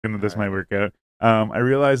this might work out. I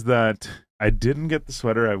realized that I didn't get the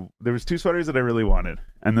sweater. There was 2 sweaters that I really wanted,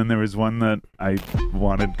 and then there was one that I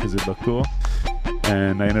wanted because it looked cool,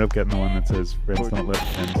 and I ended up getting the one that says "Friends don't let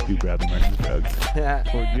friends do Bradley Martin's drugs."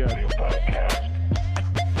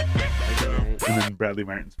 And then Bradley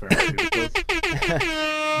Martin's pharmaceuticals.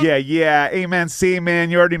 Yeah. Amen. Say, man.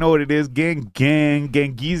 You already know what it is.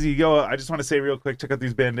 Gangeezy. Yo, I just want to say real quick, check out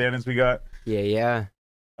these bandanas we got. Yeah.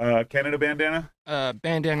 Canada bandana?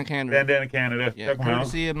 Bandana Canada. Bandana Canada. Yeah, Check them out.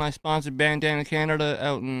 courtesy of my sponsor, Bandana Canada,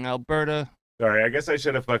 out in Alberta. Sorry, I guess I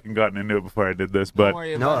should have fucking gotten into it before I did this, Don't but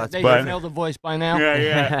worry No, about it. that's They fine. know the voice by now.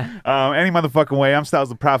 yeah. Any motherfucking way. I'm Styles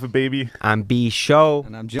the Prophet, baby. I'm B Show.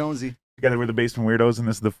 And I'm Jonesy. Together we're the Basement Weirdos, and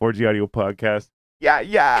this is the 4G Audio Podcast.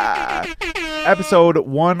 Yeah. Episode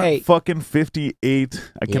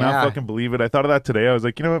 158. I cannot Yeah. fucking believe it. I thought of that today. I was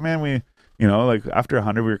like, you know what, man? Like after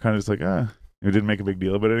 100, we were kind of just like, we didn't make a big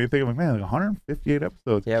deal about anything. I'm like, man, like 158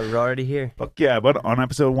 episodes. Yeah, we're already here. Fuck yeah. But on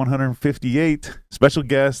episode 158, special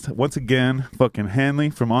guest, once again, fucking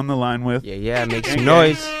Hanley from On the Line With. Yeah, make some Gang,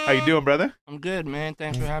 noise. How you doing, brother? I'm good, man.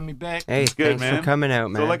 Thanks for having me back. Hey, good, thanks man. for coming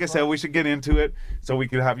out, man. So like I said, we should get into it so we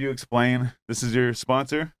could have you explain. This is your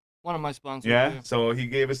sponsor? One of my sponsors. Yeah. So he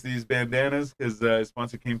gave us these bandanas because his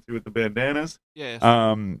sponsor came through with the bandanas. Yes.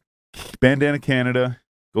 Bandana Canada.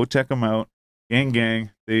 Go check them out.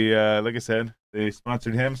 Gang. They, like I said, they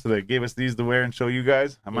sponsored him, so they gave us these to wear and show you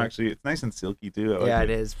guys. It's nice and silky too. I like yeah, it.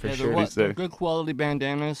 it is for yeah, sure. they're good quality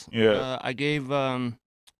bandanas. Yeah. I gave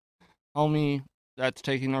homie that's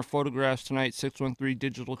taking our photographs tonight 613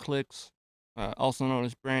 Digital Clicks, also known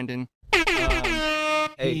as Brandon.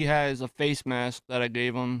 He has a face mask that I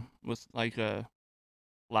gave him with like a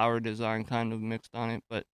flower design kind of mixed on it,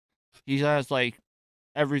 but he has like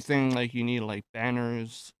everything like you need, like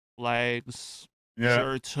banners, flags,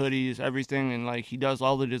 shirts, hoodies, everything, and like he does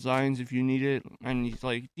all the designs if you need it, and he's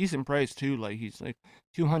like decent price too. Like he's like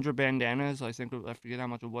 200 bandanas. I think I forget how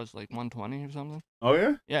much it was, like 120 or something. Oh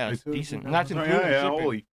yeah. Yeah, it's Like, decent. And that's oh, including yeah. shipping.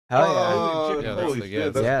 Holy. Hell Holy Yeah, shit. Holy that's shit. good. Yeah,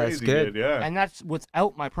 That's that's crazy good. Yeah. And that's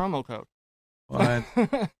without my promo code. What?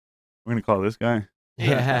 We're gonna call this guy.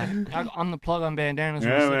 Yeah. I'm the plug on bandanas.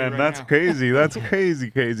 Yeah, man, that's crazy. That's crazy.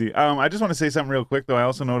 I just want to say something real quick though. I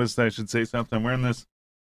also noticed I should say something. I'm wearing this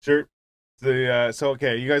shirt.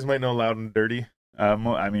 Okay, you guys might know Loud and Dirty.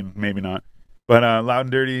 I mean, maybe not, but Loud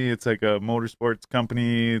and Dirty. It's like a motorsports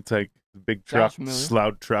company. It's like big trucks,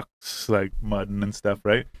 loud trucks, like mudding and stuff,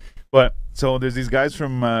 right? But so there's these guys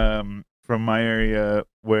from my area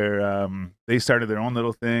where they started their own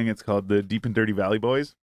little thing. It's called the Deep and Dirty Valley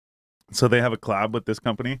Boys. So they have a collab with this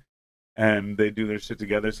company, and they do their shit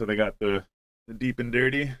together. So they got the Deep and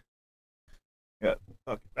Dirty, got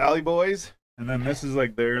fucking Valley Boys, and then this is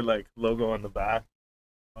like their like logo on the back.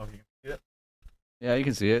 Oh, you can see it? Yeah, you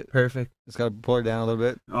can see it. Perfect. Just gotta pull it down a little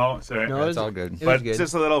bit. Oh, sorry. No, Yeah, it it's was- all good. It But was it's good.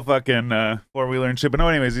 just a little fucking 4-wheeler and shit. But no,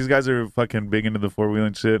 anyways, these guys are fucking big into the 4-wheeler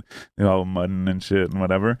and shit. They're all mudding and shit and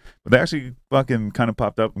whatever. But they actually fucking kind of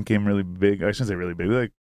popped up and came really big. I shouldn't say really big,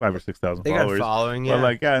 like 5,000 or 6,000 They got a followers. following, yeah. But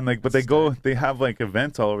like, yeah, and like, but they have like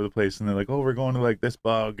events all over the place, and they're like, oh, we're going to like this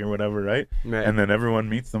bog or whatever, right? Right. And then everyone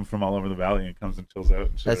meets them from all over the valley and comes and chills out.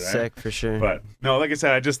 And shit, That's right? sick for sure. But no, like I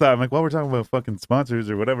said, I just thought, I'm like, well, we're talking about fucking sponsors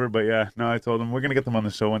or whatever. But yeah, no, I told them we're gonna get them on the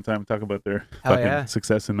show one time, talk about their Hell fucking yeah.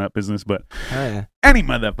 success in that business. But Oh yeah. any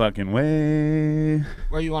motherfucking way.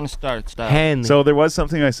 Where you want to start? Stop. Hanley. So there was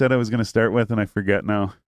something I said I was gonna start with, and I forget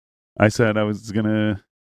now. I said I was gonna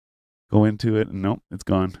go into it, and nope, it's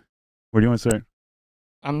gone. Where do you want to start?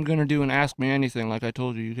 I'm gonna do an ask me anything. Like I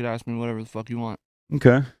told you, you could ask me whatever the fuck you want.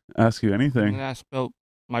 Okay, ask you You anything. can ask about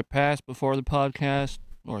my past before the podcast,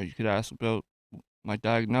 or you could ask about my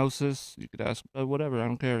diagnosis. You could ask about whatever. I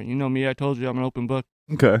don't care. You know me. I told you I'm an open book.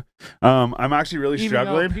 Okay, I'm actually really Even though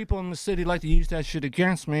struggling. people in the city like to use that shit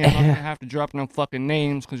against me, I'm not gonna have to drop no fucking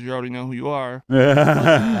names because you already know who you are.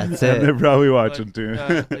 That's And it. they're probably watching too.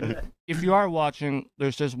 But if you are watching,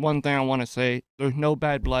 there's just one thing I want to say. There's no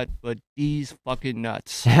bad blood, but these fucking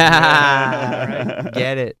nuts. Alright?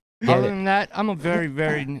 Get it. Other than that, I'm a very,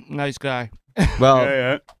 very nice guy. Well,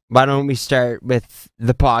 yeah. why don't we start with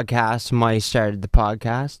the podcast? Why you started the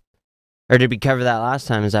podcast? Or did we cover that last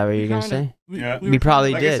time? Is that what you're gonna say? Yeah. We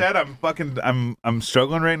probably Like did. I said, I'm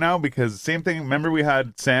struggling right now because same thing. Remember we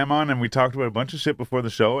had Sam on and we talked about a bunch of shit before the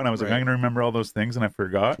show, and I was like, Right. I'm gonna remember all those things, and I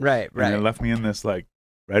forgot. Right, And it right. left me in this like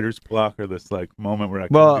writer's block or this like moment where I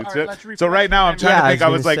Well- couldn't do Alright, shit. let's So refresh right now I'm your trying memory. to think. Yeah, I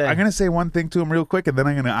I was was gonna like, say. I'm gonna say one thing to him real quick, and then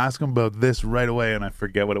I'm gonna ask him about this right away, and I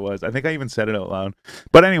forget what it was. I think I even said it out loud.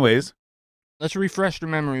 But anyways, Let's refresh the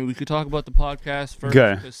memory. We could talk about the podcast first.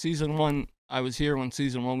 Okay. Because season 1, I was here when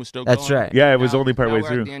season 1 was still That's going. right. Yeah, it was Now- only now partway we're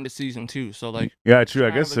through. At the end of season 2, so like. Yeah, true. I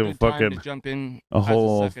kind of guess a it good time to fucking jump in a as the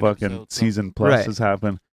whole second fucking episode, so- season plus Right. has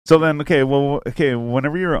happened. So then, okay,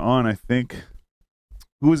 whenever you were on, I think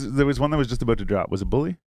there was one that was just about to drop. Was it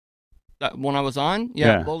Bully? That when I was on,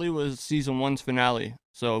 Yeah. Bully was season 1's finale,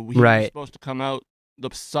 so we Right. were supposed to come out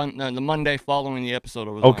the Monday following the episode.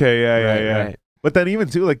 I was on. Okay, yeah, Right, yeah. right. But then even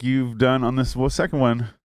too, like you've done on this second one.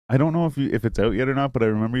 I don't know if it's out yet or not, but I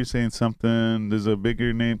remember you saying something. There's a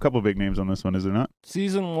couple big names on this one, is there not?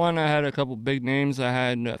 Season 1, I had a couple big names. I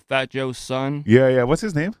had Fat Joe's son, Yeah. What's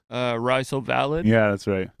his name? Rise So Valid, Yeah, that's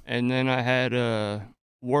right. and then I had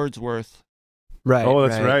Wordsworth, Right. Oh,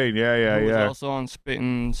 that's right. Yeah, who was yeah. also on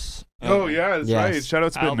Spittin's. Oh, yeah, that's Yes. right. Shout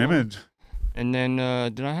out Spittin' album. Image. And then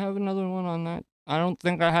did I have another one on that? I don't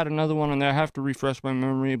think I had another one on there. I have to refresh my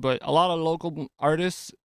memory, but a lot of local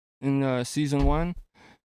artists in season 1.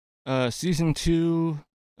 Season 2,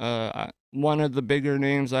 one of the bigger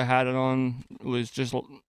names I had it on was just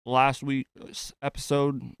last week's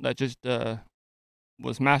episode that just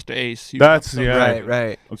was Master Ace. He was That's episode yeah. Right,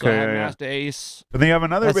 right. Okay, So I had yeah. Master Ace. But then you have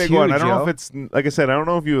another That's big one. I huge, don't know yo. if it's like I said. I don't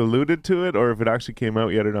know if you alluded to it or if it actually came out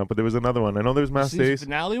yet or not. But there was another one. I know there's The Master season Ace.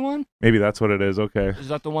 finale one? Maybe that's what it is. Okay, Is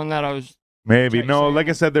that the one that I was? maybe Check no. saying Like I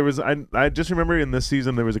it. said, there was. I just remember in this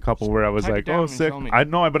season there was a couple where I was Type it like, down oh, and sick. show me. I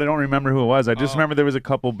know, but I don't remember who it was. I just Oh. remember there was a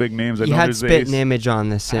couple big names. I You know had there's Spit Ace. and Image on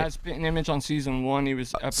this. I had Spitting Image on season 1. He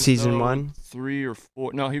was episode Season 1? 3 or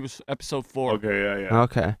 4. No, he was episode 4. Okay, yeah.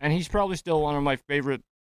 Okay. And he's probably still one of my favorite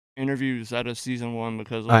interviews out of season 1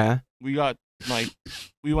 because Oh, like, yeah? we got like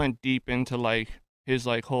we went deep into like his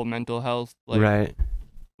like whole mental health, like Right.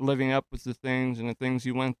 living up with the things and the things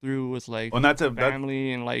he went through with like Well, and that's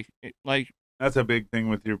family and like that's a big thing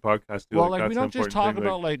with your podcast too. well, like that's we an don't just important talk thing,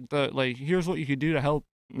 about like the like here's what you could do to help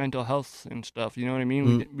mental health and stuff. You know what I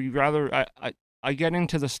mean? We rather I get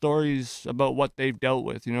into the stories about what they've dealt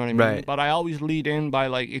with. You know what I mean? Right. But I always lead in by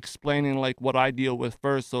like explaining like what I deal with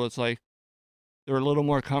first, so it's like they're a little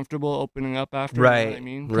more comfortable opening up after. You know what I Right,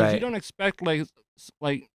 mean? 'Cause you right. don't expect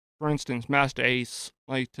like for instance Master Ace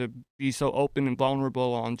like to be so open and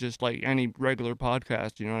vulnerable on just like any regular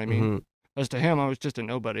podcast. You know what I mean? Mhm. As to him, I was just a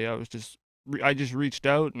nobody. I just reached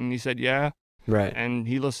out and he said yeah, Right. and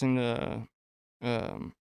he listened to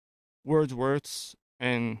Wordsworth's,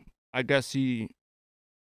 and I guess he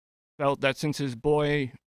felt that since his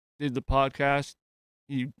boy did the podcast,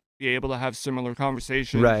 he'd be able to have similar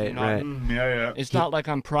conversations. Right, and not- right. Yeah. It's not like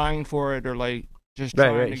I'm prying for it or like just Right,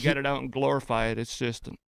 trying right. to get it out and glorify it. It's just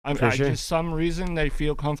For I sure. just some reason they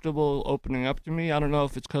feel comfortable opening up to me. I don't know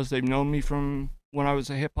if it's because they've known me from when I was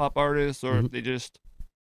a hip hop artist or Mhm. if they just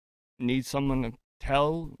need someone to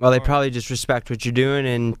tell. Well, they or- probably just respect what you're doing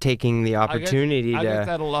and taking the opportunity I get to.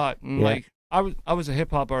 that a lot. And Yeah. like I was a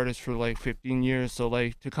hip hop artist for like 15 years, so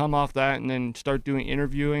like to come off that and then start doing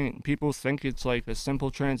interviewing, people think it's like a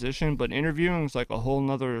simple transition, but interviewing is like a whole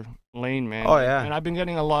nother lane, man. Oh, yeah. And I've been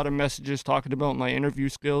getting a lot of messages talking about my interview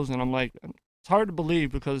skills, and I'm like, it's hard to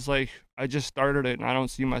believe because like I just started it and I don't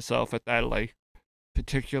see myself at that like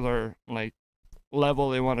particular like level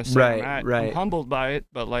they want to say Right, I'm at. right. I'm humbled by it,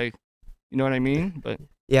 but like, you know what I mean? But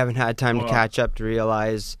You haven't had time to Well- catch up to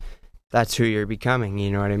realize that's who you're becoming.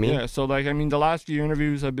 You know what I mean? yeah, so like I mean the last few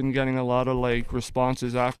interviews I've been getting a lot of like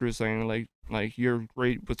responses after saying like you're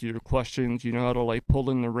great with your questions, you know how to like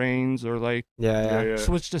pull in the reins or like Yeah.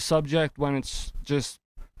 switch the subject when it's just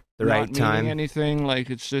The not right meaning time. anything, like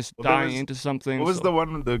it's just Well, there dying was- into something. What was so- the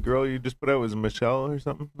one? The girl you just put out was Michelle or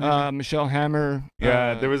something? maybe? Michelle Hammer.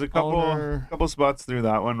 Yeah, there was a owner. couple spots through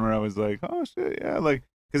that one where I was like, oh shit, yeah, like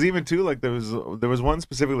because even too like there was one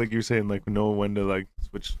specific like you're saying like know when to like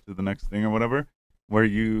switch to the next thing or whatever where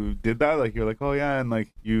you did that like you're like oh yeah and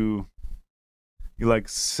like you like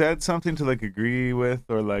said something to like agree with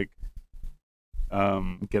or like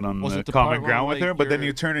get on Was the it the common part where, ground with like, her, but then you're-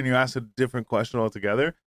 you turn and you ask a different question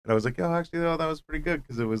altogether, and I was like oh actually oh, that was pretty good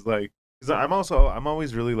because it was like because I'm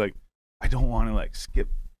always really like I don't want to like skip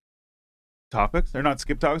topics or not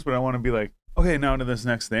skip topics, but I want to be like okay now to this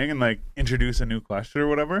next thing and like introduce a new question or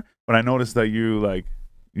whatever. But I noticed that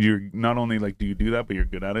you're not only like do you do that, but you're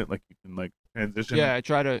good at it. Like you can like transition. Yeah, I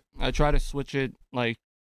try to switch it like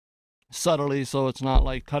subtly so it's not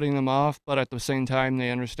like cutting them off, but at the same time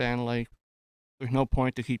they understand like there's no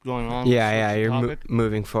point to keep going on. with Yeah. such a You're topic.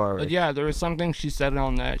 moving forward. But yeah, there was something she said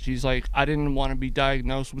on that. She's like, I didn't want to be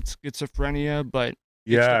diagnosed with schizophrenia, but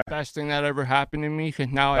yeah. it's the best thing that ever happened to me because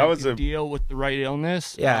now That I was can a- deal with the right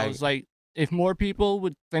illness. And Yeah. I was like, if more people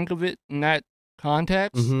would think of it in that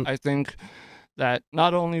context, Mhm. I think that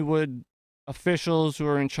not only would officials who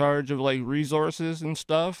are in charge of like resources and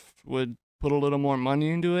stuff would put a little more money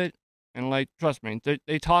into it, and like trust me,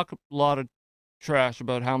 they talk a lot of trash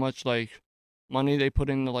about how much like money they put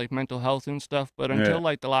into like mental health and stuff, but until Yeah.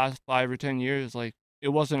 like the last 5 or 10 years, like it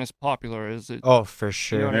wasn't as popular as it. Oh, for You know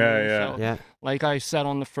sure. what I Yeah, mean? yeah. So, Yeah. like I said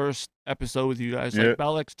on the first episode with you guys, Yeah. like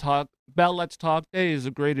Bell Let's Talk Day is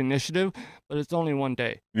a great initiative, but it's only one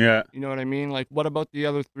day. Yeah. You know what I mean? Like, what about the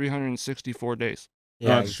other 364 days?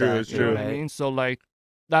 Yeah, it's true, it's You know true. what I mean? So like,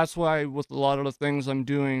 that's why with a lot of the things I'm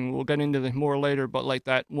doing, we'll get into the more later, but like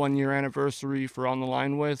that 1 year anniversary for On the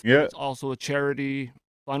Line with, Yeah. it's also a charity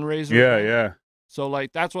fundraiser. Yeah, event. yeah. So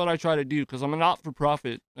like, that's what I try to do because I'm a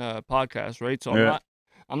not-for-profit podcast, right? So Yeah.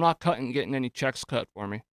 I'm not getting any checks cut for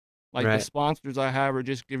me. Like the Right. sponsors I have are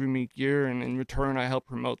just giving me gear, and in return, I help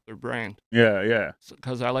promote their brand Yeah, yeah.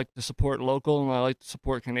 because I like to support local and I like to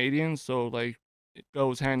support Canadians. So like, it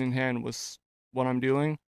goes hand in hand with what I'm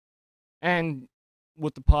doing. And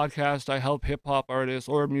with the podcast, I help hip hop artists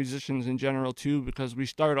or musicians in general too, because we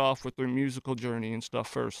start off with their musical journey and stuff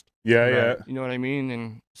first. Yeah, Right. yeah. You know what I mean?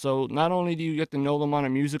 And so not only do you get to know them on a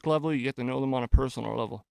music level, you get to know them on a personal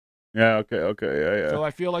level. Yeah, okay, okay. Yeah, yeah. So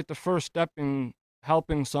I feel like the first step in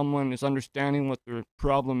helping someone is understanding what their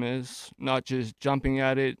problem is, not just jumping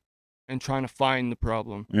at it and trying to find the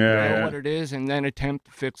problem. Yeah, Know yeah. what it is and then attempt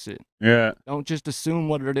to fix it. Yeah. Don't just assume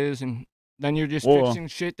what it is and then you're just Well- fixing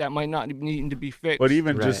shit that might not need to be fixed. But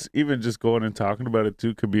even Right. just going and talking about it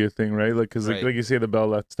too could be a thing, right? Like, cause Right. like you say the Bell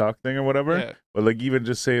Let's Talk thing or whatever. Yeah. But like even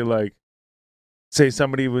just say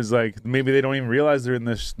somebody was like maybe they don't even realize they're in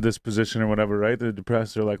this position or whatever, right? They're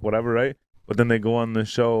depressed or like whatever, right? But then they go on the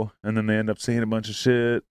show and then they end up saying a bunch of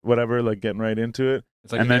shit, whatever, like getting right into it.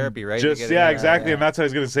 It's like and then therapy, right? Just You get yeah, it- exactly. yeah. And that's what I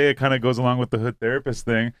was gonna say. It kind of goes along with the hood therapist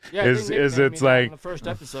thing. Yeah, is- they is nicknamed it's me that like- on the first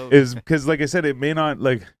episode. Is because like I said, it may not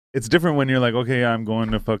like it's different when you're like, okay, I'm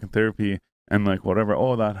going to fucking therapy and like whatever.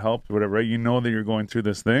 Oh, that helped, whatever. Right? You know that you're going through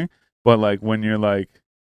this thing, but like when you're like,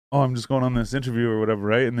 oh, I'm just going on this interview or whatever,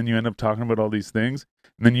 right? And then you end up talking about all these things,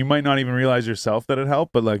 and then you might not even realize yourself that it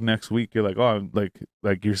helped, but like next week you're like, oh, I'm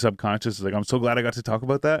like your subconscious is like, I'm so glad I got to talk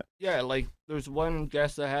about that. Yeah, like there's one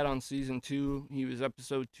guest I had on season 2. He was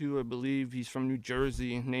episode 2, I believe. He's from New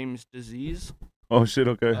Jersey. His name's Disease. Oh shit,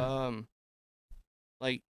 okay.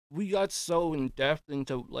 Like we got so in depth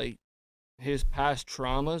into like his past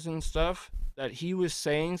traumas and stuff that he was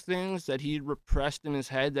saying things that he'd repressed in his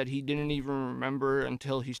head that he didn't even remember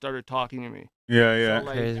until he started talking to me. Yeah, yeah. So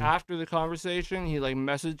like Crazy. after the conversation, he like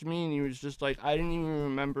messaged me and he was just like, I didn't even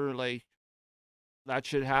remember like that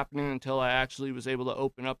shit happening until I actually was able to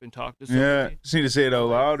open up and talk to somebody. Yeah, just need to say it out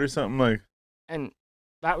loud or something like. And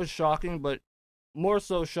that was shocking, but more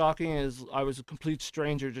so shocking is I was a complete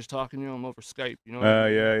stranger just talking to him over Skype. You know what I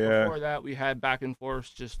mean? Yeah, yeah. Before that, we had back and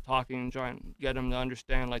forth just talking, trying to get him to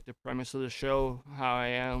understand like the premise of the show, how I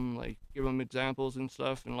am, like give him examples and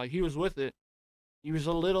stuff. And like he was with it. He was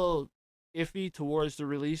a little iffy towards the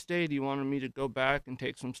release date. He wanted me to go back and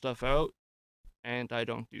take some stuff out, and I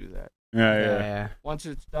don't do that. Yeah, Yeah, yeah. yeah. Once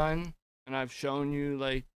it's done, and I've shown you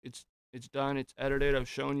like it's done, it's edited, I've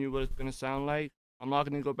shown you what it's gonna sound like. I'm not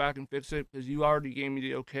gonna go back and fix it because you already gave me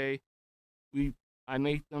the okay. I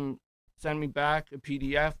make them send me back a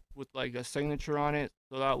PDF with like a signature on it,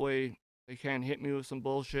 so that way they can't hit me with some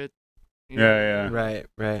bullshit. You know Yeah, what I yeah. mean? Right,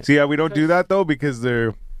 right. See, yeah, we don't do that though because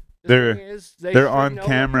they're The They're- thing is, they they're should on know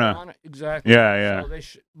camera. Exactly. yeah, yeah. So they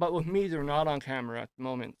but with me, they're not on camera at the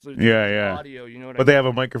moment. So it's Yeah, just yeah. Audio, you know what I But mean? they have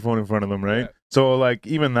a microphone in front of them, right? Yeah. So like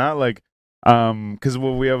even that, like, because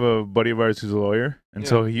we have a buddy of ours who's a lawyer, and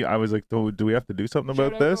so I was like, do we have to do something Shout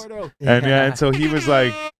about out this? Gordo. And yeah, and so he was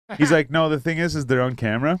like, he's like, no, the thing is they're on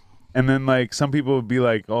camera, and then like some people would be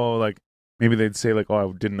like, oh, like maybe they'd say like, oh,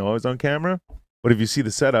 I didn't know I was on camera. But if you see the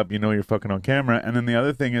setup, you know you're fucking on camera. And then the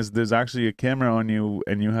other thing is there's actually a camera on you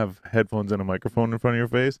and you have headphones and a microphone in front of your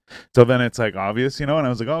face. So then it's like obvious, you know? And I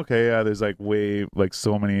was like, okay, yeah, there's like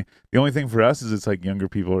so many. The only thing for us is it's like younger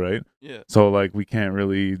people, right? Yeah. So like we can't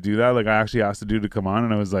really do that. Like I actually asked the dude to come on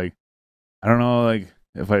and I was like, I don't know, like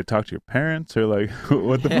if I talk to your parents or like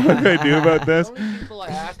what the fuck I do about this. The only people I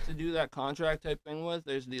asked to do that contract type thing with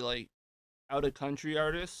is the like out of country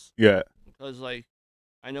artists, Yeah, because like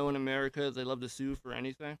I know in America they love to sue for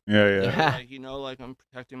anything. yeah. Yeah. Like, you know, like I'm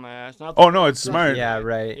protecting my ass. Not Oh that no, I'm it's suing, smart. Yeah, like,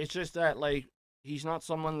 right. It's just that like he's not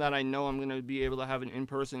someone that I know I'm gonna be able to have an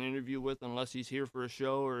in-person interview with unless he's here for a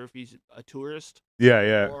show or if he's a tourist. Yeah,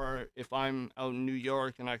 yeah. Or if I'm out in New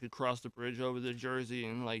York and I could cross the bridge over to Jersey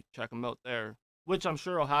and like check him out there, which I'm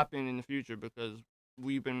sure will happen in the future because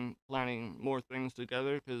we've been planning more things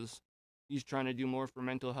together because he's trying to do more for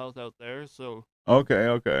mental health out there. So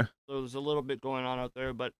Okay. there's a little bit going on out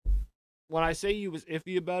there. But when I say he was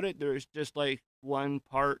iffy about it, there's just like one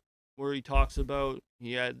part where he talks about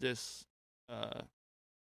he had this,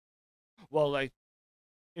 like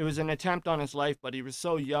it was an attempt on his life, but he was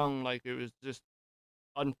so young, like it was just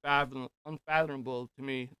unfathomable to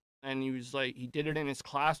me. And he was like, he did it in his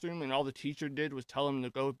classroom, and all the teacher did was tell him to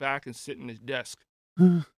go back and sit in his desk.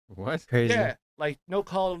 What? Crazy. Yeah, like no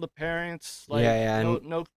call to the parents. Like, Yeah,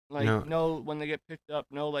 no, when they get picked up,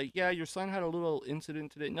 no, like, yeah, your son had a little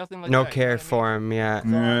incident today. Nothing like No that. care You know what I mean? for him. Yeah. So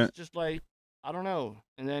Yeah. it's just like, I don't know.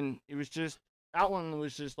 And then it was just, that one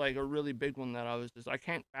was just like a really big one that I was just, I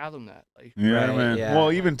can't fathom that. Like, Yeah, Right, man. yeah.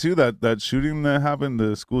 Well, even too that shooting that happened,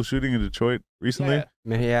 the school shooting in Detroit recently.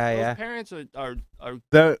 yeah, Yeah. those parents are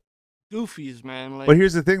That. goofies, man. Like, But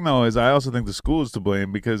here's the thing, though, is I also think the school is to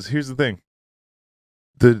blame because here's the thing.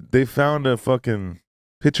 They found a fucking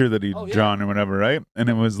picture that he'd Oh, yeah. drawn or whatever, right? And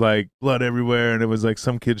it was like blood everywhere, and it was like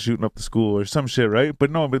some kid shooting up the school or some shit, right?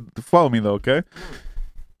 But no, but follow me though, okay?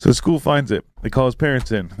 So the school finds it. They call his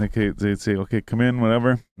parents in. They say, okay, come in,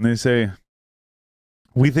 whatever. And they say,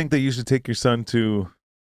 we think that you should take your son to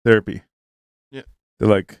therapy. Yeah. They're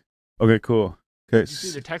like, okay, cool. Okay. did you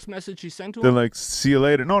see the text message he sent to They're him? like, see you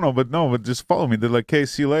later. But just follow me. They're like, okay,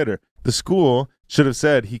 see you later. The school should have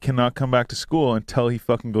said he cannot come back to school until he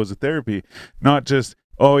fucking goes to therapy. Not just,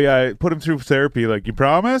 oh yeah, put him through therapy. Like, you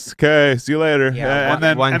promise? Okay, see you later. Yeah,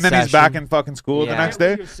 and one then he's back session. in fucking school the Yeah. next I get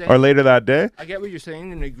what day you're saying. or later that day. I get what you're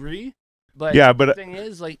saying and agree. But Yeah, the but thing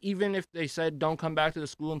is, like, even if they said don't come back to the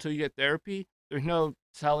school until you get therapy, there's no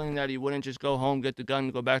telling that he wouldn't just go home, get the gun,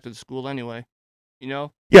 and go back to the school anyway. You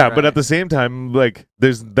know? yeah, but Right. at the same time, like,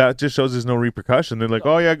 that just shows there's no repercussion. They're like,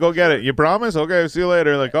 oh yeah, go get it. You promise? Okay, see you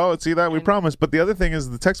later. Like, oh, see that? We And- promise. But the other thing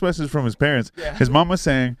is the text message from his parents. Yeah. His mom was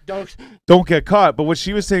saying, Don't. don't get caught. But what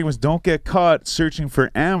she was saying was, don't get caught searching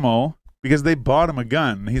for ammo because they bought him a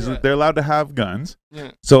gun. Yeah. They're allowed to have guns.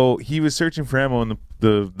 Yeah. So he was searching for ammo, and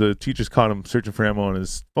the teachers caught him searching for ammo on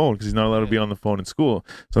his phone because he's not allowed to be on the phone in school.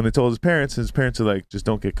 So when they told his parents are like, just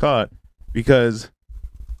don't get caught because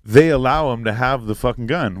they allow him to have the fucking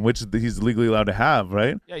gun, which he's legally allowed to have,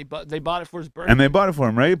 right? Yeah, they bought it for his birthday. And they bought it for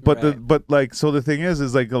him, right? But Right. so the thing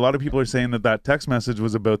is like a lot of people are saying that text message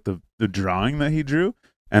was about the drawing that he drew,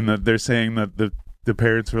 and that they're saying that the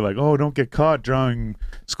parents were like, oh, don't get caught drawing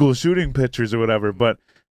school shooting pictures or whatever. But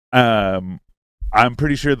I'm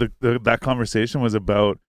pretty sure that conversation was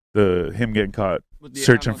about him getting caught with the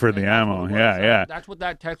searching ammo for thing. the That's what ammo. it was. Yeah. That's what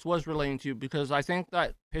that text was relating to, because I think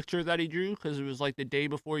that picture that he drew, because it was like the day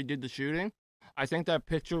before he did the shooting, I think that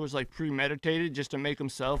picture was like premeditated just to make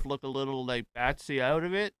himself look a little like batsy out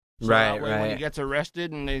of it. So Right, that way when he right. gets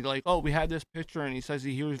arrested and they like, oh, we had this picture, and he says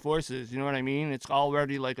he hears voices, you know what I mean? It's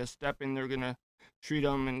already like a step in, they're gonna treat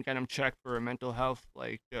him and get him checked for a mental health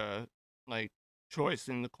like choice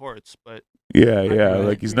in the courts. But Yeah, I think yeah. he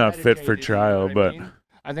Like he's not fit for premeditated, you know trial, what I but mean?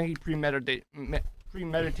 I think he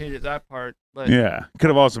premeditated that part. But yeah, could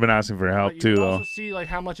have also been asking for but help you too, can though. also see like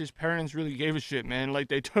how much his parents really gave a shit, man. Like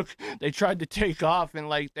they tried to take off, and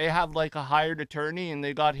like they have like a hired attorney, and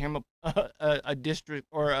they got him a district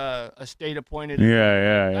or a state appointed.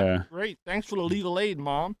 Yeah. That's great. Thanks for the legal aid,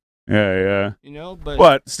 mom. Yeah. You know, but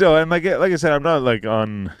But still, and like I said, I'm not like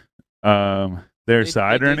on their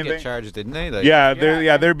side they or did anything. Get charged, didn't they? Like, Yeah,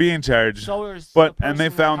 Yeah, they're being charged. so is but- the and they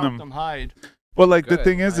person that found helped them. hide. But like good, the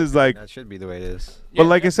thing in is my opinion, like, that should be the way it is. but Yeah,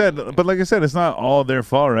 like I said, definitely. it's not all their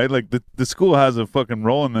fault, right? Like the school has a fucking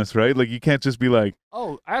role in this, right? Like you can't just be like,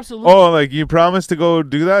 Oh, absolutely. oh, like you promised to go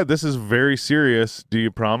do that. This is very serious. Do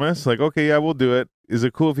you promise? Like, okay, yeah, we'll do it. Is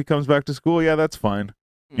it cool if he comes back to school? Yeah, that's fine.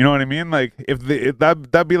 You know what I mean? Like if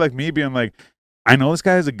that'd be like me being like, I know this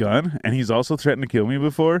guy has a gun and he's also threatened to kill me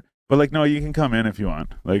before, but like, no, you can come in if you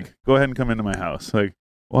want. Like, go ahead and come into my house. Like,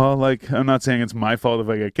 well, like, I'm not saying it's my fault if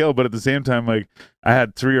I get killed, but at the same time, like, I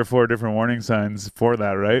had 3 or 4 different warning signs for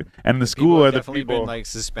that, right? And the school People are have the definitely people. been like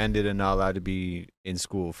suspended and not allowed to be in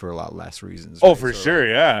school for a lot less reasons. Oh, right? for So, sure,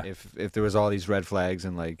 yeah, If there was all these red flags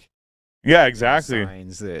and like yeah, exactly.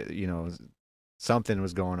 signs that something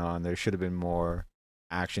was going on, there should have been more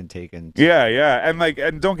action taken. Yeah,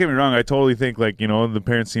 and don't get me wrong, I totally think like the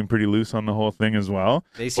parents seem pretty loose on the whole thing as well.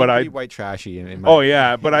 They seem But pretty white trashy. In my Oh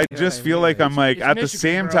yeah, but I You know just what I feel mean? like I'm like It's at the Michigan,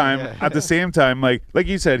 same bro. time, Yeah. like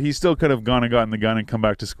you said, he still could have gone and gotten the gun and come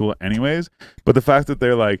back to school anyways. But the fact that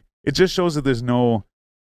they're like, it just shows that there's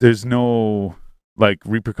no like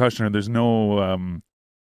repercussion or there's no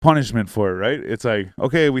punishment for it, right? It's like,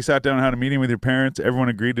 okay, we sat down and had a meeting with your parents, everyone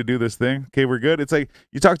agreed to do this thing. Okay, we're good. It's like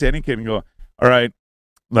you talk to any kid and go, all right,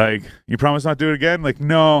 like you promise not to do it again? Like,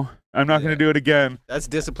 no, I'm not going to do it again. That's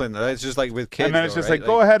discipline. Though. It's just like with kids. And then it's though, just right? like,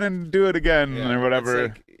 go ahead and do it again Yeah, or whatever.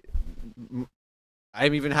 it's like,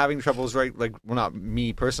 I'm even having troubles, right? Like, well, not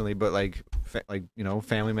me personally, but like,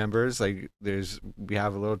 family members. Like, we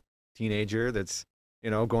have a little teenager that's,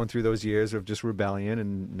 going through those years of just rebellion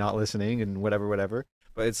and not listening and whatever.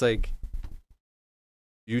 But it's like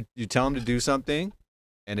you tell them to do something,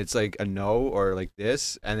 and it's like a no or like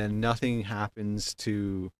this, and then nothing happens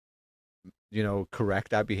to,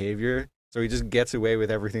 correct that behavior. So he just gets away with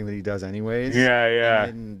everything that he does anyways. Yeah.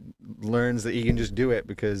 And learns that he can just do it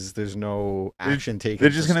because there's no action taken. They're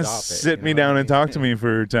just to gonna stop it, sit me down and talk to me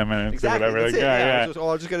for 10 minutes Exactly. or whatever. That's Like, it. yeah.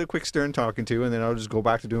 I'll just get a quick stern talking to, and then I'll just go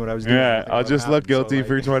back to doing what I was doing. Yeah, Nothing I'll ever just look happened. So, guilty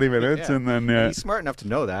for 20 minutes yeah. and then And he's smart enough to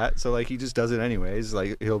know that, so like he just does it anyways.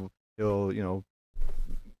 Like he'll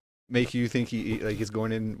make you think he's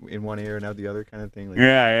going in one ear and out the other kind of thing. Like,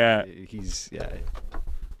 yeah. He's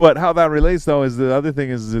But how that relates though is the other thing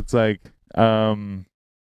is it's like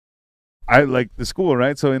I like the school,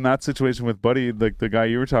 right? So in that situation with Buddy, like the guy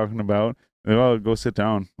you were talking about, oh, go sit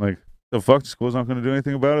down. Like the fuck, the school's not going to do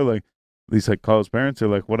anything about it. Like at least like call his parents or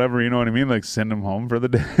like whatever, you know what I mean? Like send him home for the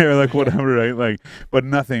day or like whatever, right? Like, but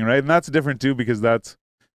nothing, right? And that's different too because that's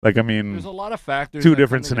like, I mean, There's a lot of factors. two that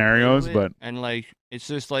different come into play scenarios, with it, but and like it's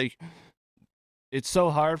just like it's so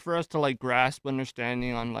hard for us to like grasp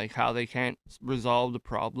understanding on like how they can't resolve the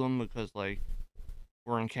problem because like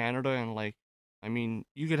we're in Canada and like I mean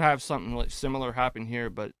you could have something like similar happen here,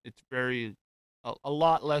 but it's a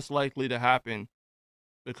lot less likely to happen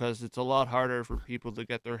because it's a lot harder for people to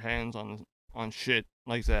get their hands on shit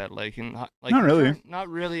like that. Like Not really. Not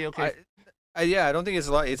really. Okay. I don't think it's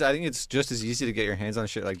a lot. I think it's just as easy to get your hands on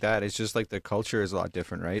shit like that. It's just like the culture is a lot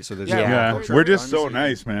different, right? So there's Yeah, yeah, culture we're of just guns so and-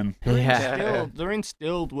 nice, man. They're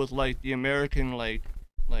instilled with like the American like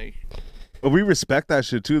But we respect that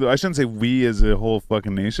shit too, though. I shouldn't say we as a whole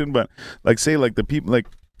fucking nation, but like say like the people like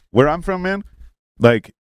where I'm from, man.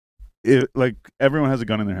 Like, like everyone has a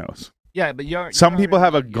gun in their house. yeah, but Some people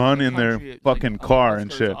have a gun in their fucking car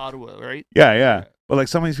and shit. Ottawa, right? Yeah. But like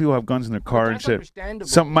some of these people have guns in their car But and that's shit.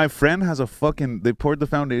 understandable. My friend has a fucking. They poured the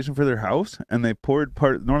foundation for their house, and they poured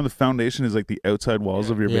part. Normally, the foundation is like the outside walls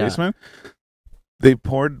of your Yeah. basement. They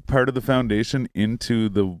poured part of the foundation into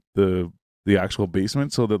the actual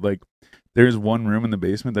basement, so that like there's one room in the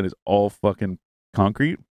basement that is all fucking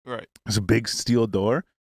concrete. Right. It's a big steel door.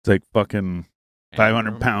 It's like fucking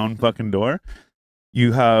 500-pound fucking door.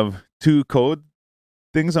 You have 2 code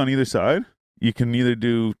things on either side. You can either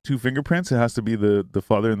do 2 fingerprints. It has to be the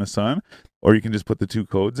father and the son, or you can just put the 2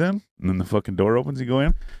 codes in, and then the fucking door opens. You go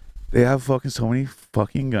in. They have fucking so many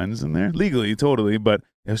fucking guns in there, legally, totally, but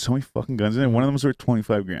they have so many fucking guns in there. One of them is worth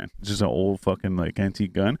 $25,000. It's just an old fucking like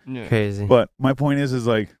antique gun. Yeah. Crazy. But my point is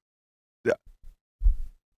like,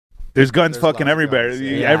 there's guns There's fucking lots of everywhere. guns,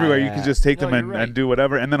 yeah. Everywhere you Yeah. can just take No, them you're and right. do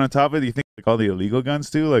whatever. And then on top of it, you think like all the illegal guns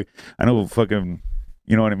too. Like I know fucking,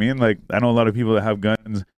 you know what I mean? Like I know a lot of people that have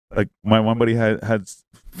guns. Like my one buddy had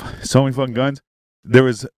so many fucking guns. There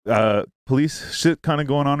was police shit kind of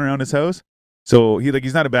going on around his house. So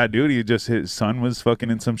he's not a bad dude. He just his son was fucking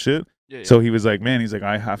in some shit. Yeah. So he was like, man, he's like,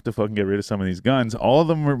 I have to fucking get rid of some of these guns.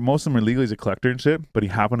 Most of them are legal. He's a collector and shit, but he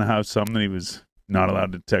happened to have some that he was not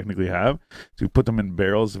allowed to technically have. So he put them in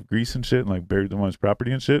barrels of grease and shit and like buried them on his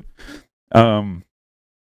property and shit.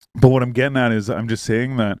 But what I'm getting at is I'm just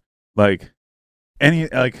saying that like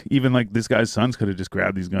even like this guy's sons could have just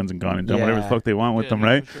grabbed these guns and gone and done whatever the Yeah. fuck they want with Yeah, them, no,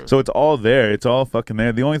 right? for sure. So it's all there. It's all fucking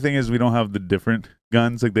there. The only thing is we don't have the different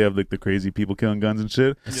guns. Like they have like the crazy people killing guns and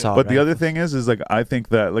shit. It's Yeah. all But the other reckless. thing is like I think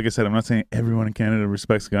that, like I said, I'm not saying everyone in Canada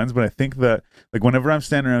respects guns, but I think that like whenever I'm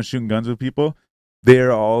standing around shooting guns with people,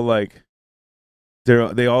 they're all like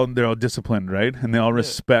they're all disciplined, right? And they all Yeah.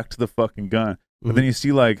 respect the fucking gun. But Mhm. then you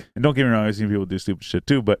see like, and don't get me wrong, I've seen people do stupid shit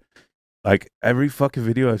too, but like every fucking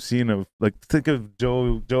video I've seen of like think of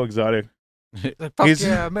Joe Exotic. Fuck He's-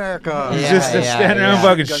 yeah, America. He's Yeah, just yeah, standing around yeah.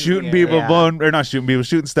 fucking Guns in shooting the air. people, Yeah. blowing, or not shooting people,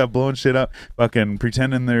 shooting stuff, blowing shit up, fucking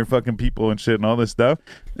pretending they're fucking people and shit and all this stuff.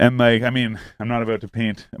 And like, I mean, I'm not about to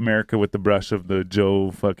paint America with the brush of the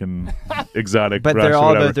Joe fucking Exotic But brush they're or all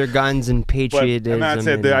whatever. about their guns and But, patriotism. and that's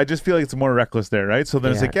it. and- I just feel like it's more reckless there, right? So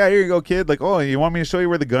then it's Yeah. like, yeah, here you go, kid. Like, oh, you want me to show you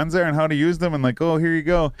where the guns are and how to use them? And like, oh, here you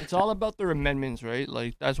go. It's all about their amendments, right?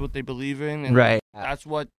 Like that's what they believe in, and Right. that's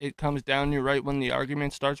what it comes down to. Right when the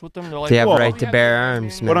argument starts with them, they're like, They have Well, right we to have bear the arms,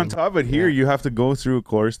 amendment, But on man. top of it, here Yeah. you have to go through a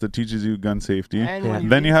course that teaches you gun safety. and Yeah. when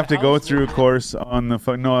Then you leave have the to go house, through a yeah. course on the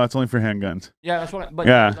no, that's only for handguns. Yeah, that's what.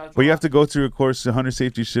 Yeah, that's but you what- have to go through a course, 100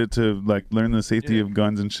 safety shit to like learn the safety Yeah. of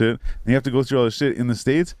guns and shit. And you have to go through all this shit. In the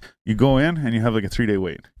States, you go in and you have like a 3-day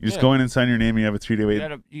wait. You just Yeah. go in and sign your name and you have a 3-day wait.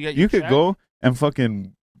 You, get You your could check. go and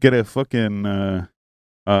fucking get a fucking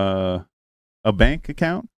a bank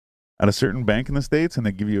account at a certain bank in the States and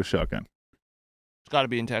they give you a shotgun. It's got to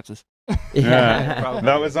be in Texas. Yeah. Probably.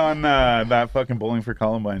 That was on that fucking Bowling for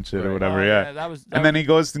Columbine shit or Right. whatever. Oh, Yeah. that was. And then he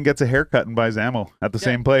goes and gets a haircut and buys ammo at the Yeah.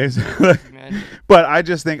 same place. man. But I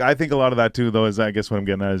think a lot of that too, though, is I guess what I'm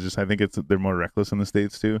getting at is just I think they're more reckless in the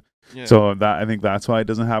States too. Yeah. So I think that's why it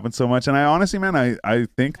doesn't happen so much. And I honestly, man, I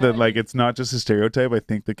think that like it's not just a stereotype. I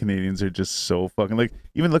think the Canadians are just so fucking like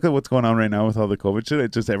even look at what's going on right now with all the COVID shit.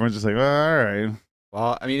 It just everyone's just like, oh, all right,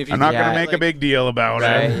 Well, I mean, if you I'm not Yeah. gonna make a big deal about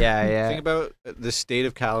Right, it. yeah. think about the state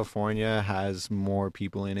of California has more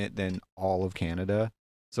people in it than all of Canada.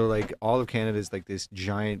 So like all of Canada is like this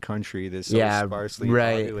giant country that's so Yeah, sparsely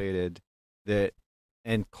right. populated that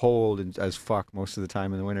and cold and as fuck most of the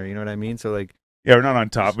time in the winter. You know what I mean? So like Yeah, we're not on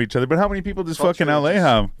top of each other. But how many people does Culture fucking LA just-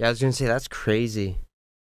 have? Yeah, I was gonna say that's crazy.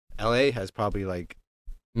 LA has probably like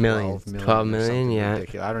Millions, 12 12 or million, something yeah.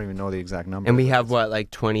 ridiculous. I don't even know the exact number. And we but have it's what,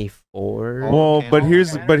 like 24 all Well, but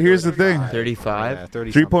Canada. here's the thing. 35? Yeah,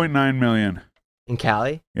 30 3.9 million in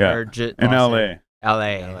Cali? Yeah. Or in LA.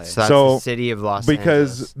 LA. LA. So that's So, the city of Los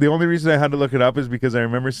Because Angeles. the only reason I had to look it up is because I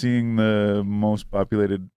remember seeing the most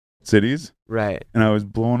populated cities Right, and I was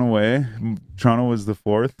blown away. Toronto was the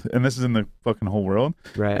fourth, and this is in the fucking whole world.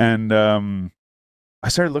 right. And I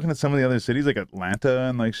started looking at some of the other cities like Atlanta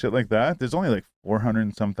and like shit like that. There's only like 400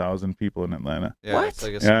 and some thousand people in Atlanta. Yeah, What? it's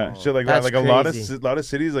like a Yeah, small- shit like that. That's Like crazy. a lot of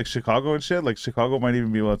cities like Chicago and shit. Like Chicago might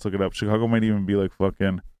even be. Let's look it up. Chicago might even be like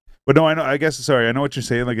fucking. But no, I know. I guess sorry. I know what you're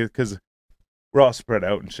saying. Like because we're all spread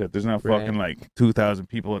out and shit. There's not Right. fucking like 2,000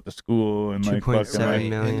 people at the school and like 2.7 fucking like,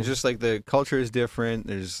 million. And just like the culture is different.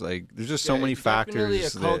 There's just so Yeah, many it's definitely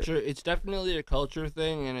factors. a that- culture. It's definitely a culture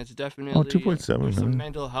thing, and it's definitely 2.7, there's some man.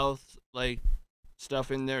 mental health like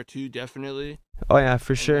stuff in there too. Definitely. Oh yeah,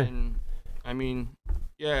 for And sure. then, I mean,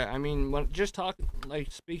 yeah. I mean, when just talk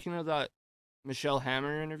like speaking of that Michelle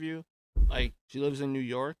Hammer interview, like she lives in New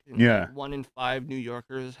York. And Yeah. 1 in 5 New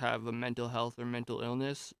Yorkers have a mental health or mental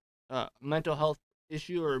illness, mental health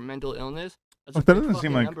issue or mental illness. That's a But that big doesn't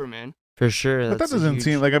seem fucking like- number, man. For sure. But that that's a doesn't huge-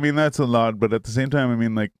 seem like. I mean, that's a lot. But at the same time, I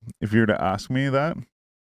mean, like if you were to ask me that,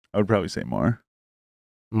 I would probably say more.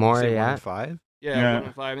 more, say 1 yeah. in 5. Yeah, Yeah. 1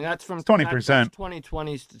 in 5, and that's from It's 20%. that's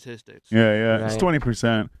 2020 statistics. Yeah, it's Right.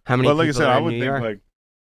 20%. How many But like I people said, are I in would New think York?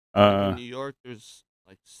 like in New York, there's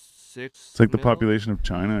like 6. it's like the mil. population of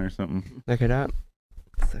China or something. Look it up.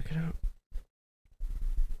 Let's look it up.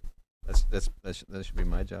 That should be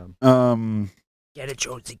my job. Get it,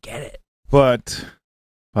 Jonesy, get it. But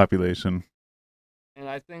population. And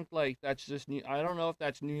I think like that's just new. I don't know if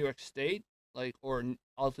that's New York State, like or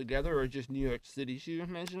altogether, or just New York City. She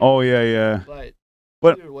mentioned. Oh yeah. But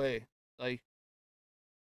But- either way, like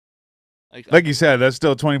Like you said, that's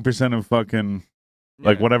still 20% of fucking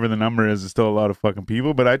like yeah. whatever the number is still a lot of fucking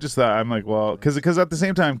people. But I just thought I'm like, well, because at the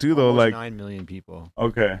same time too though, Almost like 9 million people.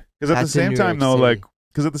 okay, because at the That's in same New time York though, City. like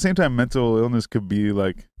because at the same time, mental illness could be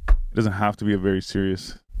like it doesn't have to be a very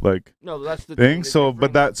serious like. No, that's the thing, the so,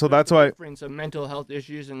 but difference- so there's that's the why- difference of mental health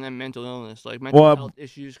issues and then mental illness. Like mental Well, health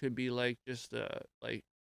issues could be like just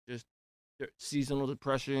seasonal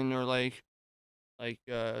depression or like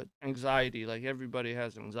anxiety. Like everybody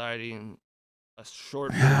has anxiety and a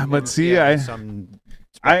short. Yeah, but period. see, Yeah, I- some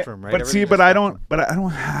I spectrum, right? but see, Everything's but a I don't, spectrum. but I don't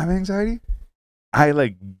have anxiety. I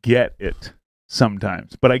like get it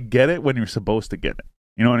sometimes, but I get it when you're supposed to get it.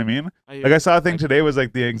 You know what I mean? Like I saw a thing today was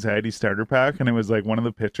like the anxiety starter pack, and it was like one of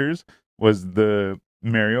the pictures was the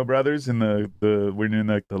Mario Brothers in the we're doing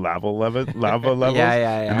like the lava levels,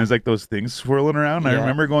 Yeah. and there's like those things swirling around. I Yeah.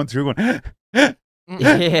 remember going through going,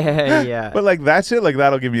 yeah. but like that shit, like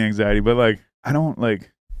that'll give me anxiety. But like I don't like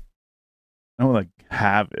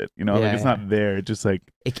have it. You know, like Yeah, it's yeah. not there. It's just like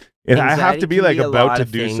It- I have anxiety to be can like be a about lot to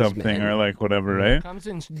of do things, something man. or like whatever, It right? comes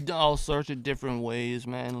in all sorts of different ways,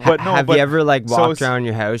 man. Like, But no, have but- you ever like so walked it's- around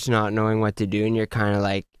your house not knowing what to do and you're kind of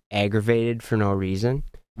like aggravated for no reason?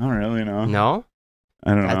 I don't really know. No?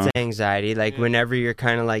 I don't That's know. anxiety. Like Yeah. whenever you're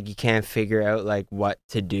kind of like you can't figure out like what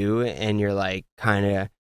to do and you're like kind of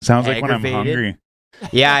Sounds like when I'm aggravated. hungry.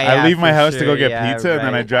 yeah. I leave my for house to go sure, get yeah, pizza, and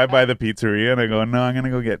then I right. drive by the pizzeria, and I go, no, I'm gonna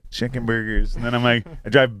go get chicken burgers, and then I'm like, I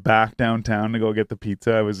drive back downtown to go get the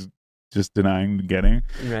pizza I was just denying getting,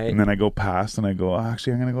 right. and then I go past, and I go, oh,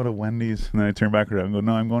 actually, I'm gonna go to Wendy's, and then I turn back around and go,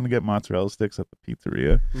 no, I'm going to get mozzarella sticks at the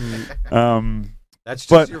pizzeria. Mm. That's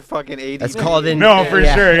but- just your fucking 80. That's called in- No, Yeah, for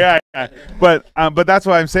yeah. sure, yeah. But that's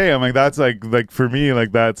why I'm saying, I'm like, that's like for me,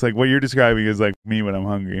 like that's like what you're describing is like me when I'm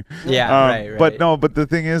hungry. Yeah, right. But no, but the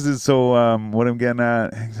thing is so what I'm getting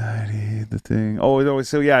at, anxiety, the thing. Oh, no,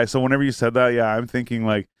 so yeah, so whenever you said that, yeah, I'm thinking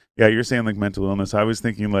like, yeah, you're saying like mental illness. I was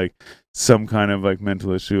thinking like some kind of like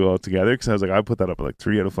mental issue altogether because I was like, I put that up at like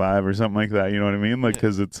 3 out of 5 or something like that. You know what I mean? Like,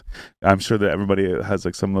 because I'm sure that everybody has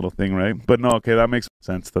like some little thing, right? But no, okay, that makes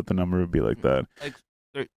sense that the number would be like that.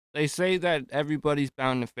 they say that everybody's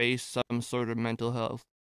bound to face some sort of mental health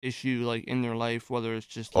issue, like in their life, whether it's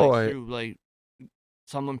just like through like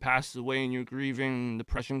someone passes away and you're grieving,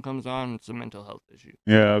 depression comes on, it's a mental health issue.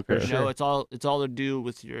 Yeah, okay. You know, it's all to do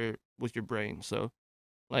with your brain. So,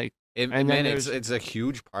 like, it's a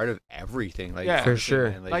huge part of everything. Like, yeah, for sure.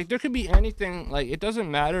 Man, like there could be anything. Like, it doesn't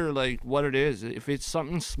matter like what it is. If it's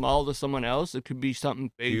something small to someone else, it could be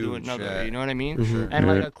something big to Huge, another. yeah. You know what I mean? Mhm. And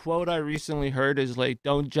like Yeah. a quote I recently heard is like,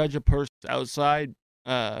 "Don't judge a person's outside."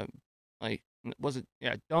 Like, was it?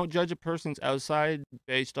 Yeah, don't judge a person's outside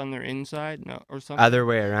based on their inside. No, or something. Other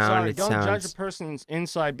way around. Sorry, it don't judge sounds a person's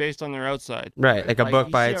inside based on their outside. right, like a book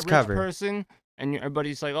you by see its a rich cover. person, and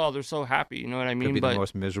everybody's like, "Oh, they're so happy." You know what I mean? could be But the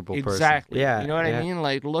most miserable person. exactly. Yeah, You know what yeah. I mean?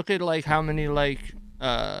 Like, look at like how many like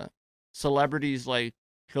celebrities like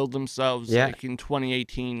killed themselves Yeah. like in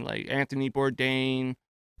 2018, like Anthony Bourdain.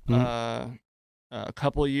 Mhm. A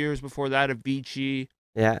couple of years before that, Avicii.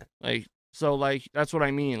 Yeah, Like, so like that's what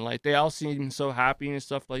I mean. Like, they all seem so happy and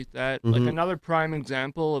stuff like that. Like Mhm. another prime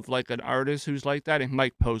example of like an artist who's like that is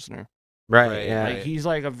Mike Posner. right. Right, Yeah, Like, he's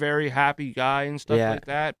like a very happy guy and stuff Yeah. like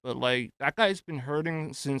that. But like that guy's been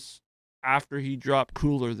hurting since after he dropped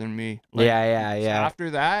Cooler Than Me. Like, yeah. so after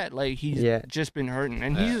that, like he's Yeah. just been hurting,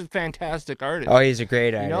 and he's a fantastic artist. Oh, he's a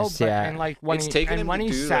great you know, artist. but, Yeah, and like when It's taken him when to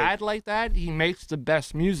he's do, sad like that, he makes the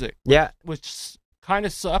best music, yeah. which kind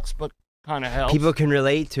of sucks, but kind of helps. People can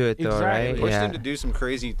relate to it though, Exactly. right? Pushed Yeah. him to do some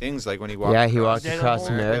crazy things, like when he walked. Yeah, he walked Did a across whole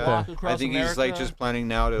America. walk I across think he's like America. just planning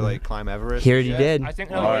now to like climb Everest. He already Yeah, did. I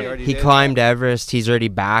think Oh, no, he already He did. climbed Everest. He's already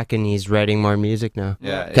back, and he's writing more music now.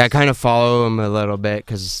 Yeah, I kind of follow him a little bit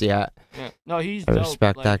because Yeah. No, he's I dope.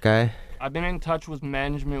 respect Like, that guy. I've been in touch with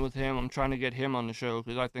management with him. I'm trying to get him on the show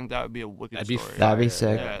because I think that would be a wicked That'd be story. That'd be fire,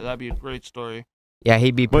 sick. Yeah, that'd be a great story. Yeah,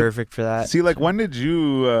 he'd be But- perfect for that. See, like, when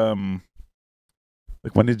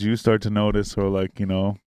did you start to notice, or like, you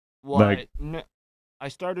know, Well, Like- I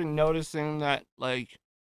started noticing that like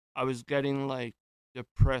I was getting like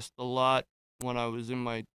depressed a lot when I was in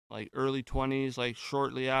my like early 20s, like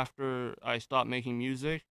shortly after I stopped making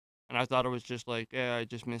music. And I thought it was just like, yeah, I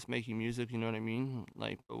just miss making music, you know what I mean?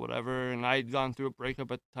 Like, but whatever. And I'd gone through a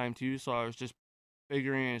breakup at the time too, so I was just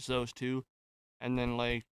figuring it's those two. And then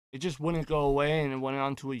like it just wouldn't go away, and it went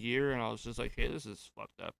on to a year, and I was just like, hey, this is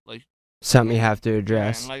fucked up. Like, Something you have to yeah,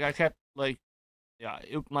 address. and like I kept like, yeah,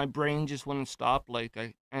 my brain just wouldn't stop. Like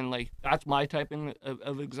that's my type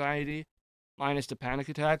of anxiety, minus the panic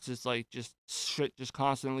attacks. It's like just shit just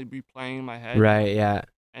constantly replaying in my head, Right? Yeah.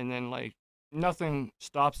 and then like nothing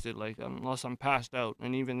stops it, like unless I'm passed out,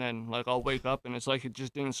 and even then, like I'll wake up and it's like it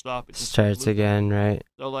just didn't stop. It just Starts looped. again. Right.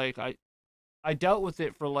 So like I dealt with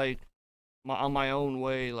it for like on my own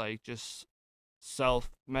way, like just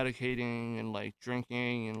self medicating and like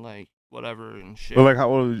drinking and like whatever and shit. well, like how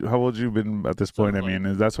old you been at this So, point? I like,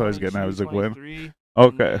 mean, that's what I was getting at. I was like, when? 23,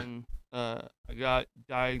 Okay. and then, I got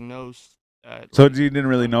diagnosed at. So like, you didn't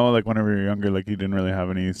really know, like, whenever you were younger, like, you didn't really have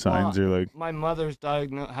any signs, or like, my mother's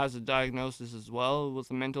has a diagnosis as well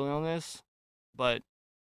with a mental illness, but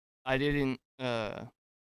I didn't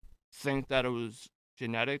think that it was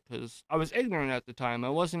genetic because I was ignorant at the time. I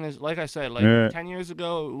wasn't as, like I said, like Yeah. 10 years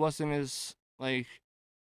ago, it wasn't as like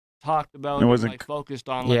talked about. It and, wasn't like focused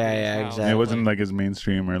on. Like, Yeah, it is yeah, now. exactly. it wasn't like as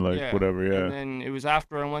mainstream or like Yeah. whatever. And Yeah. then it was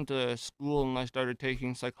after I went to school and I started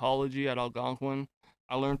taking psychology at Algonquin.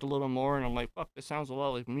 I learned a little more, and I'm like, fuck, this sounds a lot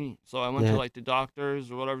like me. So I went Yeah. to like the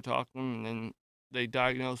doctors or whatever, talked to them, and then they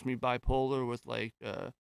diagnosed me bipolar with like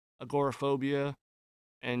agoraphobia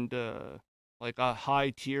and like a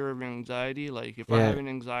high tier of anxiety. Like if I Yeah. have an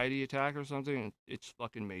anxiety attack or something, it's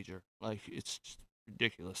fucking major. Like it's just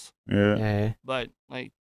ridiculous. Yeah. Yeah. But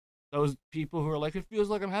like those people who are like, it feels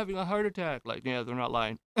like I'm having a heart attack. Like, yeah, they're not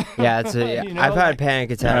lying. Yeah. It's a, You know, I've had a like-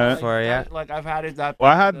 panic attack Yeah. before. Yeah. Like I've had it that.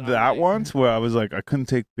 Well, I bad had I'm that like- once where I was like, I couldn't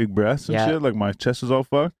take big breaths and Yeah. shit. Like my chest was all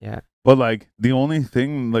fucked. Yeah. But like the only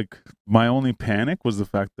thing, like my only panic was the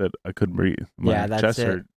fact that I couldn't breathe. My Yeah, that's chest it.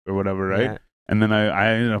 hurt or whatever, right? Yeah. And then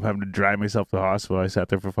I ended up having to drive myself to the hospital. I sat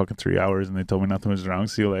there for fucking 3 hours, and they told me nothing was wrong.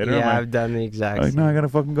 See you later. Yeah, I'm I've done the exact. like, no, I same. gotta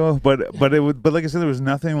fucking go. But it would. But like I said, there was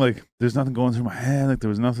nothing like there's nothing going through my head. Like there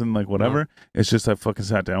was nothing like whatever. It's just I fucking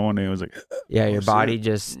sat down one day. and was like, Yeah, your shit. body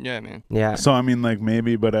just. Yeah, man. Yeah. so I mean, like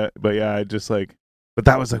maybe, but yeah, I just like, but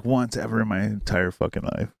that was like once ever in my entire fucking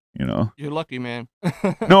life, you know. You're lucky, man.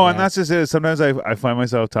 No, Yeah. and that's just it. Sometimes I find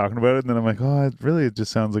myself talking about it, and then I'm like, oh, it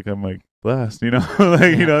just sounds like I'm like blessed, you know.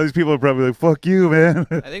 Like you know, these people are probably like, fuck you, man.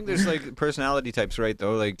 I think there's like personality types, right?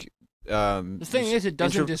 Though, like, The thing is, it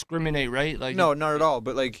doesn't discriminate, right? Like no, not at all.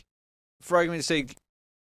 But like, for argument's sake,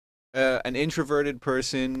 an introverted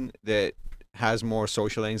person that has more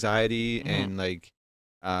social anxiety Mhm. and like,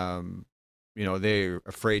 you know, they're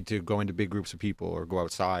afraid to go into big groups of people or go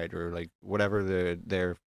outside or like whatever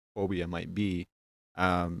their phobia might be.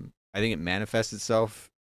 I think it manifests itself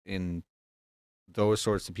in those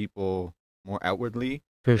sorts of people more outwardly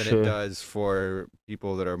For than sure. it does for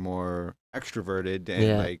people that are more extroverted and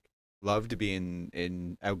Yeah. like love to be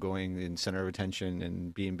in outgoing and center of attention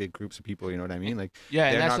and be in big groups of people. You know what I mean? Like Yeah,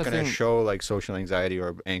 and they're that's not the going to thing. show like social anxiety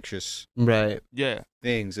or anxious Right. Yeah,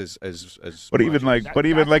 things as But even much like, That- but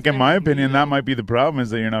even that's the like in thing my with me, opinion, that though. might be the problem is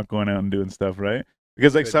that you're not going out and doing stuff, right?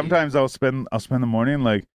 Because like Could be. sometimes I'll spend the morning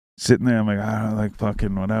like sitting there. I'm like, like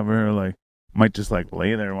fucking whatever. Like might just like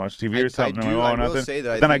lay there and watch TV or something. I'm like, I oh, will nothing. say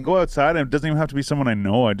that Then I think- go outside and it doesn't even have to be someone I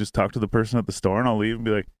know. I just talk to the person at the store and I'll leave and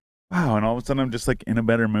be like, wow. And all of a sudden I'm just like in a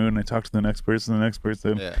better mood and I talk to the next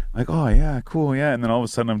person. yeah. Like, oh yeah, cool, yeah. And then all of a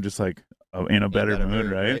sudden I'm just like in a better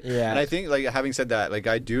mood, right? Yeah. And I think, like, having said that, like,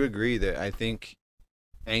 I do agree that I think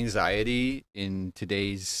anxiety in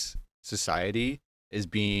today's society is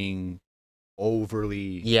being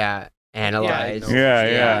overly Yeah. Analyze. diagnosed. Yeah,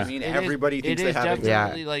 You know yeah. what I mean, It is- everybody it thinks is they have anxiety.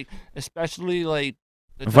 definitely like, especially like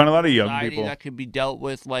the I find a type lot of young anxiety people. that could be dealt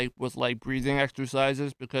with like breathing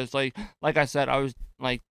exercises, because like I said, I was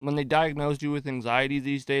like, when they diagnose you with anxiety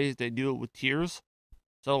these days, they do it with tears.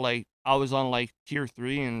 So like I was on like tier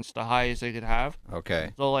 3 and it's the highest they could have.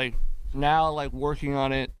 Okay. So like now, like working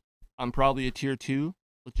on it, I'm probably a tier 2,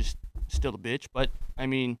 which is still a bitch. But I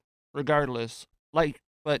mean, regardless, like,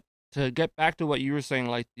 but to get back to what you were saying,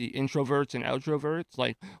 like the introverts and outroverts,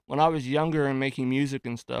 like when I was younger and making music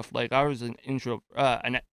and stuff, like I was an Extrovert.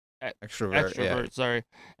 extrovert, Yeah. sorry,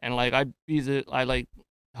 and like I like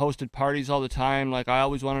hosted parties all the time. Like I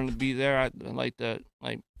always wanted to be there at like the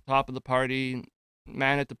top of the party,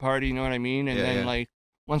 man at the party. You know what I mean? And Yeah, then yeah. like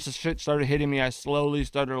once the shit started hitting me, I slowly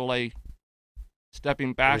started like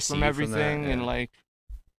stepping back Recede from from that, everything, and yeah. like,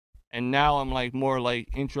 and now I'm like more like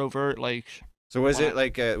introvert. Like So was Wow. it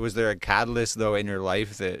like, was there a catalyst though in your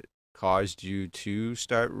life that caused you to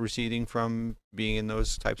start receding from being in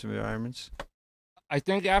those types of environments? I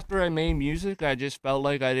think after I made music, I just felt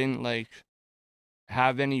like I didn't like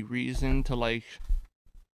have any reason to like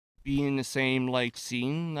be in the same like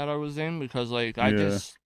scene that I was in, because like I Yeah.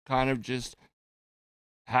 just kind of just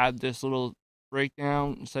had this little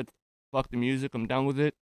breakdown and said, fuck the music, I'm done with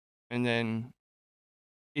it, and then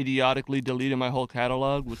idiotically deleted my whole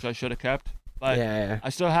catalog, which I should have kept. But yeah. I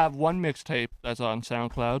still have one mixtape that's on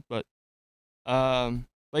SoundCloud, but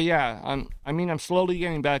yeah, I'm slowly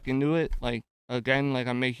getting back into it. Like again, like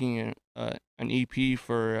I'm making an EP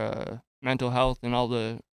for mental health, and all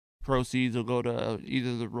the proceeds will go to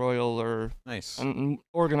either the Royal or Nice. an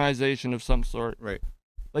organization of some sort. Right.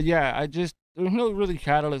 But yeah, there's no really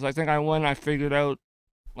catalyst. I think when I figured out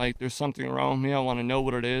like there's something wrong with me, I want to know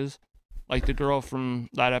what it is. Like the girl from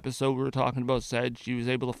that episode we were talking about said, she was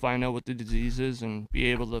able to find out what the disease is and be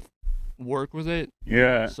able to work with it.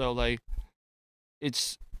 Yeah. So like,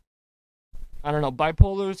 it's, I don't know,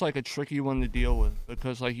 bipolar is like a tricky one to deal with,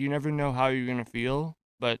 because like you never know how you're gonna feel.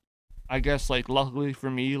 But I guess like luckily for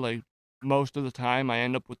me, like most of the time I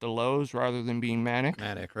end up with the lows rather than being manic.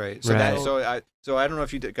 Manic, right? So Right. so I don't know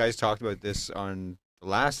if you guys talked about this on the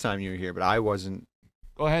last time you were here, but I wasn't.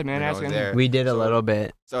 Go ahead, man. You know, Ask anything. there. We did a So- little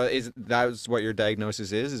bit. So is that what your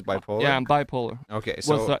diagnosis is bipolar? Yeah, I'm bipolar. Okay.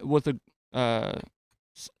 So With a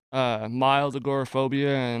mild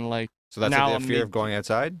agoraphobia, and like so that's now the I'm fear mid- of going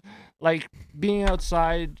outside. being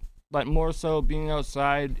outside, but more so being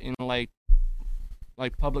outside in like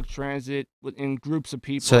public transit in groups of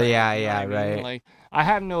people. So, yeah, you know yeah, what I mean? right. Like I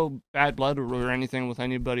have no bad blood or anything with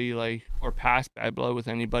anybody, like, or past bad blood with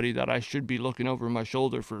anybody that I should be looking over my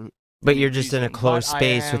shoulder for. But you're just in a But closed I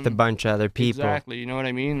space with a am- bunch of other people. Exactly, you know what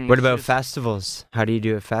I mean? And What it's about just- festivals? How do you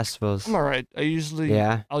do at festivals? I'm alright.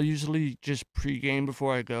 I'll usually just pregame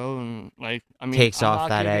before I go, and like I mean, Takes I'm off not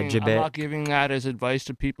that edge a I'm bit. not giving that as advice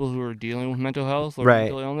to people who are dealing with mental health or Right.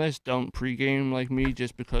 mental illness. Don't pregame like me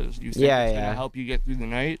just because you think Yeah, it's yeah. gonna help you get through the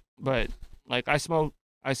night. But like I smoke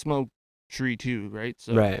tree too, right?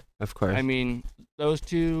 So Right, of course. I mean, those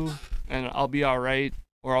two, and I'll be all right.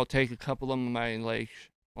 Or I'll take a couple of my like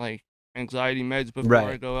anxiety meds before Right.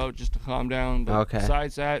 I go out just to calm down. But Okay.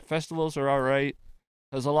 besides that, festivals are all right.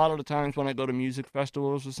 Because a lot of the times when I go to music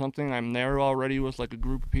festivals or something, I'm there already with like a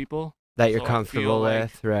group of people. that you're so I feel comfortable like-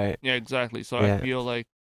 with, right? Yeah, exactly. So Yeah. I feel like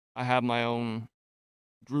I have my own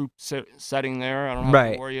group setting there. I don't have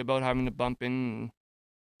Right. to worry about having to bump in and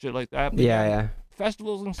shit like that. But Yeah.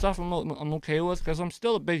 festivals and stuff I'm okay with, because I'm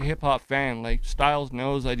still a big hip hop fan. Like Styles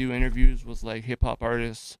knows I do interviews with like hip hop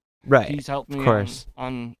artists. Right. He's helped me course.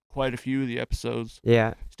 on quite a few of the episodes.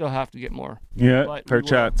 Yeah. Still have to get more. Yeah. But Car we will-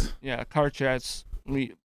 chats. Yeah, car chats.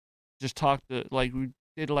 We just talked to, like, we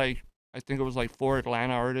did like I think it was like 4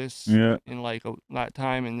 Atlanta artists Yeah. in like that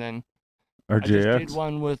time, and then I just did RJX.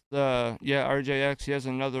 one with RJX. He has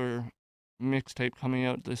another mixtape coming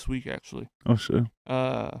out this week actually. Oh shit.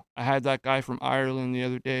 I had that guy from Ireland the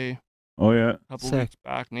other day, Oh yeah. a couple Sick. weeks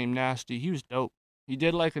back, named Nasty. He was dope. He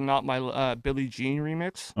did like a Not My Billie Jean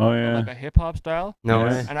remix, Oh but yeah. like a hip hop style. No Yeah.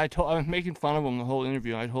 way. And I was making fun of him the whole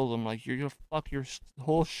interview. I told him like, you're gonna fuck your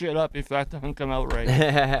whole shit up if that doesn't come out right.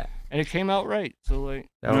 And it came out right. So like,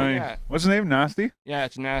 Oh, Nice. yeah, What's his name? Nasty. yeah,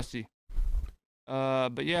 it's Nasty.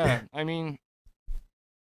 But yeah, I mean,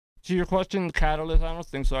 to your question, the catalyst, I don't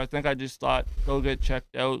think so. I think I just thought, go get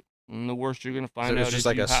checked out, and the worst you're gonna So find out it's is just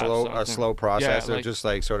like you a have slow something. process. like, Of just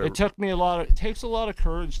like sort of. It took me it takes a lot of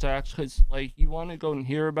courage to actually, cause like you want to go and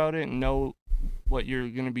hear about it and know what you're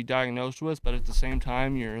gonna be diagnosed with, but at the same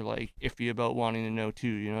time you're like iffy about wanting to know too.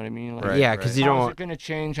 You know what I mean? Like, Right, yeah, because you how don't is want. it gonna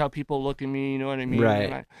change how people look at me? You know what I mean?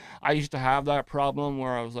 Right. And I used to have that problem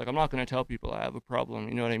where I was like, I'm not gonna tell people I have a problem.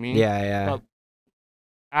 You know what I mean? Yeah, yeah. But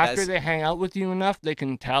after That's- they hang out with you enough, they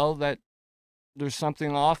can tell that there's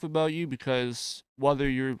something off about you, because whether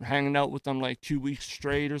you're hanging out with them like 2 weeks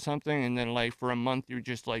straight or something, and then like for a month you're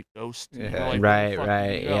just like ghost. You know, Yeah. like, where the Right, fuck did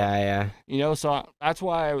right. you go? Yeah, yeah. You know, so that's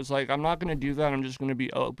why I was like, I'm not gonna do that. I'm just gonna be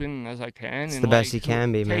open as I can. It's and the best like, you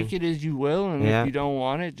can be, man. Take it as you will, and Yeah. if you don't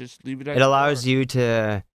want it, just leave it at It the allows door. you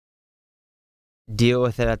to deal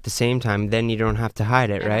with it at the same time. Then you don't have to hide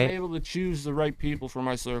it, And I'm right? able to choose the right people for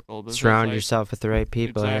my circle. because, Surround like, yourself with the right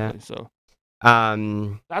people. Exactly. So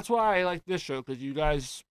Yeah. that's why I like this show, because you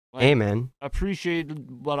guys like, Hey, man.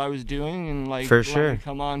 appreciated what I was doing, and like For let me sure.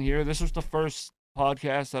 come on here. This was the first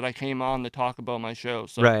podcast that I came on to talk about my show.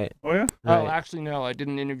 So Right. Oh yeah. Oh, Right. actually no, I did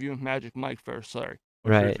an interview with Magic Mike first. Sorry, Oh,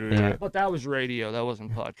 sure, Right. sure, Yeah. but that was radio. That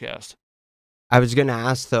wasn't podcast. I was gonna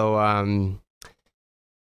ask though,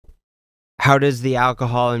 how does the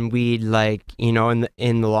alcohol and weed, like, in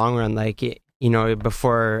the long run, like,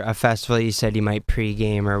 before a festival, you said you might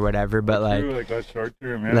pregame or whatever, but like, True, like that short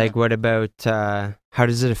term. Yeah. like, what about how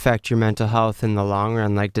does it affect your mental health in the long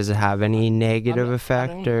run? Like, does it have any negative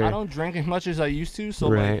effect I or don't drink as much as I used to, so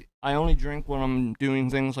Right. like I only drink when I'm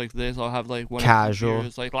doing things like this. I'll have like 1 or 2 Casual.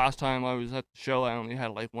 beers. Like last time I was at the show, I only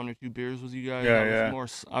had like 1 or 2 beers with you guys. Yeah,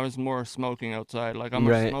 I was more smoking outside. Like I'm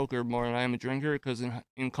Right. a smoker more than I am a drinker, because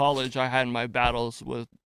in college I had my battles with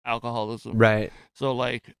alcoholism. right? So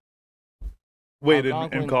like Wait, in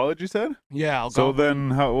Algonquin- college you said? yeah. So Algonquin,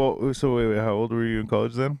 then how? Well, so wait, how old were you in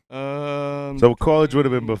college then? so So college would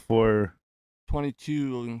have been before.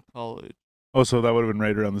 22 in college. Oh, so that would have been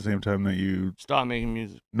right around the same time that you. Stopped making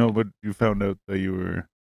music. No, but you found out that you were.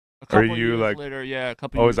 A couple you, years like- later, yeah, a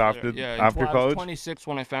couple Oh, it years was after- later. Yeah, after I was college? 26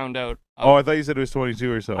 when I found out. Oh, I thought you said it was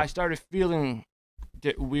 22 or so. I started feeling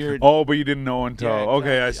weird. Oh, but you didn't know until. Yeah,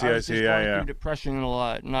 Okay, I exactly. see. I was see. just Yeah, going yeah. through depression a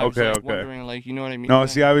lot, and I was Okay, like okay. wondering, like, you know what I mean? No, And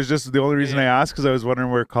see, I was just the only reason Yeah. I asked because I was wondering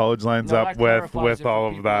where college lines no, up that clarifies with it for all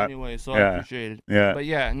of people that. Anyway, so Yeah. I appreciate it. Yeah. But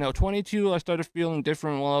yeah, no, 22, I started feeling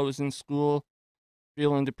different while I was in school,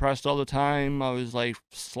 feeling depressed all the time. I was like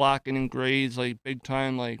slacking in grades, like big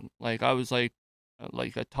time. Like I was like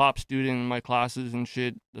a top student in my classes and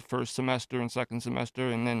shit the first semester and second semester,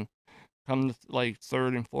 and then come to like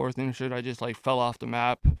third and fourth and shit, I just like fell off the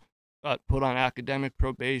map, got put on academic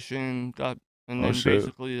probation, and Oh, then shit.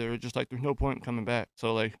 basically they were just like, there's no point in coming back.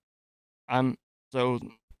 So like,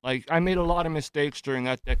 I made a lot of mistakes during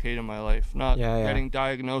that decade of my life, not Yeah, yeah. getting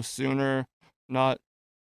diagnosed sooner, not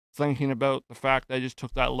thinking about the fact that I just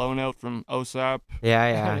took that loan out from OSAP, Yeah,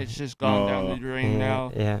 and yeah. it's just gone down the drain Yeah,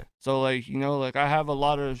 now. yeah. So like, like I have a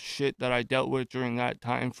lot of shit that I dealt with during that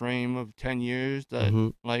time frame of 10 years that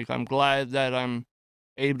Mhm. like I'm glad that I'm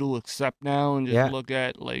able to accept now and just Yeah. look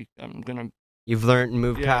at like I'm gonna You've learned and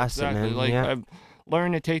moved yeah, past exactly. it, man. Like yeah. I've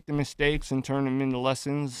learned to take the mistakes and turn them into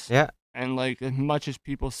lessons. Yeah. And like as much as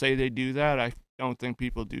people say they do that, I don't think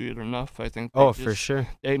people do it enough. I think they Oh, for just- sure.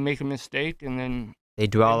 they make a mistake and then They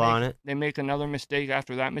dwell make- on it. they make another mistake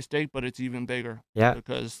after that mistake, but it's even bigger Yeah.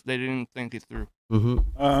 because they didn't think it through.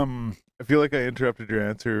 Mm-hmm. I feel like I interrupted your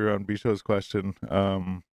answer on Bisho's question.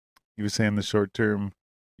 You were saying the short term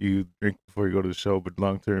you drink before you go to the show, but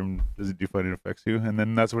long term, do you find it affects you? And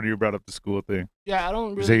then that's when you brought up the school thing. Yeah, I don't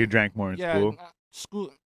You really. say you drank more in yeah, school.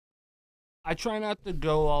 school. I try not to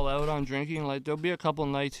go all out on drinking. Like there'll be a couple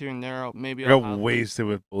nights here and there. Maybe I I'll got have, wasted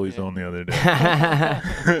with Bully Zone the other day.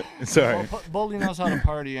 yeah, Sorry. Well, Bully knows how to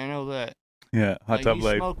party. I know that. Yeah, hot Like, tub he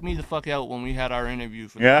life. smoked me the fuck out when we had our interview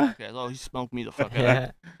for the Yeah? podcast. Oh, he smoked me the fuck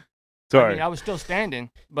out. I Sorry. mean, I was still standing,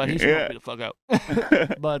 but he smoked Yeah. me the fuck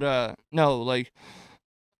out. But no, like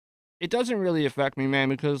it doesn't really affect me, man,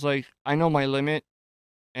 because like I know my limit,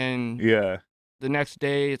 and yeah. the next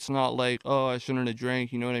day it's not like, oh, I shouldn't have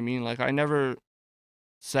drank. You know what I mean? Like I never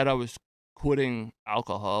said I was quitting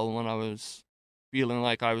alcohol when I was feeling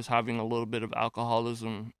like I was having a little bit of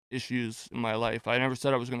alcoholism issues in my life. I never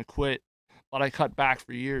said I was going to quit, but I cut back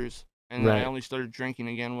for years. And then I Right. only started drinking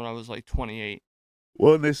again when I was like 28.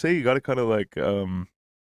 Well, and they say you got to kind of like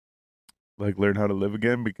learn how to live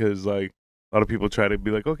again, because like a lot of people try to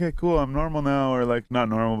be like, okay, cool, I'm normal now, or like not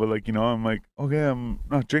normal, but like, you know, I'm like, okay, I'm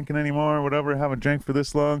not drinking anymore, or whatever, haven't drank for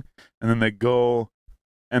this long, and then they go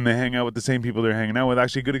and they hang out with the same people they're hanging out with.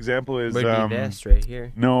 Actually, a good example is Would be this right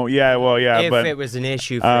here. no, yeah, well, yeah, If but it was an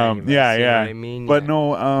issue for um, any of us, yeah, you know yeah. what I mean? but Yeah.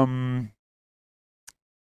 no,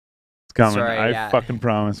 it's coming. Sorry, I yeah. fucking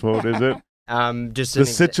promise. What is it? Just The an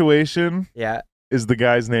Situation yeah, is the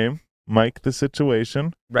guy's name, Mike The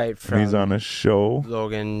Situation, right and from he's on a show.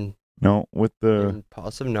 Logan No, with the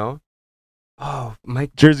Impulsive. No. Oh,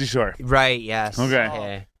 Mike. Jersey Shore. Right. Yes.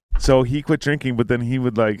 Okay. So he quit drinking, but then he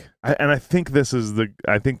would like, I think this is the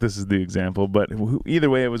example. But either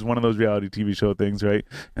way, it was one of those reality TV show things, right?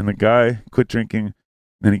 And the guy quit drinking,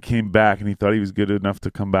 then he came back, and he thought he was good enough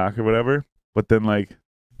to come back or whatever. But then like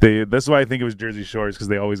that's why I think it was Jersey Shores, because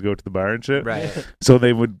they always go to the bar and shit. Right. So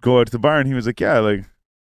they would go out to the bar, and he was like, yeah,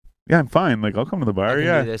 I'm fine. Like I'll come to the I bar, can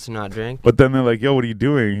yeah. do this and not drink. But then they're like, yo, what are you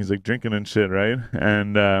doing? He's like, drinking and shit, right?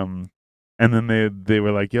 And then they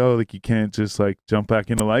were like, yo, like you can't just like jump back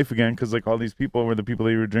into life again, because like all these people were the people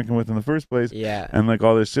that you were drinking with in the first place, Yeah. and like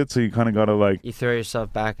all this shit. So you kind of gotta like You throw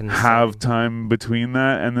yourself back in the have sun. time between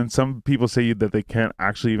that. And then some people say that they can't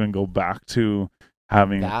actually even go back to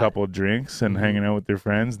having That. a couple of drinks and Mhm. hanging out with their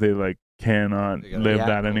friends. They like cannot They gotta live Yeah.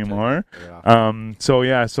 that anymore. Yeah. So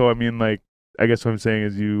yeah, so I mean, like, I guess what I'm saying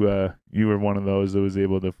is you were one of those that was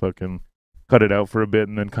able to fucking cut it out for a bit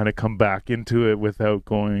and then kind of come back into it without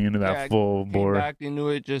going into that Yeah, full Came bore. back into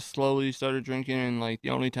it, just slowly started drinking, and like the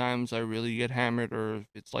only times I really get hammered or if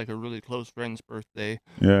it's like a really close friend's birthday,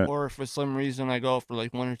 Yeah. or if for some reason I go out for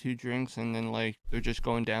like 1 or 2 drinks and then like they're just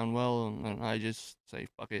going down well, and then I just say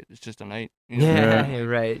fuck it, it's just a night. You know? Yeah.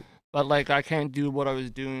 Right. But like I can't do what I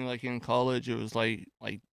was doing like in college. It was like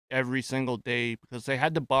every single day, because they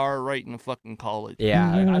had the bar right in the fucking college.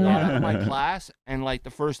 Yeah. Like, I got out of my Yeah. class, and like the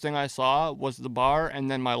first thing I saw was the bar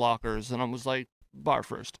and then my lockers, and I was like, bar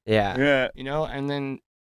first, Yeah. Yeah. you know. And then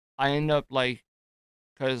I end up like,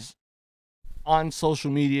 because on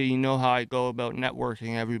social media, you know how I go about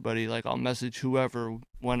networking everybody. Like I'll message whoever,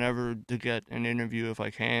 whenever, to get an interview if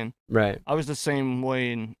I can. Right. I was the same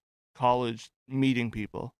way in college, meeting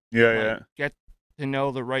people. Yeah. Like, Yeah. get to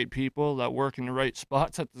know the right people that work in the right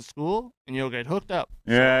spots at the school, and you'll get hooked up.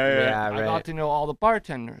 Yeah. Yeah. Yeah. I got Right. to know all the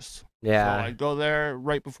bartenders. So Yeah. I'd go there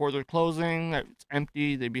right before they're closing. It's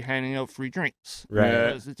empty. They'd be handing out free drinks. Right. Yeah.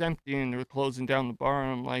 Because it's empty and they're closing down the bar.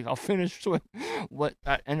 And I'm like, I'll finish with what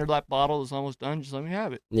that end of that bottle is almost done. Just let me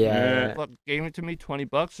have it. Yeah. Yeah. Fuck, gave it to me,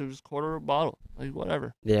 $20. It was a quarter of a bottle. Like,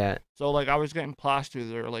 whatever. Yeah. So, like, I was getting plastered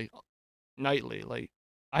there, like, nightly. Like,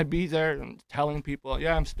 I'd be there and telling people,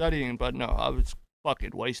 yeah, I'm studying. But no, I was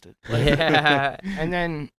fucking wasted. Like, Yeah. and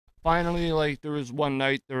then finally, like, there was one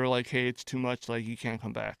night they were like, hey, it's too much, like, you can't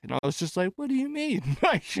come back. And I was just like, what do you mean?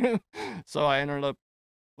 Like, so I ended up,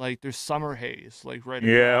 like, there's Summer Haze, like, right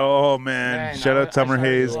Yeah. around. Oh man. Man, Shout out Summer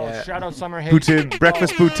Haze. Yeah. Shout out Summer Haze. Poutine.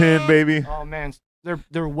 Breakfast poutine, baby. Oh man,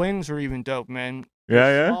 their wings are even dope, man. Yeah.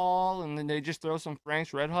 They're Yeah. small, and then they just throw some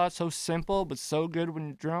Frank's Red Hot. So simple, but so good when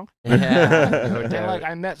you're drunk. Yeah. No And then, like,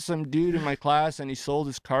 doubt. I met some dude in my class, and he sold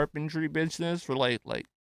his carpentry business for like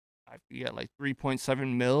I forget, like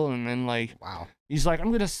 3.7 mil, and then like Wow. he's like, I'm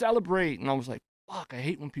gonna celebrate, and I was like, fuck, I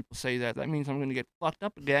hate when people say that. That means I'm gonna get fucked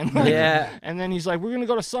up again. Like, Yeah. And then he's like, we're gonna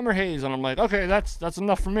go to Summer Haze, and I'm like, okay, that's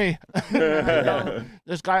enough for me. You know,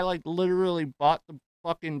 this guy like literally bought the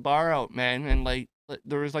fucking bar out, man, and like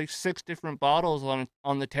there was like 6 different bottles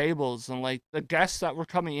on the tables, and like the guests that were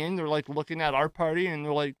coming in, they're like looking at our party, and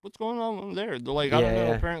they're like, what's going on over there? They're like, I don't Yeah, know.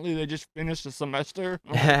 yeah. Apparently they just finished the semester.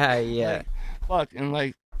 I'm like, Yeah. fuck, and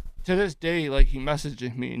like to this day, like he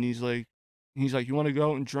messages me and he's like, you want to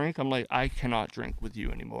go out and drink? I'm like, I cannot drink with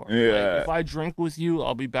you anymore. Like, Yeah. if I drink with you,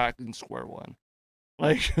 I'll be back in square one.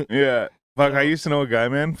 Like, Yeah. Fuck, I So- used to know a guy,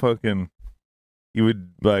 man. Fucking, he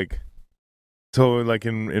would like, so like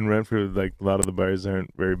in Renfrew, like a lot of the bars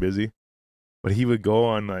aren't very busy, but he would go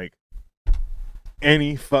on like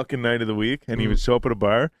any fucking night of the week, and he would show up at a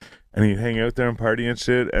bar, and he'd hang out there and party and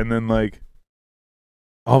shit, and then like,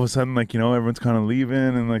 all of a sudden, like, you know, everyone's kind of leaving,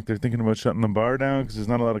 and like they're thinking about shutting the bar down because there's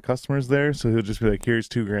not a lot of customers there, so he'll just be like, here's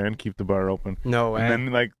 $2,000, keep the bar open. No way. And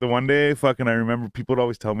then like the one day, fucking, I remember people would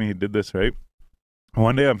always tell me he did this, right?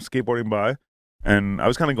 One day I'm skateboarding by, and I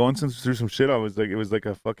was kind of going through some shit. I was like, it was like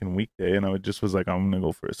a fucking weekday, and I just was like, I'm gonna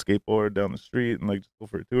go for a skateboard down the street and like just go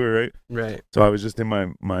for a tour, right? Right. So I was just in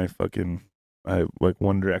my fucking I like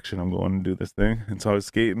One Direction. I'm going to do this thing, and so I was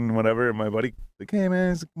skating and whatever. And my buddy like, hey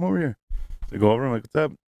man, he's like, come over here. So I go over. I'm like, what's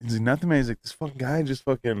up? He's like, nothing, man. He's like, this fucking guy just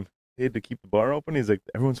fucking paid to keep the bar open. He's like,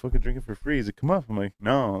 everyone's fucking drinking for free. He's like, come up. I'm like,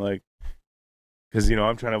 no, like, because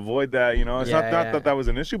I'm trying to avoid that. It's not that that was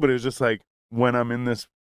an issue, but it was just like when I'm in this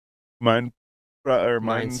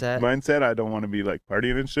mindset, I don't want to be like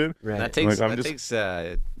partying and shit. Right. That takes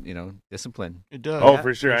discipline. It does. Oh,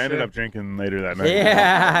 for sure. I ended up drinking later that night.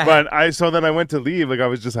 Yeah. But then I went to leave. Like I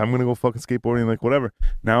was just, I'm gonna go fucking skateboarding, like whatever.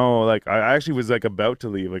 Now, like I actually was like about to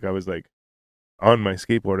leave. Like I was like on my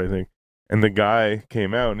skateboard, I think. And the guy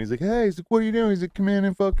came out and he's like, hey, he's like, what are you doing? He's like, come in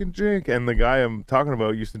and fucking drink. And the guy I'm talking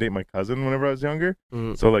about used to date my cousin whenever I was younger.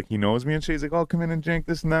 So like he knows me and shit. He's like, oh, come in and drink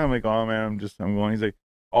this and that. I'm like, oh man, I'm going.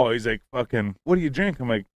 He's like, fucking, what do you drink? I'm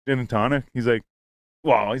like, gin and tonic. He's like,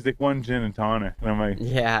 well, he's like, one gin and tonic. And I'm like,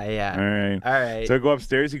 yeah. All right. So I go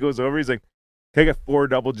upstairs. He goes over. He's like, can I get 4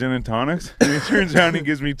 double gin and tonics? And he turns around and he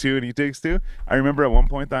gives me 2 and he takes 2. I remember at one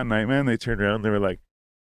point that night, man, they turned around and they were like,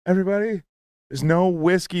 everybody, there's no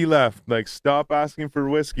whiskey left. Like, stop asking for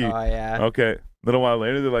whiskey. Oh, yeah. Okay. A little while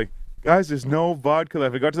later, they're like, guys, there's no vodka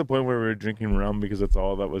left. It got to the point where we were drinking rum because that's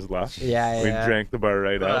all that was left. Yeah. We drank the bar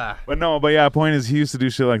right up. But yeah, point is he used to do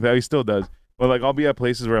shit like that. He still does. But like I'll be at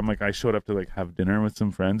places where I'm like, I showed up to like have dinner with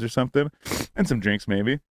some friends or something and some drinks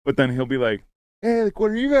maybe. But then he'll be like, hey, like,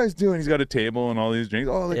 what are you guys doing? He's got a table and all these drinks.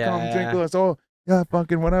 Oh, like, come drink with us. Oh, yeah,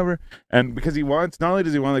 fucking whatever. And because he wants, not only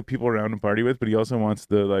does he want like people around to party with, but he also wants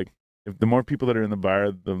the like, if the more people that are in the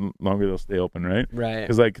bar, the longer they'll stay open, right? Right.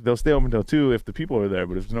 Because like they'll stay open till 2 if the people are there,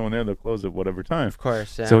 but if there's no one there, they'll close at whatever time. Of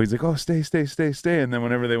course. Yeah. So he's like, oh, stay, and then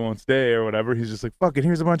whenever they won't stay or whatever, he's just like, fuck it,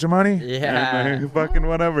 here's a bunch of money. Yeah. And, fucking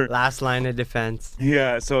whatever. Last line of defense.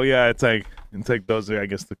 Yeah. So yeah, it's like those are, I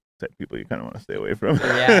guess, the type of people you kind of want to stay away from.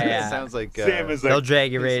 Yeah. Sounds like same as like, they'll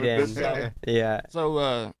drag you right in. Yeah.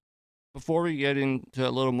 So, before we get into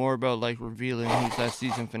a little more about like revealing who's that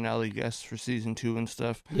season finale guest for season 2 and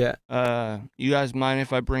stuff, you guys mind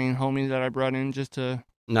if I bring homie that I brought in just to?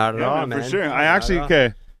 Not at all, man. For sure. I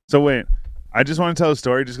actually So wait, I just want to tell a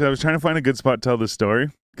story just because I was trying to find a good spot to tell this story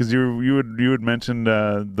because you had mentioned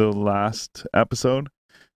the last episode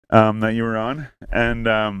that you were on, and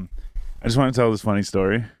I just want to tell this funny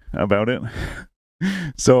story about it.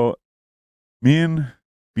 So me and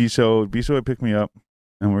Bisho had picked me up.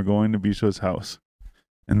 And we're going to Bisho's house.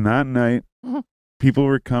 And that night, people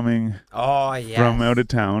were coming from out of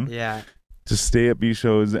town to stay at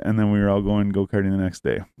Bisho's, and then we were all going go-karting the next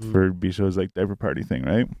day for Bisho's like diaper party thing,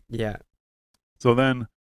 right? Yeah. So then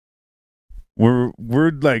we're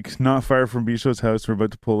like not far from Bisho's house. We're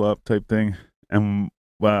about to pull up type thing. And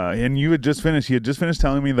he had just finished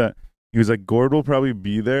telling me that he was like, Gord will probably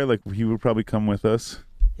be there. Like he would probably come with us.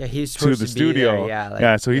 Yeah, he's supposed to the be studio.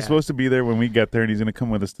 There. So he's supposed to be there when we get there, and he's going to come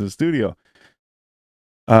with us to the studio.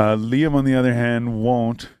 Liam, on the other hand,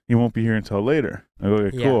 won't. He won't be here until later. I go,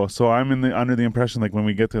 okay, cool. So I'm under the impression, like, when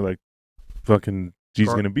we get there, like, fucking G's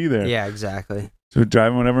going to be there. Yeah, exactly. So we're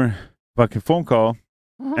driving, whatever, fucking phone call,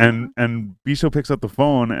 and Bisho picks up the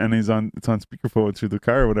phone, and it's on speakerphone through the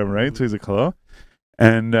car or whatever, right? So he's like, hello?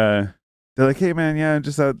 And they're like, hey, man, yeah,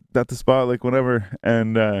 just at the spot, like, whatever.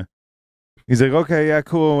 And he's like, okay, yeah,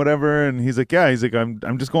 cool, whatever. And he's like,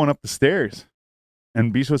 I'm just going up the stairs.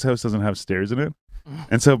 And Bisho's house doesn't have stairs in it.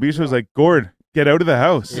 And so Bisho's like, Gord, get out of the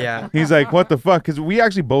house. Yeah. He's like, what the fuck? Because we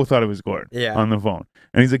actually both thought it was Gord on the phone.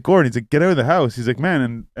 And he's like, Gord, he's like, get out of the house. He's like,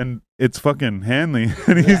 man, and it's fucking Hanley.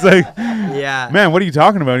 And he's like, man, what are you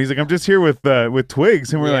talking about? And he's like, I'm just here with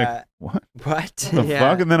Twigs. And we're like, what? What the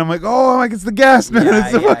fuck? And then I'm like, it's the guest, man.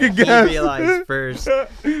 It's the fucking guest. He realized first.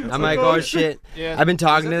 I'm like, oh shit. Yeah. I've been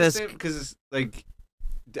talking to this because like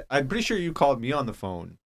I'm pretty sure you called me on the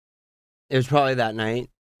phone. It was probably that night.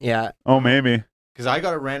 Yeah. Oh, maybe. Because I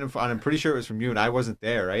got a random phone. I'm pretty sure it was from you, and I wasn't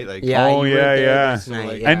there, right? Like, yeah. So,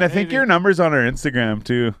 like, and I think your number's on our Instagram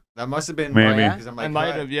too. That must have been maybe. I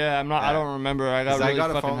might have. Yeah, I'm not. I don't remember. I got really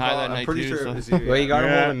fucking high that night I'm pretty too. Sure it was So. you, well, you got a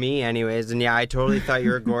hold of me anyways, and I totally thought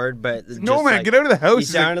you were Gord, but no, man, like, get out of the house. He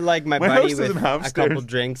sounded like my buddy with a couple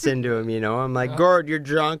drinks into him. I'm like, Gord, you're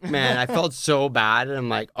drunk, man. I felt so bad, and I'm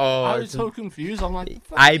like, I was so confused. I'm like,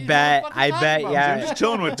 I bet, yeah. I'm just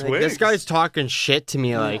chilling with Twigs. Like, this guy's talking shit to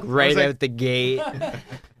me, like right out the gate. I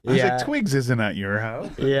was like, Twigs isn't at your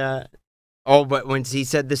house. Yeah. Oh, but when he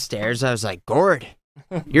said the stairs, I was like, Gord,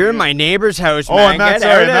 you're in my neighbor's house, man. Oh, and that's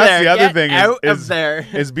the other thing. Is there.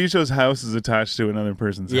 Is Bisho's house is attached to another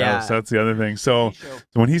person's house. That's the other thing. So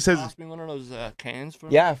when he says, pass me one of those cans for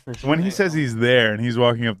for sure. When he says he's there and he's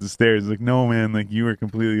walking up the stairs, like, no, man, like you were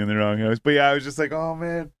completely in the wrong house. But yeah, I was just like, oh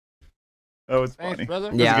man. That was Thanks, funny. brother.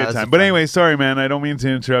 It was Yeah, a good that's time. But fun. anyway, sorry, man. I don't mean to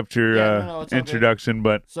interrupt your Yeah, no, it's all good. introduction,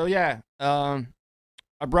 but So yeah, I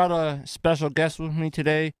brought a special guest with me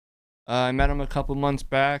today. I met him a couple months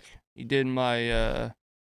back. He did my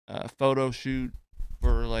photo shoot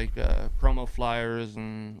for like promo flyers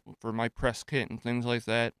and for my press kit and things like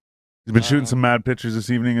that. he's been shooting some mad pictures this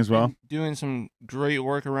evening as well. Been doing some great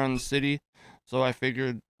work around the city, so I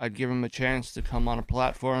figured I'd give him a chance to come on a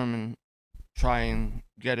platform and try and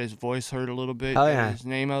get his voice heard a little bit, Oh, get yeah. his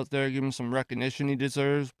name out there, give him some recognition he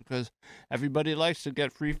deserves, because everybody likes to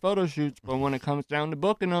get free photo shoots, but when it comes down to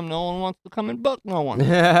booking them, no one wants to come and book no one.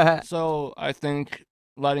 So I think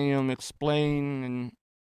letting him explain and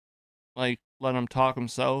like let him talk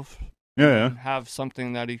himself, Yeah, and have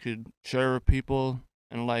something that he could share with people,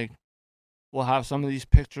 and like we'll have some of these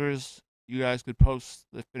pictures. You guys could post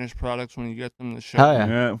the finished products when you get them to show. Hell yeah.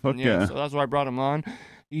 yeah. Yeah, fuck yeah. So that's why I brought him on.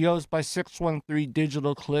 He goes by 613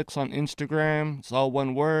 Digital Clicks on Instagram. It's all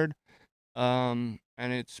one word. And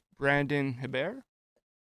it's Brandon Hebert.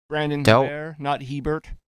 Brandon Dope. Hebert, not Hebert.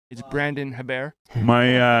 It's Brandon Hebert.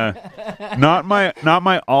 My not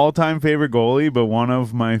my all-time favorite goalie, but one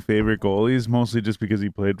of my favorite goalies, mostly just because he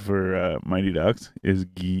played for Mighty Ducks, is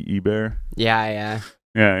Guy Ebert. Yeah. Yeah.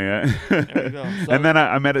 There you go. So- And then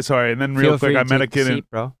I met it. Sorry, and then real Feel quick, free I to met a take kid seat,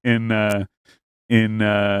 bro. in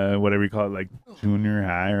whatever you call it, like junior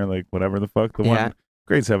high or like whatever the fuck the Yeah. one,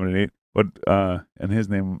 grade 7 and 8. But and his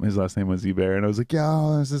last name was Ebert, and I was like,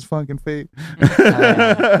 yo, this is fucking fate.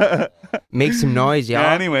 Make some noise, y'all.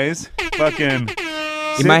 Yeah. Anyways, fucking.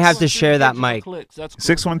 You might have to share that Digital mic. Clicks, that's cool.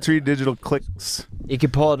 613 Digital Clicks. You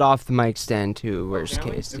could pull it off the mic stand too, worst can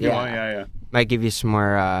we? case. If you Yeah. want, yeah. Might give you some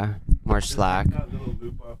more slack.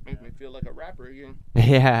 Make me feel like a rapper again.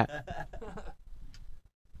 Yeah.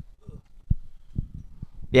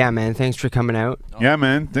 Yeah, man. Thanks for coming out. Yeah,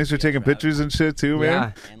 man. Thanks for you guys taking for having pictures me. and shit too, man.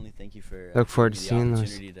 Yeah. Manly, thank you for Look forward giving to me seeing the those.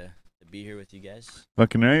 opportunity to be here with you guys.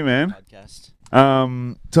 Fucking right, man. Podcast,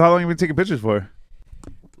 So how long you been taking pictures for?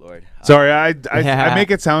 Lord. Sorry, I Yeah. make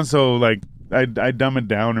it sound so like I dumb it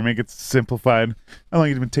down or make it simplified. How long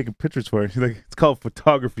you been taking pictures for? She's like, it's called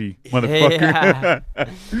photography, motherfucker.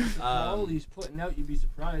 All these putting out, you'd be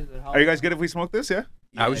surprised at how. Are you guys good if we smoke this? Yeah.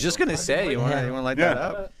 I was just gonna say, you want to light that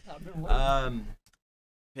Yeah. up?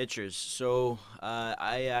 Pictures. So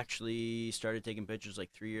I actually started taking pictures like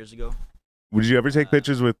 3 years ago. Would you ever take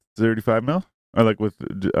pictures with 35 mil or like with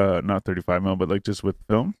not 35 mil, but like just with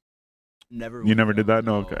film? Never. You never with did film, that?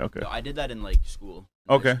 No, okay. No, I did that in like school. in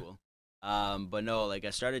high Okay. School. But no, like I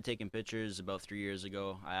started taking pictures about 3 years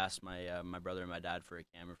ago. I asked my my brother and my dad for a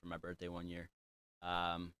camera for my birthday one year.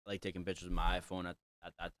 I like taking pictures with my iPhone at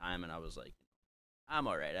that time, and I was like, I'm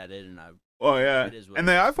all right at it, and Oh yeah. It is what And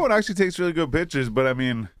it the is. iPhone actually takes really good pictures, but I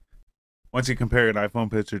mean, once you compare an iPhone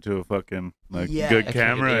picture to a fucking like Yeah, good I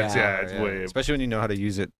camera, it's yeah, it's way. Especially when you know how to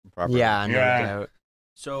use it properly. Yeah, no Yeah. doubt.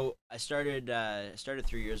 So I started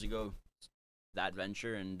 3 years ago, that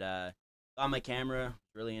venture, and got my camera,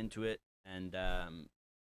 really into it, and kind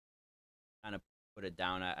of put it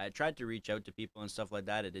down. I tried to reach out to people and stuff like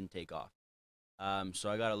that. It didn't take off. So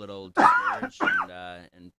I got a little discouraged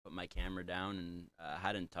and put my camera down, and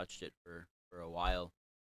hadn't touched it for a while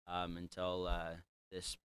until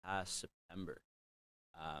this past September.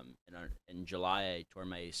 In July, I tore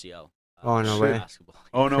my ACL. Oh, no Shit. way. Basketball.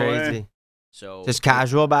 Oh no way. Crazy. So Just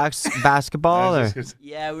casual basketball, or?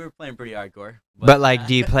 yeah, we were playing pretty hardcore. But like,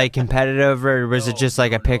 do you play competitive, or was it No, just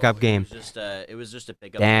like no, a pickup no. game? It was just a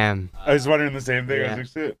pickup. Damn. Game. I was wondering the same thing. I Yeah.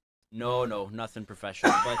 was like, shit. No, nothing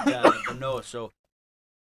professional. But no, so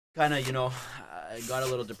kind of, I got a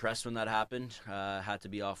little depressed when that happened. Had to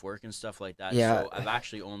be off work and stuff like that. Yeah. So I've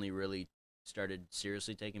actually only really started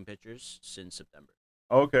seriously taking pictures since September.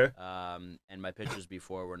 Okay. And my pictures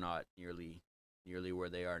before were not nearly where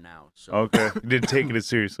they are now. So Okay. You didn't take it as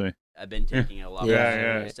seriously. I've been taking it a lot Yeah, more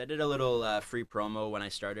yeah. serious. I did a little free promo when I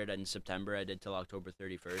started in September. I did till October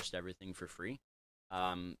 31st, everything for free.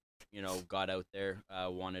 Got out there,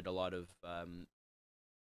 wanted a lot of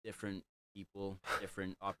different people,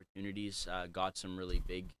 different opportunities, got some really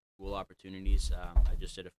big, cool opportunities. I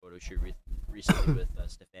just did a photo shoot recently with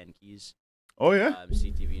Stefan Keys, Oh yeah.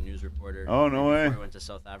 CTV news reporter. Oh, no right way. before I went to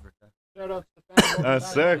South Africa. Shout out to Stefan.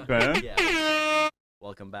 That's sick, man. Yeah.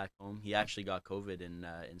 Welcome back home. He actually got COVID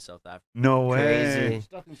in South Africa. No way. Crazy.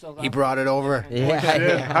 Stuck in South He brought it over. Yeah.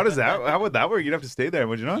 Shit. How does that? How would that work? You'd have to stay there,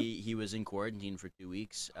 would you not? He was in quarantine for 2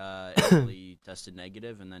 weeks. Until he tested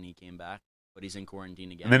negative, and then he came back. But he's in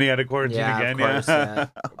quarantine again. And then he had to quarantine Yeah, of again. course, Yeah.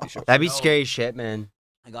 That'd be scary shit, man.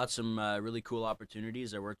 I got some really cool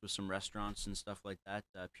opportunities. I worked with some restaurants and stuff like that.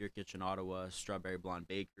 Pure Kitchen Ottawa, Strawberry Blonde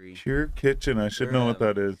Bakery. Pure Kitchen. I should know what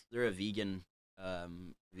that is. They're a vegan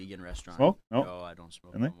vegan restaurant. Smoke? No. No, I don't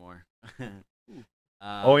smoke Really? no more.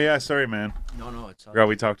 Oh yeah, sorry, man. No, it's all Forgot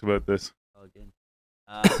we good. talked about this. All good.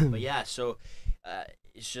 But yeah, so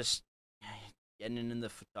it's just getting in the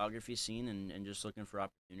photography scene and just looking for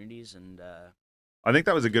opportunities. And I think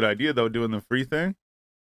that was a good idea though, doing the free thing.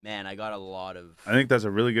 man, I got a lot of. I think that's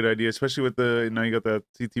a really good idea, especially with now you got that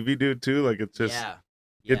CTV dude too. Like it's just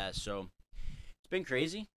yeah. So it's been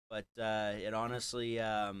crazy, but it honestly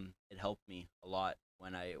it helped me a lot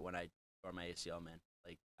when I tore my ACL, man.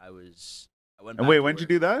 Like I went. And back wait, to when'd you work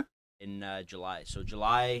do that? in July. So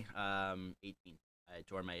July 18th, I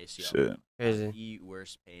tore my ACL. Shit. Crazy. The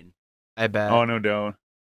worst pain. I bet. Oh no, don't.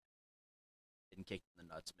 Didn't kick in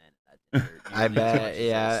the nuts, man. That didn't hurt I nearly as bet, much as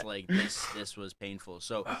yeah. this. Like this was painful.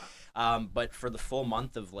 So, but for the full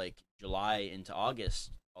month of like July into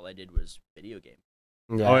August, all I did was video game.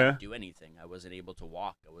 Yeah. Oh I yeah. didn't do anything. I wasn't able to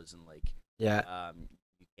walk. I wasn't like Yeah.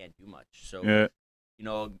 you can't do much. So Yeah. you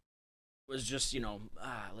know, was just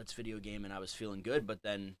let's video game, and I was feeling good. But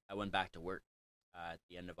then I went back to work at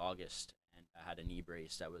the end of August, and I had a knee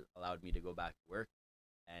brace that allowed me to go back to work.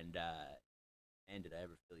 And man, did I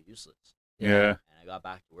ever feel useless? Yeah. And I got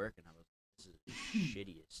back to work, and I was like, this is the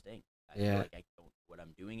shittiest thing. I feel Yeah. like I don't know what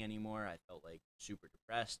I'm doing anymore. I felt like super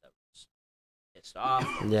depressed. I was pissed off.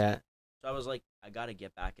 Yeah. So I was like, I got to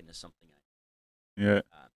get back into something. Yeah.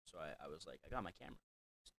 So I was like, I got my camera.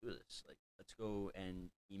 Let's do this. Like, let's go and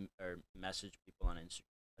or message people on Instagram.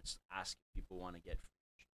 Let's ask if people want to get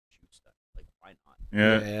free shoot stuff. Like, why not?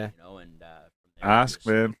 Yeah. Yeah. You know, and from there, Ask, just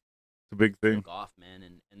man. It's a big thing. took off, man.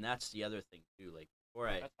 And that's the other thing too. Like before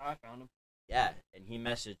That's how I found him. yeah, and he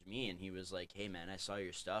messaged me and he was like, "Hey man, I saw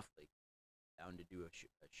your stuff. Like, down to do a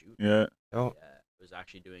shoot." Yeah. Oh. Yeah, I was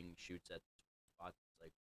actually doing shoots at spot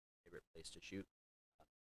like favorite place to shoot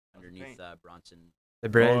underneath Bronson. The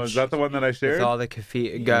bridge. Oh, is that the one that I with shared? all the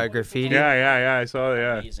graffiti? Yeah. I saw it.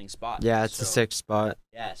 Yeah. Amazing spot. Yeah, it's a So, sick spot.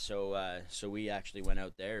 Yeah, so we actually went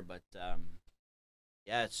out there, but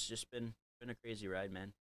yeah, it's just been a crazy ride,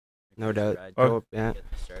 man. A No crazy doubt. ride Oh. Dope, yeah. to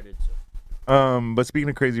get this started. So. But speaking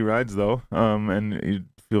of crazy rides though, and you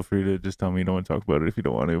feel free to just tell me you don't want to talk about it if you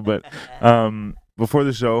don't want to. But before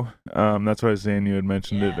the show, that's what I was saying. You had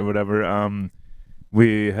mentioned it Yeah. or whatever.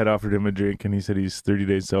 We had offered him a drink, and he said he's 30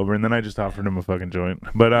 days sober, and then I just offered him a fucking joint.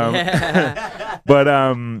 But but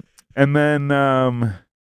and then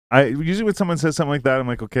I usually when someone says something like that, I'm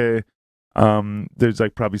like, okay, there's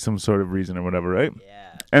like probably some sort of reason or whatever, right?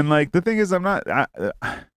 Yeah. And like the thing is, I'm not.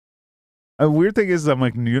 A weird thing is, I'm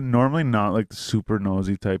like normally not like the super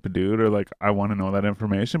nosy type of dude, or like I want to know that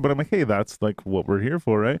information. But I'm like, hey, that's like what we're here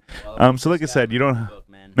for, right? Well, So like I this said, guy you wrote don't. the book,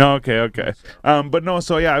 man. No, okay. So, But no,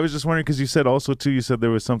 so yeah, I was just wondering because you said also too, you said there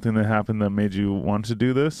was something that happened that made you want to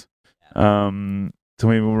do this. So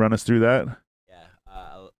maybe we'll run us through that. yeah,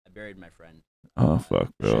 I buried my friend. Oh fuck,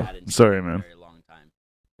 bro. Hadn't seen Sorry, him in a man. very long time.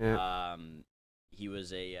 Yeah. He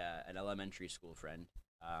was an elementary school friend.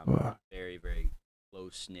 Wow. Very very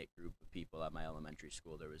close knit group of people at my elementary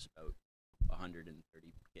school. There was about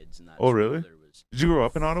 130 kids in that. Oh, school. really? There was. Did you grow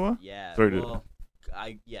up in Ottawa? Yeah. Sorry to- well,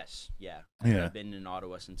 yes, yeah. Yeah. I've been in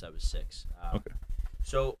Ottawa since I was 6. Okay.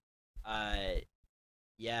 So,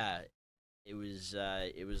 yeah, it was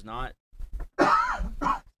not.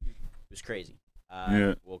 It was crazy.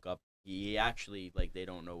 Yeah. Woke up. He actually they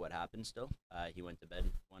don't know what happened still. He went to bed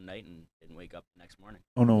one night and didn't wake up the next morning.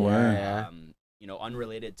 Oh no way. Yeah.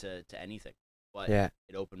 Unrelated to anything, but Yeah.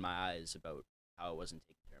 it opened my eyes about how I wasn't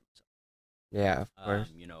taking care of myself. Yeah, of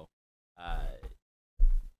course.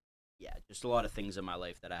 Yeah, just a lot of things in my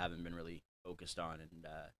life that I haven't been really focused on, and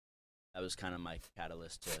that was kind of my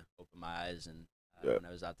catalyst to open my eyes. And Yeah. when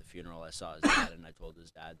I was at the funeral, I saw his dad, and I told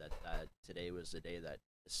his dad that today was the day that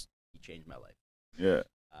he changed my life. Yeah.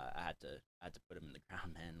 I had to put him in the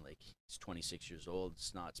ground, man. Like, he's 26 years old.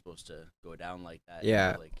 It's not supposed to go down like that.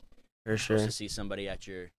 Yeah. Like, For you're sure. supposed to see somebody at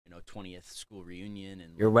your 20th school reunion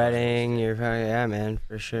and Your what you're supposed wedding, to- yeah, man,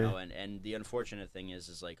 for you sure. know, and the unfortunate thing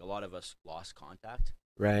is like a lot of us lost contact.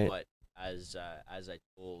 Right. But as I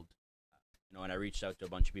told, and I reached out to a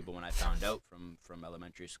bunch of people when I found out from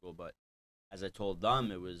elementary school. But as I told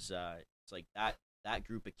them, it was it's like that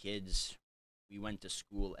group of kids. We went to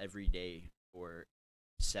school every day for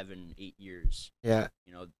 7-8 years. Yeah.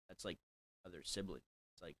 That's like other siblings.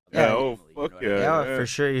 It's like Yeah, other oh, family, fuck what I mean? yeah. Yeah, for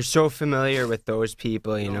sure. You're so familiar with those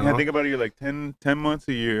people, you know? Yeah, think about it. You're like 10 months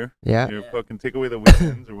a year. Yeah. You Yeah. fucking take away the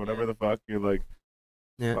weekends or whatever Yeah. the fuck. You're like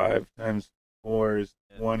Yeah. 5 times 4 is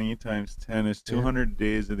Yeah. 20 times 10 is Yeah. 200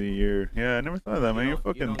 days of the year. Yeah, I never thought of that, man. You You're don't-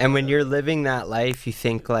 you fucking. don't- And when you're living that life, you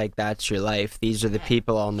think like that's your life. These are the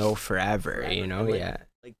people I'll know forever, Forever. you know? And, like, Yeah.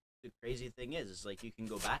 Like the crazy thing is like you can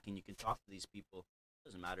go back and you can talk to these people.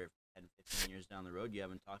 Doesn't matter if 10, 15 years down the road, you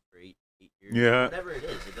haven't talked for 8 years. Yeah. Whatever it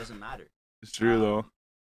is, it doesn't matter. It's true though.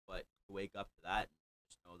 But to wake up to that, and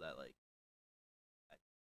just know that like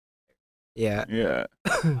Yeah. Yeah.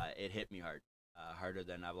 it hit me hard, harder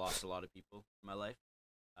than I've lost a lot of people in my life.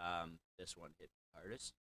 This one hit me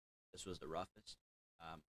hardest. This was the roughest.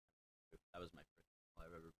 That was my first call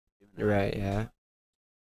I've ever been doing. Right. Yeah.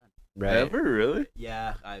 Right. Ever really?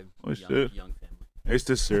 Yeah, I've Oh, young, shit. young family. I used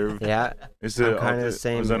to serve. Yeah. I used to I'm kinda the altar-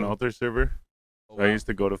 same, was an man. altar server. Oh, I wow. used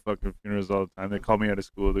to go to fucking funerals all the time. They called me out of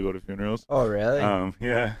school to go to funerals. Oh, really?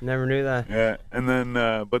 Yeah. Never knew that. Yeah. And then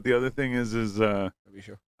but the other thing is I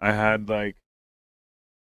had like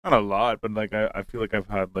not a lot, but like I feel like I've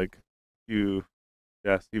had like few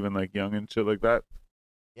deaths, even like young and shit like that.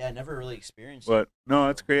 Yeah, I never really experienced But it. no,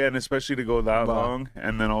 that's great, and especially to go that Wow. long,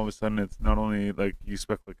 and then all of a sudden it's not only like you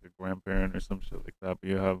expect like a grandparent or some shit like that, but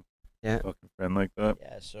you have Yeah. a fucking friend like that.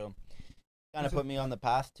 Yeah, so kind of put me on the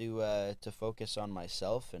path to focus on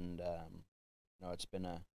myself, and it's been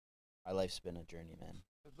my life's been a journey, man.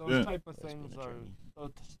 Those Yeah. type of It's been things a are journey.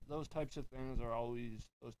 those types of things are always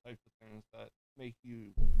those types of things that make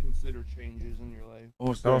you consider changes in your life.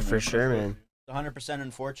 Oh, Oh, for sure, man. It's 100%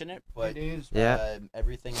 unfortunate, but It is. Yeah.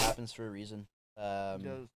 everything happens for a reason.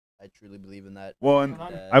 Because I truly believe in that. Well, and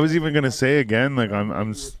when I was even gonna say again, like I'm you were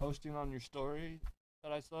s- posting on your story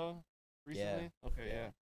that I saw recently. Okay,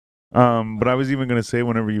 yeah. but I was even gonna say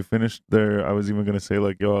whenever you finished there, I was even gonna say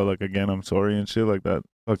like, yo, like again, I'm sorry and shit like that.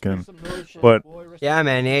 Fucking Make some noise for but- the boy, rest Yeah, in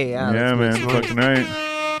man. peace. Hey, yeah. yeah, let's man, make some noise. fucking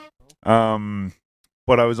right.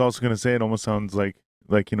 But I was also gonna say it almost sounds like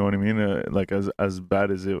you know what I mean, like as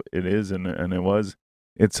bad as it is, and it was,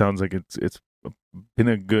 it sounds like it's been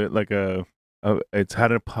a good like it's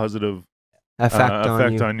had a positive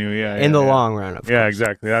Effect on you, yeah, in the yeah. long run, of Yeah, course.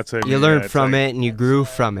 exactly. That's what I You mean, learned yeah, it's from like, it and you grew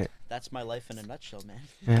from it. That's my life in a nutshell, man.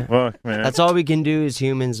 Yeah. Fuck, man. That's all we can do as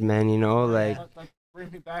humans, man. You know, like Like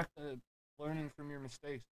bring me back to learning from your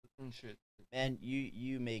mistakes and shit. Man,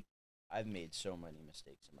 I've made so many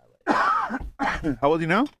mistakes in my life. How old are you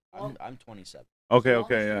now? I'm 27. Okay, As long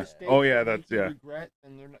okay, as the yeah. mistakes Oh yeah, don't that's make you yeah. regret,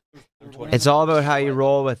 then they're not- they're I'm learning it's all from about how it. you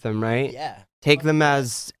roll with them, right? Yeah. Take them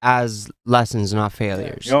as lessons, not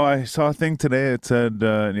failures. Yo, I saw a thing today. It said,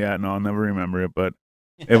 yeah, no, I'll never remember it, but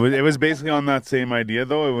it was basically on that same idea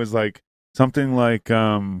though. It was like something like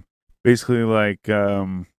basically like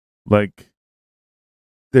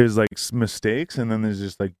there's like mistakes, and then there's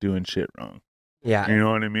just like doing shit wrong. Yeah. You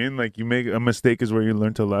know what I mean? Like you make a mistake is where you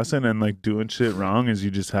learn to lesson, and like doing shit wrong is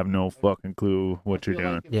you just have no fucking clue what I you're feel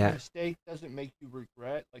doing. like if Yeah. a mistake doesn't make you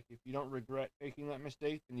regret, like if you don't regret making that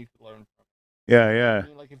mistake, then you could learn from Yeah, it. yeah. I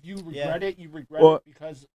mean, like if you Yeah. regret it, you regret Well- it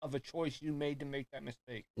because of a choice you made to make that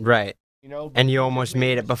mistake. Right. You know. And you just almost a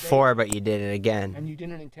made it mistake, before, but you did it again. And you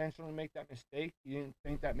didn't intentionally make that mistake. You didn't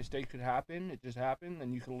think that mistake could happen. It just happened,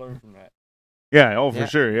 and you can learn from that. Yeah, oh for Yeah.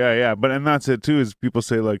 sure. Yeah, yeah. But and that's it too, is people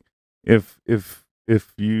say like if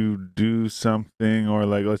you do something, or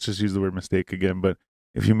like let's just use the word mistake again, but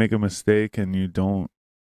if you make a mistake and you don't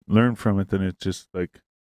learn from it, then it's just like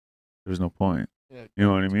there's no point. Yeah. You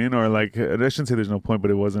know what I mean? Or like I shouldn't say there's no point,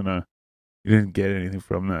 but it wasn't you didn't get anything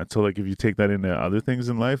from that. So like if you take that into other things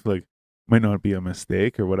in life, like might not be a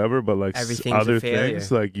mistake or whatever, but like Everything's a other failure.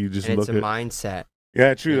 things, like you just And it's look a at mindset.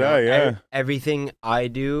 yeah, true you know? that, yeah. Everything I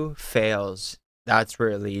do fails. That's where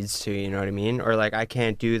it leads to, you know what I mean? Or like I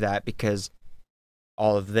can't do that because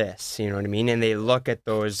all of this, you know what I mean? And they look at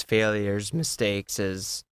those failures, mistakes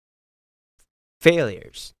as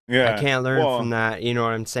failures. Yeah. I can't learn Well, from that, you know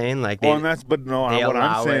what I'm saying? Like Well, they, and that's but no. they What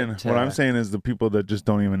allow I'm it saying, what I'm to- saying is the people that just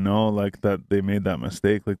don't even know, like that they made that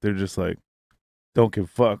mistake. Like they're just like, don't give a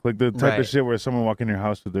fuck. Like the type Right. of shit where someone walk in your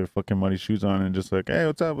house with their fucking muddy shoes on and just like, hey,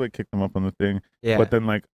 what's up? Like kick them up on the thing. yeah. But then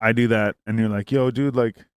like I do that, and you're like, yo, dude,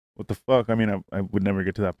 like what the fuck? I mean, I would never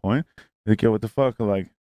get to that point. Like, yo, what the fuck? Like,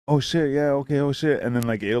 oh shit, yeah, okay, oh shit, and then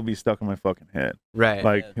like it'll be stuck in my fucking head. right.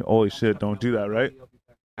 Like, Yeah. holy shit, don't do that, right?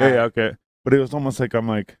 Alright. Yeah, okay. But it was almost like I'm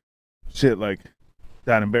like, shit, like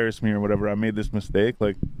that embarrassed me or whatever. I made this mistake.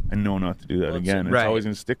 Like I know not to do that Well, it's- again. It's Right. always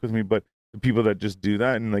gonna stick with me. But the people that just do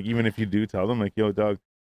that, and like even if you do tell them, like, yo, dog,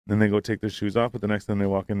 then they go take their shoes off, but the next time they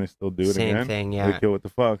walk in, they still do it Same again. thing, yeah. Like, yo, what the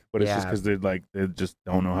fuck? But it's just Yeah. because they're like they just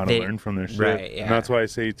don't know how to They- learn from their shit. right, yeah. And that's why I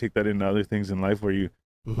say you take that into other things in life where you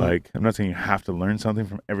Mhm. like. I'm not saying you have to learn something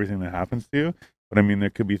from everything that happens to you. But I mean, there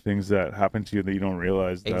could be things that happen to you that you don't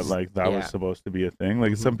realize that like that yeah. was supposed to be a thing.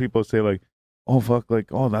 Like Mhm. some people say like, "Oh fuck," like,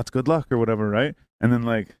 "Oh that's good luck" or whatever, right? And then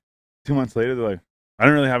like 2 months later, they're like, "I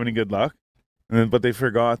don't really have any good luck," and then but they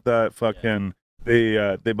forgot that fucking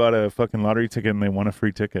they bought a fucking lottery ticket and they won a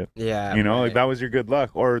free ticket. yeah. You know, like right. that was your good luck.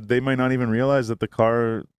 Or they might not even realize that the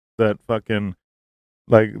car that fucking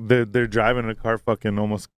like they're driving a car fucking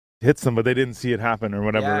almost hits them, but they didn't see it happen or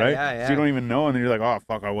whatever, Yeah, right? yeah, So you yeah. don't even know, and then you're like, oh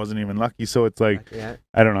fuck, I wasn't even lucky. So it's like, Yeah.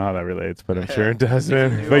 I don't know how that relates, but I'm sure it does,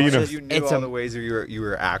 man. You But know, you know, you knew it's all a- the ways that you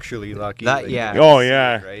were actually lucky. That- like, you yeah. didn't Oh, see it,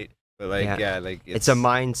 yeah. right. But like Yeah. yeah, like It's a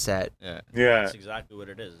mindset. Yeah. yeah, That's exactly what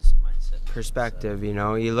it is. It's a mindset. Perspective, you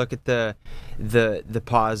know, you look at the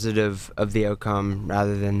positive of the outcome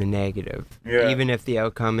rather than the negative. Yeah. Even if the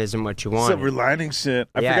outcome isn't what you want. silver lining shit.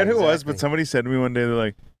 I Yeah, forget who it was, but exactly. somebody said to me one day, they're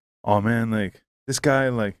like, oh man, like this guy,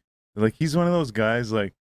 like he's one of those guys,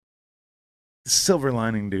 like silver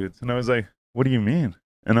lining dudes. And I was like, what do you mean?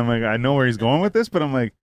 And I'm like, I know where he's going with this, but I'm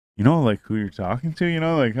like, you know, like who you're talking to, you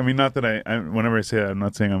know, like, I mean, not that I whenever I say that, I'm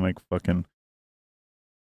not saying I'm like fucking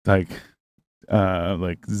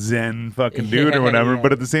like Zen fucking dude or whatever, Yeah.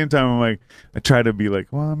 but at the same time, I'm like, I try to be like,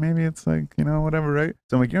 well, maybe it's like, you know, whatever, right?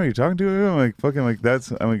 So I'm like, you know, you're talking to him, I'm like, fucking, like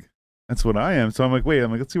I'm like, that's what I am. So I'm like, wait,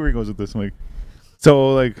 I'm like, let's see where he goes with this. I'm like,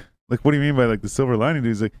 so like, what do you mean by like the silver lining, dude?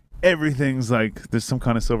 He's like, everything's like, there's some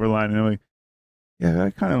kind of silver lining. I'm like, yeah,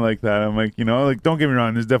 I kind of like that. I'm like, you know, like, don't get me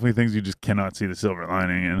wrong, there's definitely things you just cannot see the silver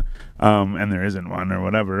lining, and there isn't one or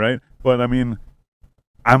whatever, right? But I mean,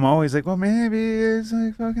 I'm always like, well, maybe it's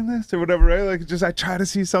like fucking this or whatever, right? Like, just I try to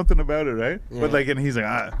see something about it, right? Yeah. But like, and he's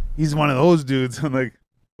like, he's one of those dudes. I'm like,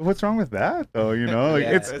 what's wrong with that though? You know, like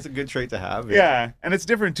Yeah. it's a good trait to have. yeah, and it's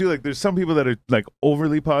different too. Like, there's some people that are like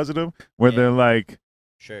overly positive, where Yeah. they're like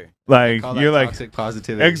Sure. Call that you're like toxic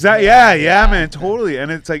positivity. exactly, yeah, man, totally.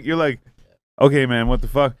 And it's like you're like, okay, man, what the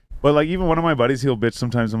fuck? But like, even one of my buddies, he'll bitch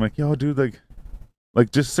sometimes. I'm like, yo, dude,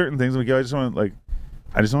 like just certain things. I'm like, yo, I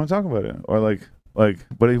just want to talk about it, or like,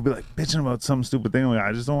 but he'll be like bitching about some stupid thing. I'm like,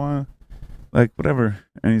 I just don't want to, like, whatever.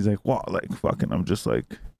 And he's like, well, like, fucking, I'm just like,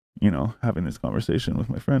 you know, having this conversation with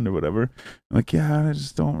my friend or whatever. I'm like, yeah, I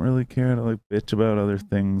just don't really care to like bitch about other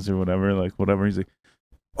things or whatever, like whatever. He's like,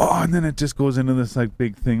 oh, and then it just goes into this like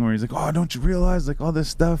big thing where he's like, oh, don't you realize like all this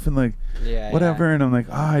stuff and like Yeah, whatever. And I'm like,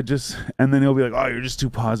 and then he'll be like, oh, you're just too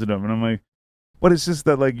positive. And I'm like, but it's just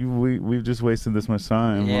that like we've just wasted this much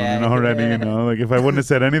time Yeah, on it already, yeah. you know, like if I wouldn't have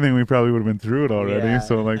said anything, we probably would have been through it already. Yeah.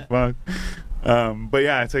 So like, fuck. But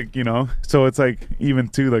yeah, it's like, you know, so it's like even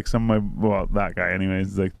too like that guy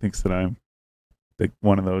anyways, like thinks that I'm like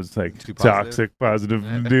one of those like Too positive? toxic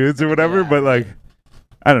positive dudes or whatever. Yeah. But like,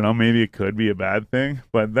 I don't know, maybe it could be a bad thing,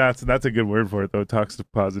 but that's a good word for it though, toxic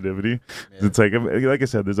positivity. Yeah. It's like I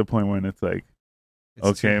said, there's a point when it's like, It's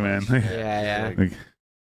okay, too man. much. Yeah. like,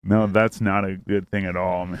 no, that's not a good thing at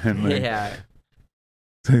all, man. Like, Yeah.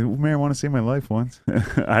 marijuana saved my life once.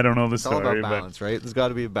 I don't know the It's all story, about but balance, right? There's got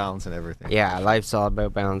to be a balance in everything. Yeah, life's all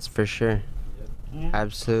about balance for sure.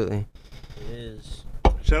 Absolutely. It is.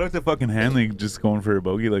 shout out to fucking Hanley just going for a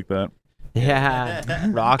bogey like that. Yeah.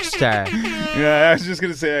 Rockstar. Yeah, I was just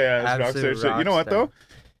gonna say, yeah, it's Absolute rockstar shit. You know what rockstar. though?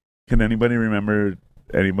 Can anybody remember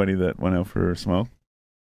anybody that went out for a smoke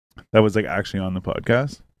that was like actually on the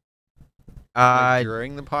podcast? Like,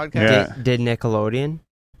 during the podcast, Yeah. Did Nickelodeon?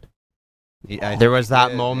 I There was that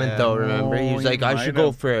did, moment yeah. though, remember? He Oh, was he like, I might should go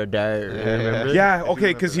have. for a dart. Yeah. Remember? Yeah, I do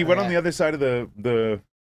okay, because he remember went on that. the other side of the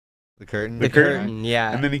the curtain. The curtain,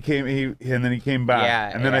 yeah. and then he came back. Yeah,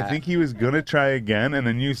 and then I yeah. think he was gonna try again, and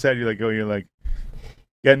then you said you're like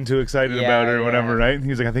getting too excited about it or whatever, Yeah. right? And he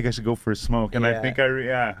was like, I think I should go for a smoke. And I Yeah. think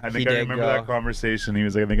I He did remember that go. conversation. He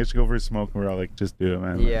was like, I think I should go for a smoke. And we're all like, just do it,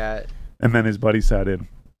 man. Like, Yeah. and then his buddy sat in.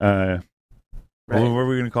 Right. What were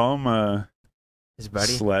we gonna call him? His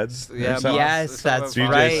buddy. Sleds. or Yeah, something? Yes, It's all that's DJ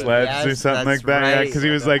about right. Sleds or Yes, something like that's that. Yeah, right. because he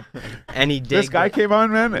was like, And he did. this guy go- came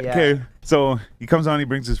on, man. Yeah. Okay, so he comes on, he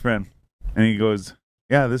brings his friend, and he goes,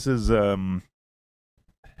 yeah, this is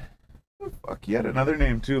fuck, he had another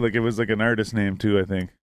name too. Like it was like an artist name too, I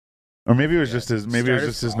think, or maybe it was just his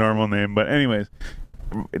normal name. But anyways,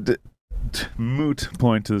 moot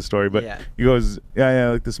point to the story. But Yeah. he goes, yeah,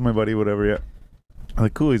 like this is my buddy, whatever. Yeah, I'm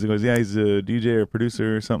like cool. He goes, yeah, he's a DJ or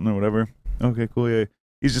producer or something or whatever. Okay, cool. Yeah,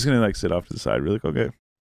 he's just gonna like sit off to the side. We're like, okay.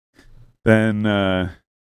 Then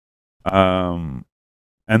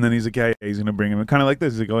and then he's like, yeah, he's gonna bring him in, kind of like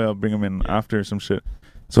this. He's like, oh yeah, I'll bring him in after or some shit.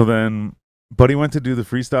 So then Buddy went to do the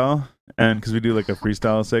freestyle, and because we do like a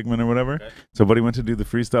freestyle segment or whatever. Okay. So Buddy went to do the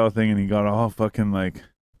freestyle thing, and he got all fucking like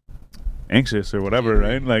anxious or whatever,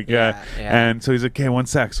 right? Like yeah. And so he's like, okay, one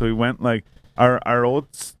sec. So he went like our old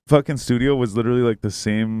fucking studio was literally like the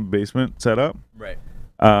same basement setup, Right.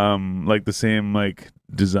 like the same like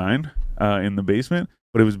design in the basement,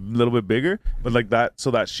 but it was a little bit bigger. But like that,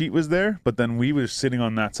 so that sheet was there, but then we were sitting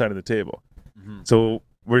on that side of the table. Mhm. So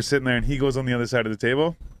we're sitting there, and he goes on the other side of the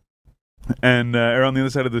table, and or on the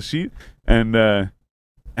other side of the sheet, and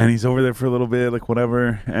he's over there for a little bit, like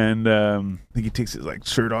whatever, and I think he takes his like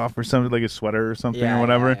shirt off or something, like his sweater or something or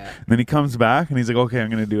whatever. And then he comes back, and he's like, "Okay,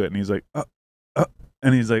 I'm gonna do it," and he's like,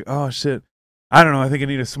 and he's like, oh shit, I don't know, I think I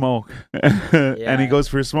need a smoke. And he goes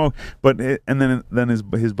for a smoke, and then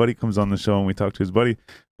his buddy comes on the show, and we talk to his buddy.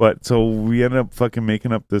 But so we ended up fucking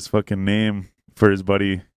making up this fucking name for his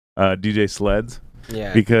buddy, DJ Sleds.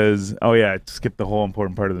 Yeah. Because I skipped the whole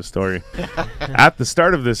important part of the story. At the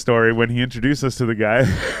start of this story, when he introduced us to the guy,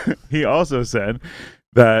 he also said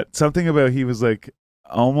that something about he was like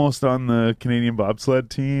almost on the Canadian bobsled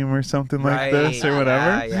team or something like this or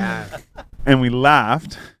whatever. Yeah. And we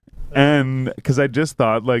laughed, and because I just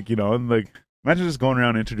thought, like, you know, like, imagine just going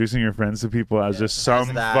around introducing your friends to people as just some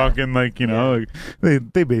fucking, like, you know,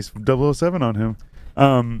 like, they based 007 on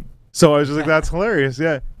him. So I was just like, that's hilarious.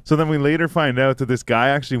 Yeah. So then we later find out that this guy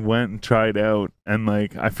actually went and tried out, and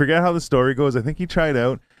like, I forget how the story goes. I think he tried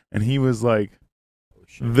out, and he was like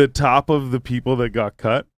the top of the people that got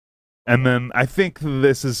cut. And then I think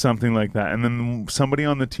this is something like that. And then somebody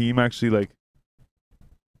on the team actually, like,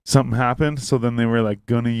 something happened, so then they were like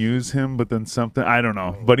gonna use him, but then something, I don't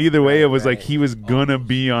know, but either way, it was like he was gonna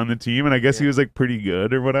be on the team, and I guess he was like pretty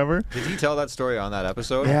good or whatever. Did he tell that story on that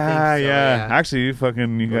episode? Yeah. Actually, you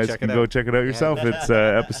guys can go check it out yourself. It's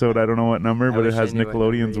episode, I don't know what number, but it has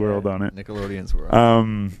Nickelodeon's World on it. Nickelodeon's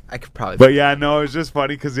World. I could probably. But yeah, no, it was just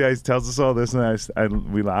funny because he tells us all this,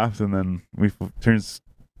 and we laughed, and then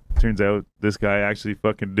turns out this guy actually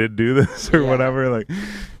fucking did do this or whatever. Like,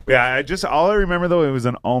 yeah, all I remember though, it was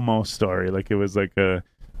an almost story. Like, it was like a,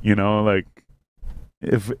 you know, like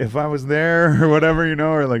if I was there or whatever, you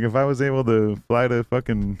know, or like if I was able to fly to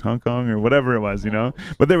fucking Hong Kong or whatever it was, you know.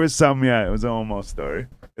 But there was some, it was an almost story.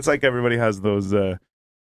 It's like everybody has those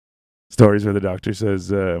stories where the doctor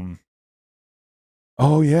says,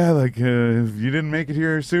 oh yeah, like if you didn't make it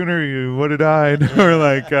here sooner, you would have died. or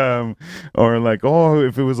like, oh,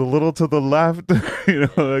 if it was a little to the left, you know,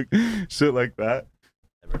 like shit like that.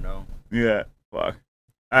 Never know. Yeah, fuck.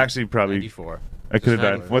 Actually, probably 94. I could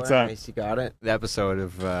have died. What's that? Nice, you got it. The episode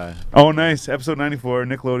of. Oh, nice. Episode 94,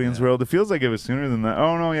 Nickelodeon's World. It feels like it was sooner than that.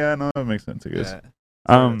 Oh no, that makes sense, I guess.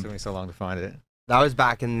 Yeah. It took me so long to find it. That was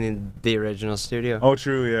back in the original studio. Oh,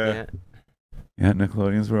 true. Yeah,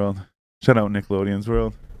 Nickelodeon's World. Shout out Nickelodeon's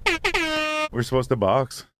World. We're supposed to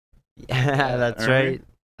box. Yeah, that's right.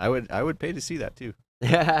 I would pay to see that too.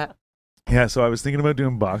 Yeah. Yeah, so I was thinking about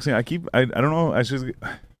doing boxing. I don't know.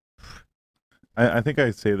 I think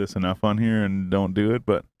I say this enough on here and don't do it,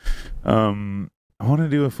 but I want to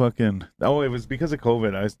do a fucking. Oh, it was because of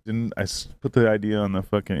COVID. I put the idea on the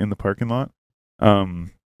fucking in the parking lot,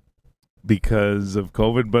 because of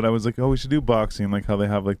COVID. But I was like, oh, we should do boxing, like how they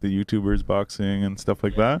have like the YouTubers boxing and stuff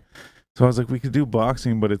like that. So I was like, we could do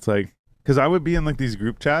boxing, but it's like, because I would be in like these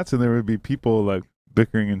group chats and there would be people like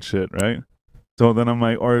bickering and shit, right? So then I'm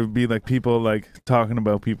like, or it would be like people like talking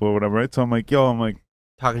about people or whatever, right? So I'm like,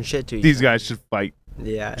 talking shit to you. These guys should fight.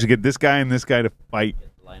 Yeah. You should get this guy and this guy to fight.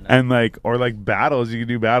 And like, or like battles, you could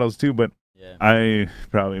do battles too, but I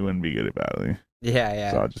probably wouldn't be good at battling.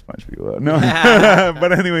 Yeah. So I'll just punch people out. No.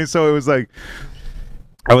 But anyway, so it was like,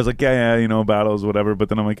 I was like, yeah, you know, battles, whatever. But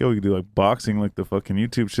then I'm like, we could do like boxing, like the fucking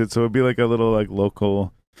YouTube shit. So it'd be like a little like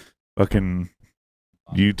local fucking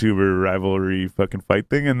YouTuber rivalry fucking fight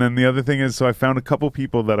thing. And then the other thing is, so I found a couple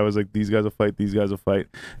people that I was like, these guys will fight,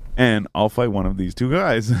 and I'll fight one of these two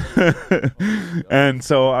guys. And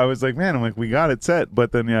so I was like, man, I'm like, we got it set.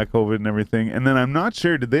 But then COVID and everything. And then I'm not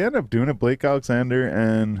sure, did they end up doing it? Blake Alexander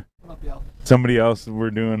and somebody else were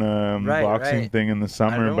doing a boxing thing in the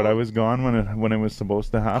summer, but I was gone when it was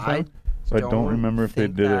supposed to happen. So I don't remember if they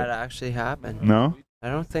did that it. actually happened. No? I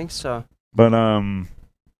don't think so. But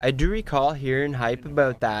I do recall hearing hype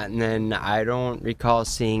about that, and then I don't recall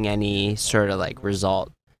seeing any sort of like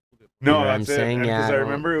result. no, You know what I'm that's it. saying? Yeah, Because I I don't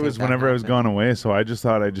remember it think was that whenever I was happened. gone away, so I just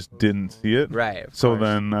thought I just didn't see it. Right. of So course.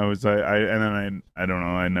 then I was I don't know,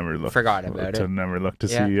 I never looked. Forgot about it. Never looked to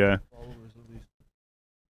Yeah. see.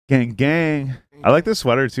 Gang. I like the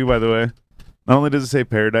sweater too, by the way. Not only does it say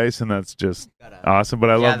paradise, and that's just awesome, but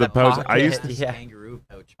I love the pouch. I pocket. used to. Yeah. Kangaroo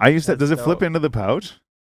pouch. Does it That's flip dope. into the pouch?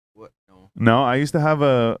 What? No. No, I used to have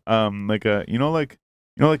a like a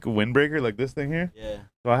like a windbreaker like this thing here. Yeah.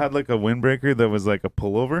 So I had like a windbreaker that was like a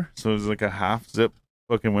pullover, so it was like a half zip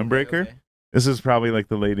fucking windbreaker. Okay. This is probably like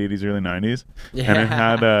the late 80s, early 90s. Yeah.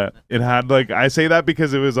 And it had like, I say that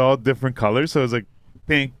because it was all different colors. So it was like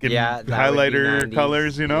pink and that would be highlighter 90s.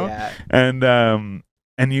 colors, you know? Yeah.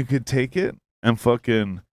 And you could take it and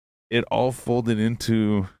fucking, it all folded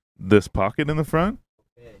into this pocket in the front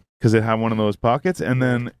Okay. because it had one of those pockets. And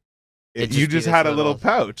then It'd you just be just this had a little little-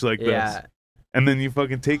 pouch like Yeah. this. And then you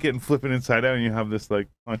fucking take it and flip it inside out and you have this like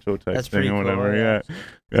poncho type That's thing pretty or cool, whatever. yeah.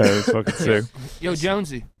 Yeah. It's fucking sick. Yo,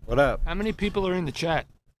 Jonesy, What up? how many people are in the chat?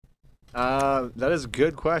 That is a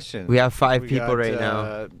good question. We have 5 We people got, right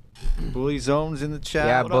now. Bully Zone's in the chat.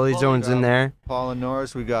 Yeah, what up, Bully Bully? Zone's in there. Paula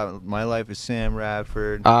Norris. We got My Life is Sam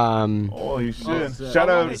Radford. Holy shit! Oh, Shout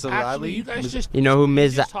out. Mr. Actually, Riley? you guys just You know who you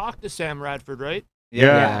Ms. just talked to Sam Radford, right? Yeah.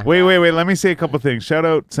 Yeah. Wait. Let me say a couple things. Shout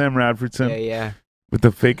out Sam Radfordson Yeah, yeah. with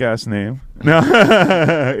the fake ass name. No.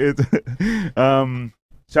 It's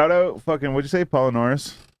shout out fucking. What'd you say? Paula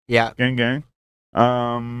Norris. Yeah, Gang.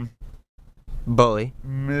 Bully.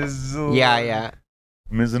 Ms. Yeah.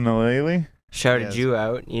 Mizanaleli? Shouted Yes. you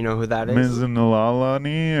out. You know who that is?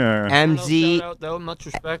 Mizanalalani or I don't know, MZ shout out, though, much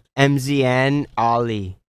respect. MZN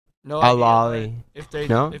Ali. No idea, Alali. but if they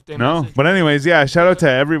No? if they no. message But anyways, yeah, shout out to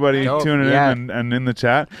everybody Dope, tuning yeah. in and in the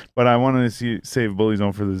chat. But I wanted to save Bully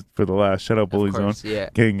Zone for the last. Shout out Bully Of Zone. course, yeah.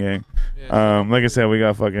 Gang. yeah, Like I said, we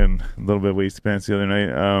got fucking a little bit wasted pants the other night.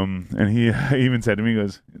 And he even said to me, he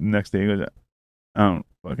goes, next day, he goes, I don't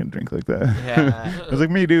fucking drink like that. Yeah. I was like,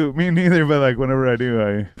 me neither, but like whenever I do,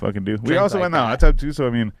 I fucking do. We Drink also like went out hot tub too, so I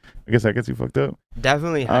mean, I guess that gets you fucked up.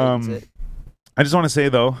 Definitely heightens it. I just want to say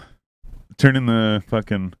though, turning the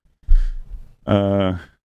fucking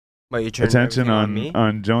What, you turned attention everything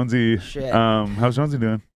on me? Jonesy. Shit. How's Jonesy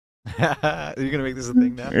doing? Are you gonna make this a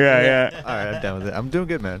thing now? Yeah. All right, I'm down with it. I'm doing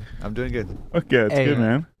good, man. I'm doing good. Okay, it's Hey, good,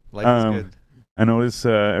 man. Life is good. I notice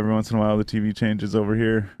every once in a while the TV changes over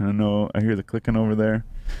here. I hear the clicking over there.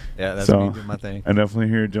 Yeah, that's so- me doing my thing. I definitely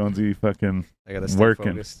hear Jonesy fucking. I gotta stay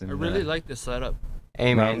working. focused. And, I really like this setup.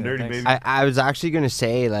 Hey, Loud man. and dirty, thanks. baby. I was actually going to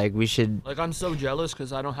say, like, we should. Like, I'm so jealous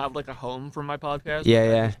because I don't have like a home for my podcast. Yeah, I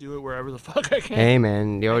yeah. just do it wherever the fuck I can. Hey,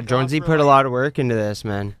 man. Yo, Thank God Jonesy for, put a like- lot of work into this,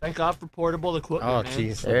 man. Thank God for portable equipment. Oh, man.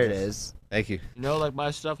 jeez. There it is. Thank you. You know, like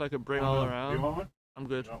my stuff I could bring all You around. want one? I'm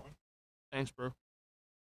good. You want one? Thanks, bro.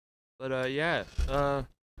 But yeah,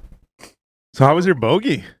 So how was your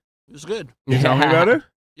bogey? it was good. Can you tell me about it?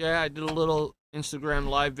 Yeah, I did a little Instagram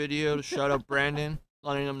live video to shout out Brandon,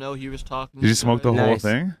 letting him know he was talking. Did you smoke the whole Nice.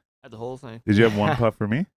 thing? Had the whole thing. Did you have one puff for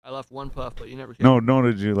me? I left one puff, but you never came. No.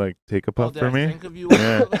 Did you like take a Oh, puff did for I me? think of you?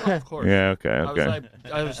 Yeah. Of course. Yeah. Okay.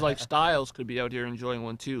 I was like, Styles could be out here enjoying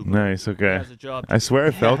one too. but Nice. he Okay. has a job. I swear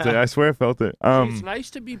I felt it. See, it's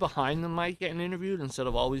nice to be behind the mic getting interviewed instead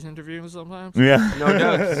of always interviewing sometimes. Yeah. No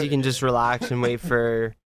doubt, 'cause you can just relax and wait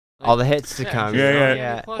for all the hits to come. Yeah, you know?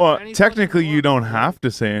 yeah. Fuck, Well, any technically, fucking you don't work. have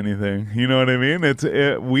to say anything. You know what I mean?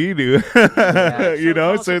 We do. Yeah. You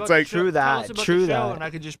know, tell us so about it's the like, show- True tell that, us about true the show, that. and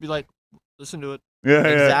I could just be like, listen to it. yeah.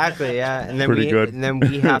 Exactly, yeah. And then Pretty we good. and then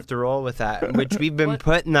we have to roll with that, which we've been But-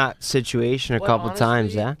 put in that situation a But couple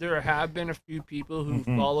times, honestly, yeah. There have been a few people who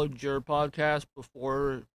Mhm. followed your podcast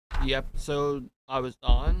before the episode I was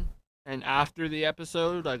on, and after the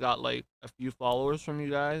episode, I got like a few followers from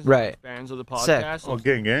you guys, Right. Fans of the Sick. podcast. Oh,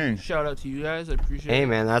 gang. Shout out to you guys. I appreciate Hey it.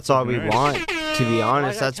 man, that's all we Nice. want. To be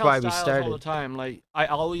honest, Like, I that's tell why we Styles all the started. time. Like I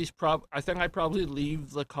always I think I probably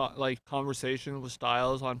leave the conversation with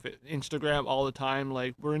Styles on Instagram all the time.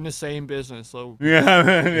 Like we're in the same business, so Yeah,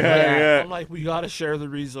 man. Yeah. I'm like, we gotta share the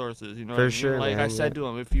resources, you know. For what I mean? sure, Like man, I said yeah. to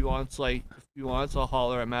him, if he wants, I'll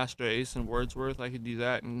holler at Master Ace and Wordsworth. I could do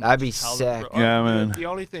that. And That'd be just tell them sick. Yeah, the- man. The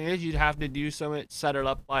only thing is, you'd have to do something, set it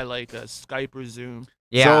up by like a Skype or Zoom.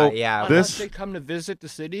 Yeah, So, yeah. this- Unless they come to visit the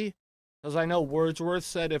city, because I know Wordsworth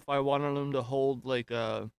said if I wanted him to hold like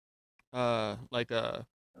a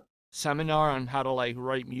seminar on how to like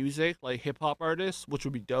write music, like hip hop artists, which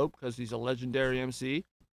would be dope because he's a legendary MC.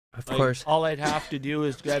 Of Like, course. all I'd have to do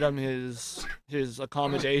is get him his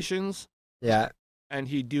accommodations, Yeah. and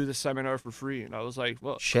he'd do the seminar for free. And I was like,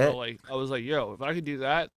 well, Shit. I was like, yo, if I could do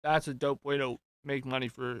that, that's a dope way to make money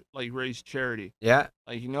for like raise charity. Yeah.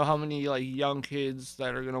 Like, you know how many like young kids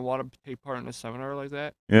that are gonna want to take part in a seminar like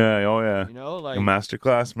that? Yeah. Oh, yeah. You know, A like.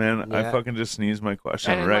 masterclass, man. I Yeah. fucking just sneezed my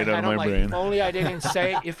question And in right my out head, of I'm my like, brain. if only I didn't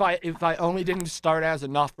say if I only didn't start as a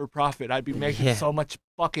not for profit, I'd be making Yeah. so much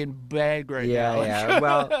fucking bag right Yeah, now. Like- yeah,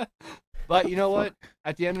 well- but you know what?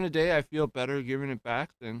 At the end of the day, I feel better giving it back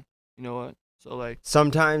than you know what. So like,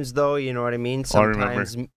 Sometimes though, you know what I mean. I'll remember.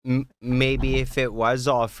 Sometimes maybe if it was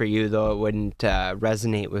all for you though, it wouldn't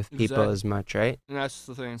resonate with people Exactly. as much, right? and that's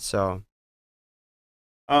the thing. So,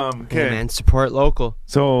 hey, Okay. man, support local.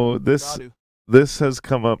 So this Gotta. this has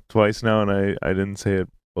come up twice now, and I didn't say it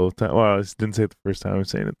both times. Well, I didn't say it the first time. I'm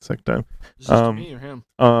saying it the second time. Is this to um, me or him?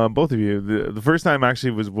 Both of you. The first time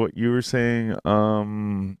actually was what you were saying.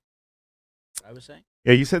 I was saying.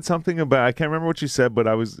 Yeah, you said something about, I can't remember what you said, but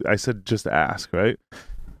I said just ask, right?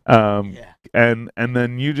 Yeah. And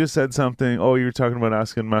then you just said something. Oh, you were talking about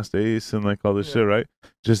asking Master Ace and like all this Yeah. shit, right?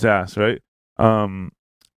 Just ask, right?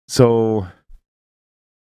 So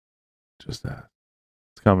just ask.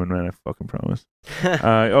 It's coming, man. I fucking promise.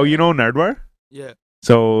 Oh, you know Nardwar? Yeah.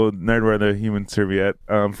 So Nardwar, the human serviette.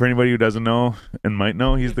 For anybody who doesn't know and might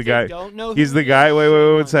know, he's If the they guy. Don't know He's who the he guy. is, Wait, shame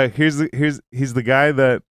one on sec. He's the guy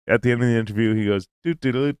that at the end of the interview he goes doot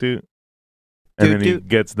doot doot doot, and Doot, then he doot.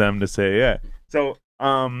 gets them to say yeah. So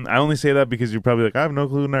I only say that because you're probably like, I have no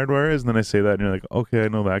clue who Nardwar is, and then I say that and you're like, okay, I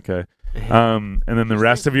know that guy. And then the He's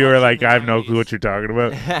rest been of you are watching like, the I have no clue 90s. what you're talking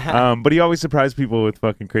about. But he always surprised people with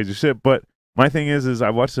fucking crazy shit. But my thing is I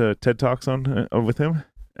watched a TED Talks on with him,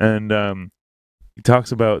 and he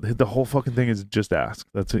talks about the whole fucking thing is just ask.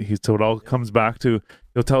 That's what so it all comes back to.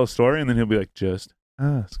 He'll tell a story and then he'll be like, just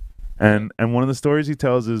ask. And one of the stories he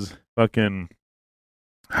tells is fucking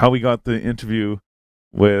how he got the interview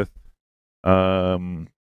with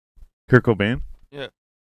Kurt Cobain. Yeah.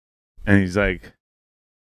 And he's like,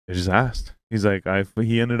 I just asked. He's like,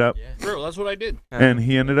 he ended up, Bro, that's what I did. and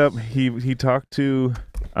he ended up, he talked to,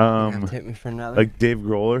 Hit me for another. like Dave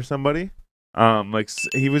Grohl or somebody.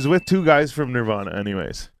 He was with two guys from Nirvana,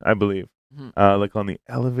 anyways, I believe. Mhm. Like on the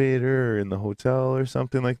elevator or in the hotel or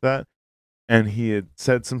something like that. And he had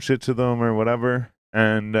said some shit to them or whatever.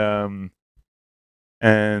 And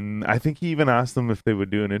I think he even asked them if they would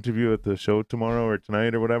do an interview at the show tomorrow or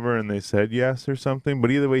tonight or whatever, and they said yes or something.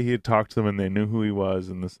 But either way, he had talked to them and they knew who he was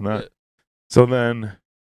and this and that. Yeah. So then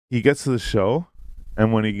he gets to the show,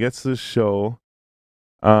 and when he gets to the show,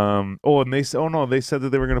 and they said that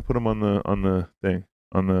they were gonna put him on the thing,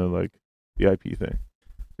 on the like VIP thing.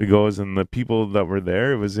 He goes, and the people that were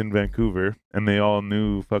there, it was in Vancouver, and they all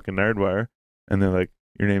knew fucking Nardwar, and they're like,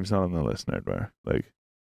 your name's not on the list, Nardwar. Like,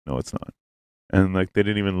 no, it's not. And like they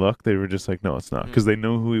didn't even look. They were just like, no, it's not, because they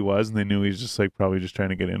knew who he was, and they knew he was just like probably just trying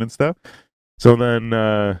to get in and stuff. So then,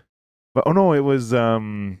 but oh no, it was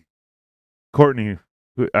Courtney,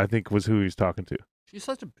 who I think was who he was talking to. She's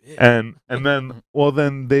such a bitch. And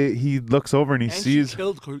then he looks over and he And sees she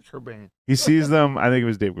killed Kurt Cobain. he sees them. I think it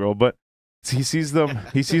was Dave Grohl, but he sees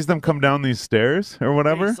them come down these stairs or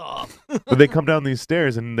whatever. Face off. But they come down these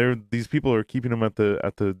stairs, and these people are keeping him at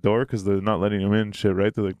the door because they're not letting him in and shit,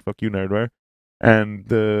 right? They're like, fuck you, Nardwar. And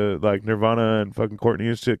the like Nirvana and fucking Courtney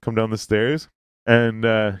and shit come down the stairs,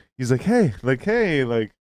 and he's like, hey, and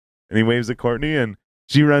he waves at Courtney, and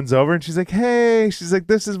she runs over and she's like, hey, she's like,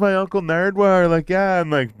 this is my Uncle Nardwar, like, yeah, and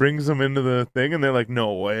like brings him into the thing, and they're like,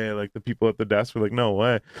 no way, like the people at the desk were like, no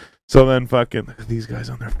way. So then fucking look at these guys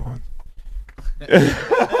on their phones.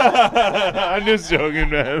 I'm just joking,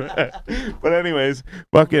 man. But anyways,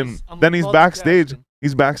 fucking then he's backstage. multitasking.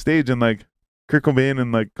 He's backstage, and like Kurt Cobain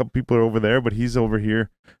and like a couple people are over there, but he's over here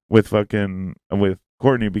with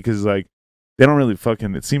Courtney, because like they don't really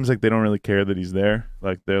fucking. It seems like they don't really care that he's there.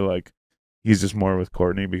 Like they're like he's just more with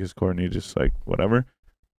Courtney because Courtney just like whatever.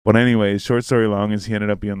 But anyways, short story long is he ended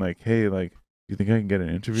up being like, hey, like, do you think I can get an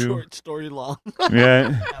interview? Short story long.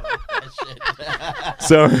 Yeah. That shit.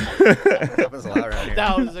 So Happens a lot around here.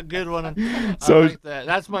 That was a good one. So- I like that.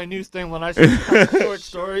 That's my new thing when I start short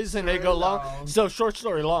stories and they go long. So short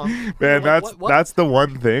story long. man, What- what? that's the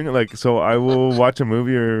one thing. Like, so I will watch a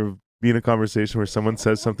movie or be in a conversation where someone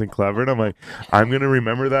says something clever, and I'm like, I'm gonna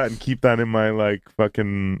remember that and keep that in my like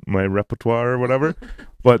fucking my repertoire or whatever.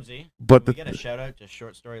 But Jonesy, but we the get a shout out to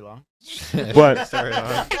Short Story Long. but Sorry,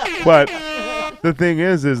 but the thing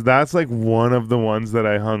is that's like one of the ones that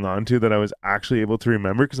I hung on to that I was actually able to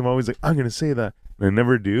remember, because I'm always like, I'm gonna say that, and I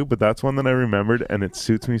never do. But that's one that I remembered, and it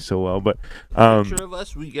suits me so well. But Picture of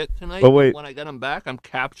us we get tonight. but wait. When I get them back, I'm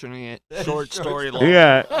capturing it. Short story long.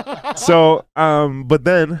 yeah. So but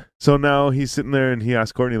then so now he's sitting there and he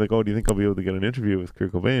asks Courtney like, oh, do you think I'll be able to get an interview with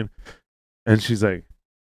Kurt Cobain? And she's like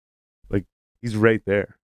he's right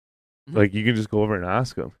there. Mhm. Like you can just go over and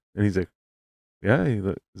ask him. And he's like, yeah, is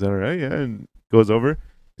that all right? Yeah. And goes over.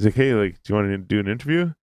 He's like, hey, like, do you want to do an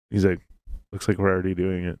interview? He's like, looks like we're already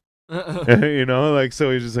doing it. You know, like,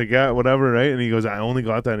 so he's just like, yeah, whatever, right? And he goes, I only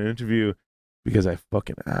got that interview because I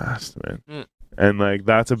fucking asked, man. Yeah. And like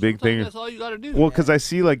that's a big Sometimes thing. That's all you gotta do. Well, because I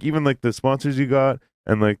see like even like the sponsors you got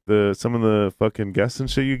and like some of the fucking guests and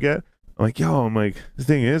shit you get. I'm like, I'm like, the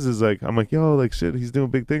thing is like, I'm like, like shit, he's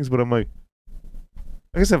doing big things, but I'm like,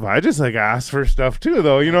 I guess if I just like asked for stuff too,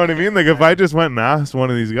 though, you know what I mean? Like if I just went and asked one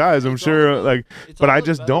of these guys, I'm It's all sure about- like, It's but all I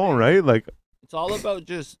just about don't, it. right? Like, It's all about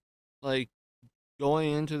just like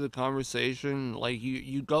going into the conversation. Like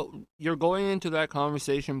you're going into that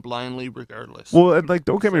conversation blindly, regardless. well, and like,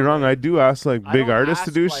 don't get me So, wrong, I do ask like I big don't artists to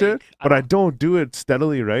ask, do like, shit, I but I don't- don't do it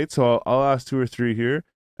steadily, right? So I'll ask 2 or 3 here,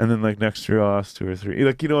 and then like next year I'll ask 2 or 3.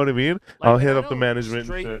 Like, you know what I mean? Like, I'll and hit I up the know management.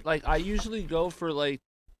 straight- and shit. like I usually go for like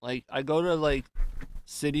I go to like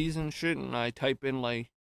cities and shit, and I type in like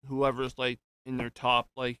whoever's like in their top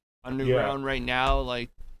like underground right now, like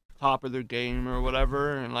top of their game or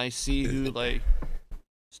whatever, and I see who like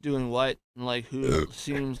doing what, and like who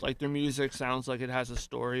seems like their music sounds like it has a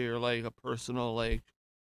story or like a personal like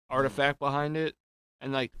artifact behind it.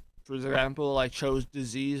 And like, for example, I chose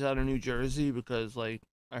Disease out of New Jersey because like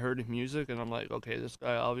I heard his music and I'm like, okay, this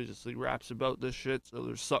guy obviously raps about this shit, so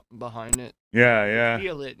there's something behind it. Yeah, I could yeah.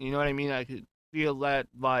 feel it, you know what I mean? I could feel that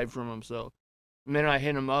vibe from him. So and then I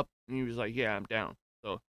hit him up and he was like, yeah, I'm down.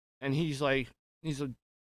 So, and he's a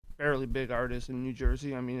fairly big artist in New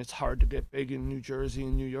Jersey. I mean, it's hard to get big in New Jersey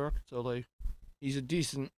and New York. So like, he's a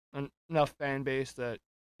decent enough fan base that,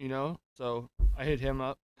 you know, so I hit him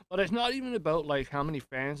up. But it's not even about like how many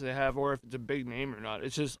fans they have or if it's a big name or not.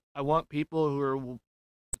 It's just I want people who are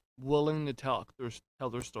willing to tell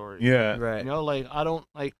their story. Yeah. Right. You know, like I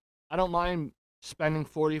don't mind spending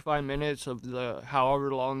 45 minutes of the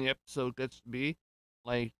however long the episode gets to be,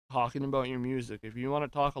 like talking about your music. If you want to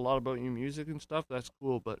talk a lot about your music and stuff, that's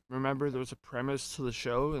cool. But remember, there's a premise to the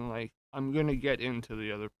show, and like I'm gonna get into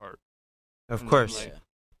the other part. Of And, course.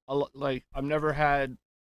 like I've never had.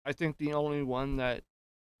 I think the only one that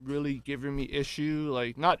really giving me issue,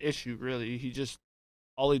 like not issue really. He just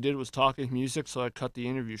all he did was talk his music, so I cut the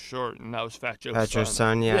interview short, and that was Fat Joe's That's your son.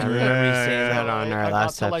 son, yeah. I remember you saying that So on our I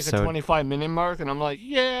last got to like a episode. 25-minute mark, and I'm like,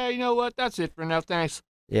 yeah, you know what? That's it for now. Thanks.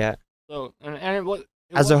 Yeah. So and it was.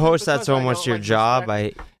 As a wasn't host, that's because I almost don't, your like, job.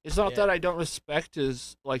 respect- It's not Yeah. that I don't respect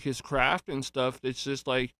his craft and stuff. It's just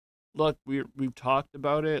like, look, we've talked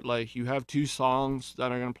about it. Like, you have 2 songs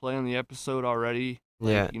that are gonna play on the episode already.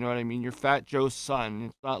 Like, Yeah. you know what I mean. You're Fat Joe's son.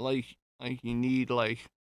 It's not like you need like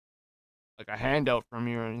a handout from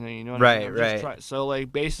you or anything. You know what I mean? Right, I'm just right. so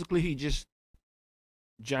like basically, he just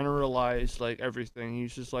generalized like everything.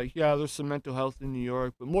 He's just like, yeah, there's some mental health in New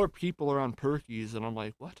York, but more people are on Perkies, and I'm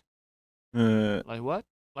like, what? Like what?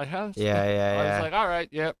 Like how? Yeah, yeah, I yeah. was like, all right,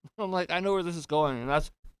 yep. I'm like, I know where this is going, and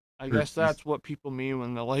I guess that's what people mean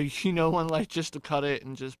when they're like, you know, when like just to cut it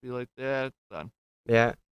and just be like, yeah, it's done.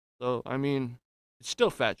 Yeah. So I mean, it's still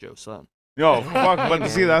Fat Joe's son, Yo, fuck. But Man,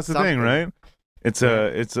 see, that's the thing, something. right?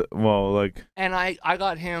 It's well, like, and I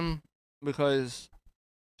got him because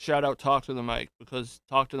shout out Talk to the Mic, because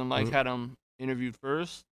Talk to the Mic Mhm. had him interviewed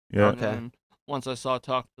first, yeah. and then once I saw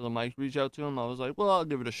Talk to the Mic reach out to him, I was like, well, I'll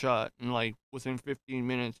give it a shot, and like within 15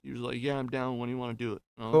 minutes, he was like, yeah, I'm down when you want to do it.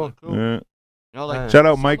 And I was Cool. like, cool. Yeah. You know, like Shout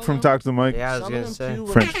out some Mike of from them- Talk to the Mike. Yeah, I was some gonna of them say. too,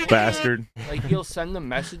 when French they- bastard. Like you'll send them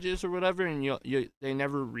messages or whatever, and they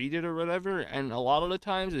never read it or whatever. And a lot of the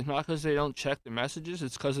times, it's not because they don't check the messages;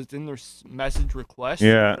 it's because it's in their message request.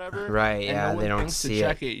 Yeah. Or whatever. Right, And yeah, no one they don't thinks see to it.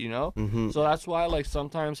 check it. You know. Mm-hmm. So that's why, like,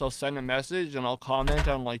 sometimes I'll send a message and I'll comment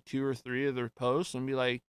on like 2 or 3 of their posts and be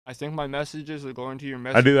like, "I think my messages are going to your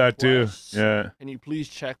message." I do that too. requests. Yeah. Can you please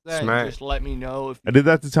check that Smart. and just let me know if? I did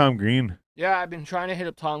that to Tom Green. Yeah, I've been trying to hit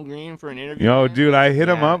up Tom Green for an interview. Yo, man. dude, I hit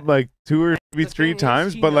him Yeah. up like 2 or maybe The 3 thing is,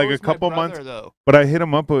 times, he but like a knows my couple brother, months. though. But I hit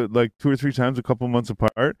him up like 2 or 3 times, a couple months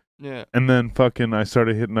apart, Yeah. and then fucking I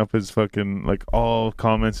started hitting up his fucking like all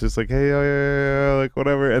comments, just like, hey, yeah, like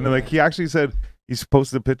whatever, and then like he actually said he's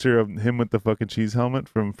posted a picture of him with the fucking cheese helmet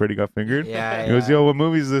from Freddy Got Fingered. Yeah, He goes, yeah. yo, what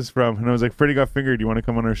movie is this from? And I was like, Freddy Got Fingered. Do you want to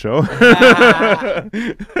come on our show?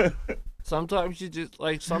 Sometimes you just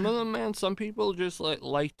like some of them, man. Some people just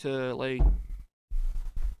like to like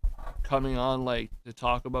coming on like to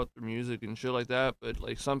talk about their music and shit like that. But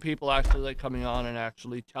like some people actually like coming on and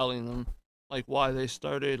actually telling them like why they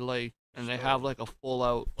started, like, and they have like a full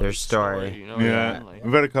out Their like, story. You know what I Yeah, mean? Like,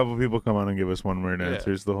 we've had a couple people come on and give us one word Yeah.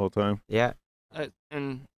 answers the whole time. Yeah.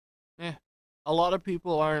 and yeah, a lot of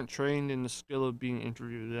people aren't trained in the skill of being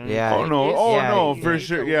interviewed. And Yeah. Oh, no. it's- Oh, yeah, no, you for need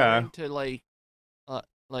sure. to Yeah. learn to like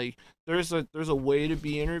there's a way to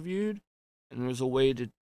be interviewed, and there's a way to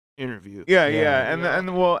interview. Yeah, Yeah. yeah, and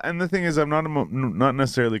Yeah. and the thing is, I'm not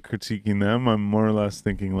necessarily critiquing them. I'm more or less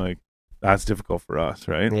thinking like that's difficult for us,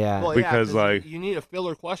 right? Yeah. Well, Because, 'cause like- you need a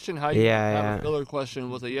filler question. How you Yeah, have yeah. a filler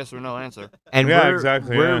question with a yes or no answer? And Yeah, we're,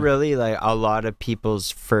 exactly, we're yeah. really like a lot of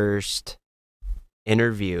people's first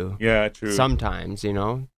interview. Yeah, true. Sometimes, you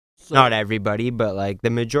know, So, not everybody, but like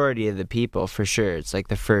the majority of the people for sure. It's like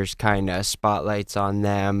the first kind of spotlights on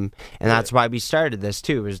them, and that's why we started this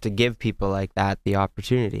too, was to give people like that the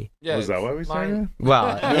opportunity. yeah, Was that why we started? mine-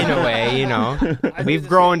 Well, in a way, you know, I do we've the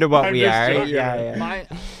grown to same- what I'm we just are. joking. Yeah,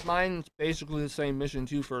 yeah. Mine's basically the same mission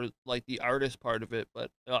too for like the artist part of it,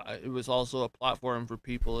 but it was also a platform for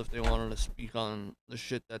people if they wanted to speak on the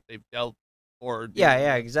shit that they've dealt or Yeah,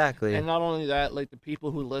 yeah, exactly. And not only that, like the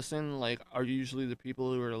people who listen, like, are usually the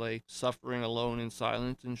people who are like suffering alone in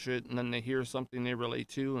silence and shit, and then they hear something they relate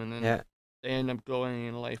to, and then Yeah, they end up going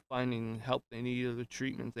and like finding help they need or the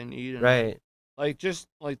treatment they need, and right. like just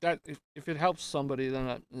like that. If it helps somebody,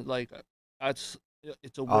 then like that's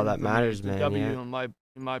it's a All win that for me. matters, It's a man, W yeah.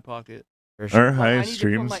 in my pocket. For sure. Our But I highest need to put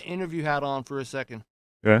streams. my interview hat on for a second.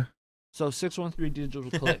 Yeah. So 613 digital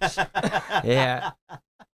clicks. Yeah.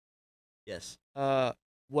 Yes.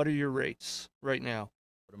 What are your rates right now?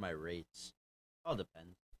 What are my rates? All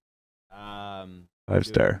depends.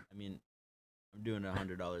 5-star. I mean, I'm doing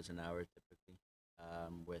 $100 an hour typically.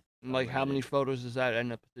 With Like, how many unlimited- photos does that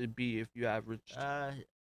end up to be if you average?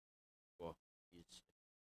 Well, it's,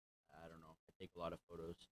 I don't know. I take a lot of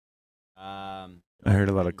photos. I heard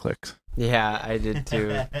a lot of clicks. Yeah, I did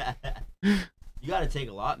too. You gotta take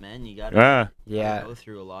a lot, man. You gotta, Ah. Yeah. go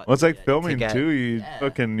through a lot. Well, it's like Yeah, filming get- too. You Yeah.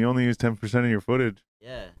 you only use 10% of your footage.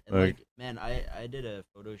 Yeah, and Like- like, man, I did a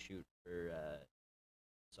photo shoot for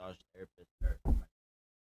massage therapist or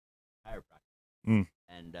chiropractor, Mm.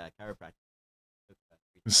 and chiropractor took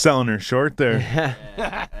Selling her short there.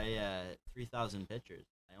 yeah, I 3,000 pictures.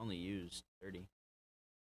 I only used 30,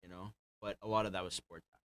 you know, but a lot of that was sport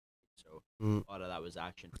time, so Mm. a lot of that was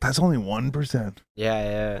action. That's only 1%.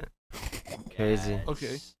 Yeah. Crazy. Yeah, Okay.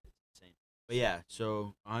 it's insane. But yeah,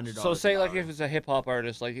 so $100. So say an like hour. if it's a hip hop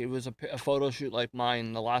artist, like it was a photo shoot like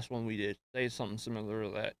mine, the last one we did. Say something similar to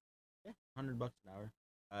that. Yeah, $100 an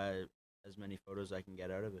hour. As many photos I can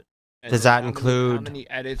get out of it. And Does then that how include- many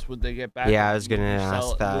edits would they get back? Yeah, I Would was gonna you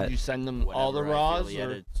ask that. Would you send them all the Whenever I feel raws? the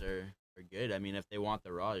Or... edits are good. I mean, if they want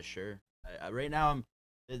the raws, sure. Right now, I'm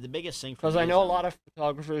the biggest thing for Because me I is know a I'm- lot of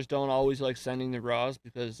photographers don't always like sending the raws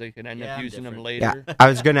because they can end Yeah, up I'm using them different. later. Yeah. I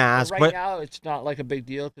was gonna But ask right what now, it's not like a big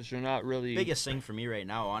deal because you're not really. biggest thing for me right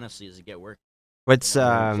now, honestly, is to get work. what's So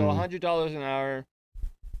um $100 an hour,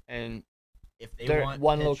 and If they They're want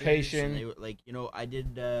one pictures and location. they, like, you know, I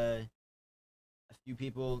did a few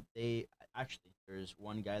people. They actually, there's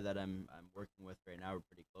one guy that I'm working with right now. We're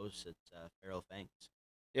pretty close. It's Feral Fangs.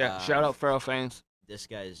 yeah, shout out Feral Fangs. This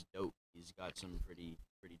guy's dope. He's got some pretty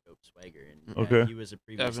dope swagger, and Okay. he was a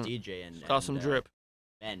previous Definitely. DJ, and Got some drip.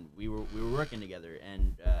 Man, we were working together,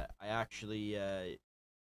 and I actually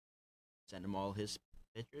sent him all his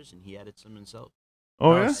pictures, and he edits them himself.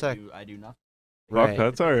 Oh, Oh, yeah? sick. I do nothing. Fuck, Right.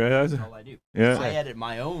 that's all right. That's That's, all I do. yeah. I edit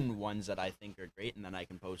my own ones that I think are great, and then I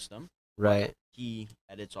can post them. right? He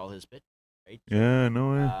edits all his pictures, right? Yeah,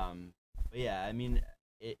 no way. But yeah, I mean,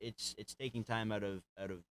 it's taking time out of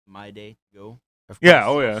my day to go. Of Yeah, course.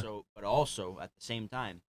 oh yeah. So, but also at the same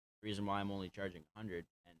time, the reason why I'm only charging 100,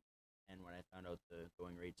 and when I found out the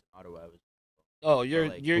going rates in Ottawa, I was Oh,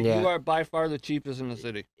 like- you Yeah. are by far the cheapest in the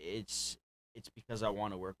city. it's because I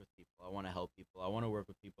want to work with people. I want to help people. I want to work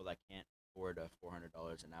with people that can't afford a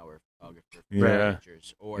 $400 an hour photographer for Yeah.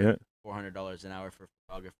 pictures, or Yeah. $400 an hour for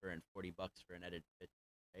photographer and $40 for an edited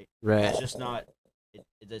picture. Right. It's just not.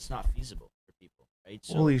 It's not feasible for people, right?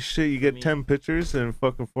 So Holy shit, you for get me- 10 pictures and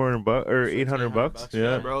fucking $400 or so it's $800. yeah,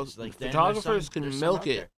 Yeah. bro. it's like, Photographers can there's milk out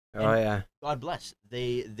it. there. Oh yeah. God bless.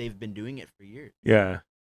 They've been doing it for years. Yeah.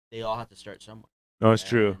 They all have to start somewhere. No, it's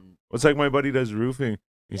true. And It's like my buddy does roofing.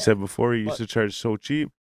 He Yeah. said before he used But- to charge so cheap.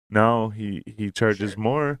 Now he charges Sure.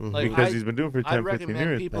 more Mhm. Like, because I- he's been doing it for I 10, 15 recommend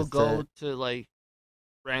years. people That's go it. to like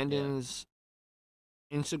Brandon's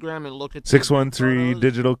Instagram and look at the 613 event photos,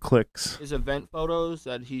 digital clicks. his event photos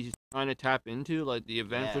that he's trying to tap into, like the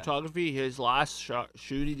event Yeah. photography. His last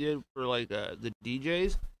shoot he did for like the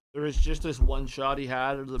DJs. There was just this one shot he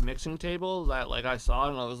had of the mixing table that like I saw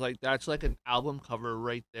and I was like, that's like an album cover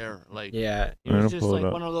right there. Like Yeah. it I'm gonna was just pull it like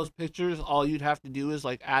up. one of those pictures. All you'd have to do is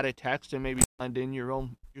like add a text and maybe blend in your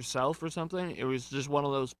own yourself or something. It was just one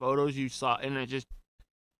of those photos you saw, and it just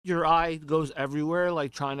your eye goes everywhere,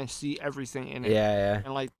 like trying to see everything in it. Yeah.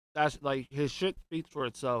 And like that's like his shit speaks for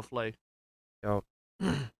itself. Like, Dope.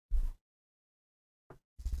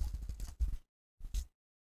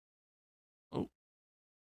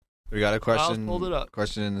 We got a question. pulled it up.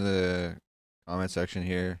 Question in the comment section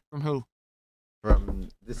here from who? from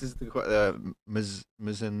this is the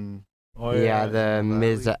Mizan Oh, Yeah. The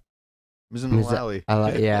Ms. Mullally.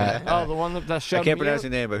 Yeah. Oh, the one that I showed can't me pronounce out?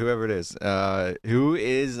 your name, but whoever it is, who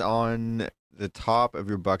is on the top of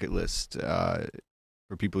your bucket list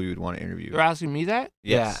for people you would want to interview? You're asking me that?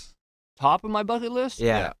 Yes. Top of my bucket list?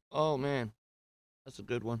 Yeah. Oh man, that's a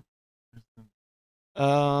good one.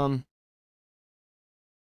 Can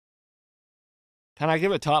I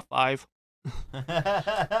give a top 5?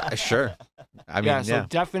 Sure. I mean, yeah, yeah. so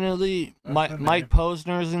definitely That's Mike, the name. Mike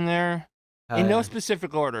Posner's in there. In no yeah.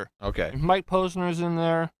 specific order. Okay. Mike Posner's in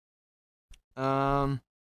there.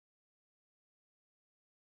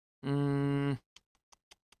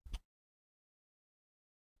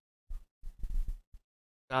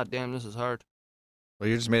 God damn, this is hard. Well,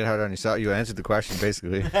 you just made it hard on yourself. You answered the question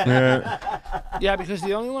basically. Yeah. Yeah, because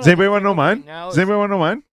the only one. Does anybody want to know mine? Now Does anybody want to know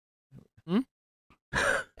mine?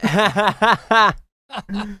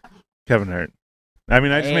 Kevin Hart. I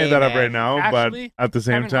mean, I just made that up Hey, right now, Actually, but at the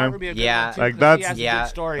same Kevin Hart time, would be a good Yeah. one, too, Like, 'cause that's- he has a yeah. good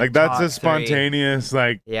story. like that's Top a three. spontaneous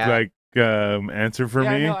Yeah. answer for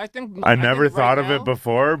yeah, me. no, I think I never think thought right of it now-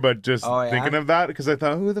 before, but just Oh, yeah? thinking of that because I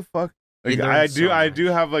thought, who the fuck? You Like learn I so do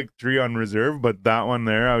much. have like 3 on reserve, but that one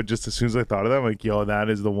there, I would just as soon as I thought of that, I'm like, yo, that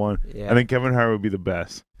is the one. Yeah. I think Kevin Hart would be the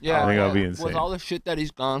best. Yeah, I think that'll be with insane. all the shit that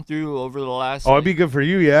he's gone through over the last. Oh, it'd be good for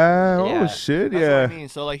you, yeah. Oh Yeah. shit, That's yeah. what I mean.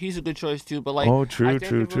 So like, he's a good choice too. But like, Oh, I true, think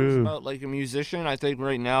true, if it was true. about like a musician, I think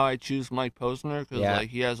right now I choose Mike Posner because Yeah. like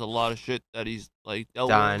he has a lot of shit that he's like dealt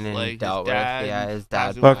Done with, and like dealt his with. dad. Yeah, his dad.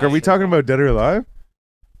 passed Fuck, are away. we talking about Dead or Alive?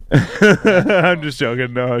 I'm just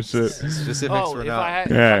joking. No shit. Specifics Oh, for if now. I had,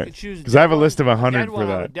 Yeah, if I could choose, 'cause I have a dead list of one- 100 dead for one, I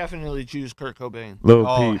that. would definitely choose Kurt Cobain. Lil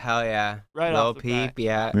Oh, Peep. hell yeah. Right Lil off the bat. Peep,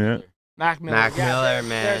 yeah. Yeah. Mac Miller. Mac yeah, Miller,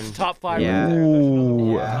 there's man. top 5 Yeah. right there. There's another Ooh,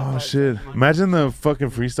 one. Yeah. Top oh five shit! segment. Imagine the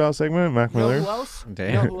fucking freestyle segment, Mac You know Miller. who else? You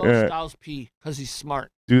Damn. know who else? Yeah. Styles P, because he's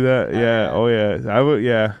smart. Do that, yeah. yeah. Oh yeah, I would.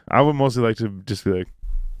 Yeah, I would mostly like to just be like,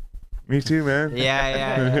 me too, man.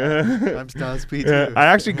 Yeah. I'm Styles P Yeah, too. I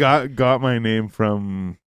actually got my name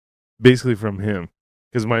from, basically from him,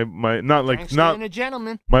 because my not like Gangsta not and a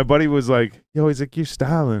gentleman. my buddy was like, yo, he's like, you're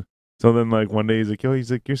styling. So then like one day he's like, yo,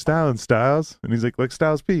 he's like, you're styling, Styles, and he's like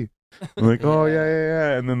Styles P. I'm like, oh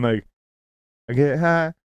yeah, and then like, I get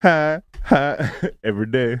high every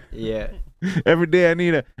day. Yeah. Every day I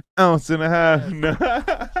need an ounce and a half. No.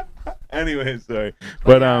 Anyway, sorry,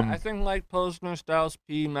 but yeah, I think like Posner, Styles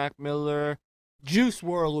P, Mac Miller, Juice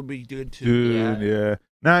WRLD would be good too. dude, yeah.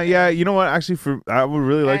 Nah, yeah. You know what? Actually, I would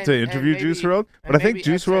really like to And- interview and Juice maybe- WRLD, And but I think maybe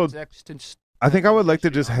Juice WRLD. XXX I think I would like to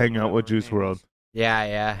Tentacion just or hang out with whatever Juice her name WRLD. is.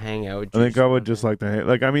 Yeah, hang out with I think Juice I would WRLD. just like to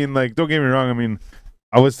like. I mean, like, don't get me wrong. I mean,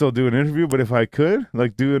 I would still do an interview, but if I could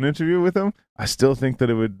like do an interview with him, I still think that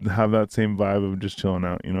it would have that same vibe of just chilling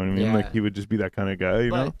out. You know what I mean? Yeah. Like he would just be that kind of guy. You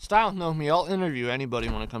know? But Styles know me. I'll interview anybody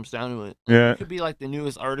when it comes down to it. Yeah. You could be like the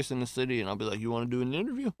newest artist in the city, and I'll be like, "You want to do an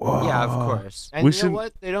interview?" Yeah, of Whoa. course. And We you know should-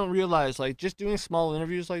 what? They don't realize like just doing small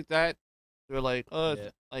interviews like that. They're like, Yeah.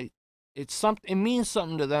 like it's something. It means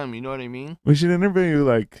something to them. You know what I mean? We should interview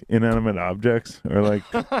like inanimate objects or like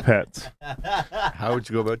pets. How would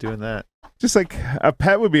you go about doing that? Just like a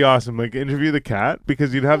pet would be awesome. Like interview the cat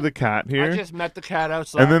because you'd have the cat I here. just met the cat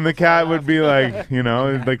outside. And then the before I cat would left. be like, you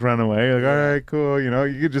know, like run away. Like, Yeah. all right, cool. You know,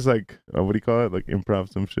 you could just like, what do you call it? Like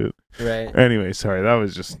improv some shit. Right. Anyway, sorry. That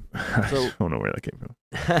was just, I So- don't know where that came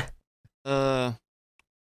from.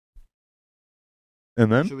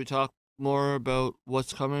 And then? Should we talk more about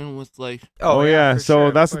what's coming with like? Oh, yeah. for So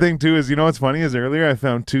sure, that's the of course. thing too, is you know what's funny is earlier I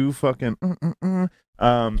found 2 fucking,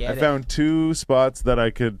 I Get it. found 2 spots that I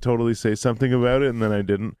could totally say something about it and then I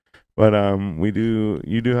didn't. But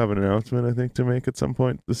you do have an announcement I think to make at some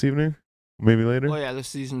point this evening. Maybe later. Oh yeah, the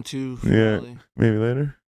season 2 Yeah. finale. Maybe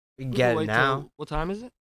later. We can We get can it wait now. till- What time is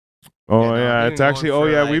it? Oh Yeah, no, yeah, we've it's been actually. going Oh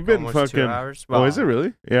for, yeah, like, we've been almost 2 fucking. hours. Oh, is it Well,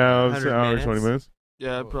 really? Yeah, it's 100 an hour 20 minutes. minutes.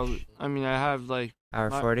 Yeah, Oh, probably. I mean, I have like Hour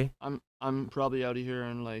My- 40. I'm probably out of here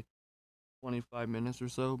in like 25 minutes or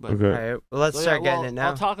so. But Okay. All right. Well, let's So, start yeah, getting well, it now.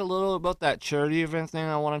 I'll talk a little about that charity event thing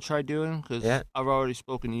I want to try doing because Yeah. I've already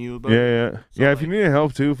spoken to you about. Yeah, it. yeah, So, yeah. If you like- need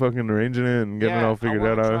help too, fucking arranging it and getting it all figured I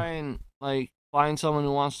out. wanna try and like find someone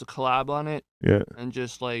who wants to collab on it, Yeah. and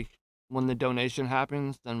just like when the donation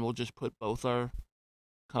happens, then we'll just put both our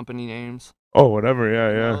company names. Oh, whatever. Yeah,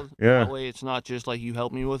 you yeah, know? yeah, That way, it's not just like you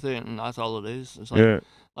help me with it and that's all it is. It's like, yeah.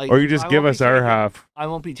 like Or you just I give won't us be our taking- half. I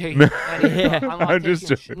won't be taking. No. any, Yeah. I'm, not I'm just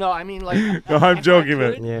taking joking. No, I mean like. No, I'm if I joking,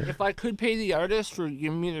 man. could- Yeah. If I could pay the artist for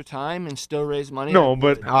giving me their time and still raise money. No, I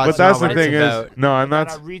but would. Oh, but it's that's not the what it's thing is, about. no, and that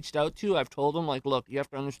that's I've reached out to, I've told them like, look, you have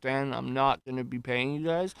to understand, I'm not gonna be paying you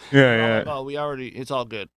guys. yeah, And I'm yeah. like, oh, we already, it's all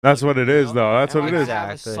good. That's Like, what it you is, know? though. That's And what it I is.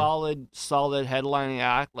 have Exactly. a solid headlining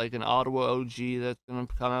act, like an Ottawa OG that's gonna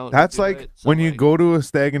come out. and That's do like it. So, when you like, go to a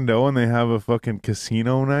Stag and Doe and they have a fucking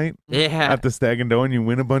casino night Yeah. at the Stag and Doe and you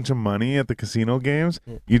win a bunch of money at the casino games.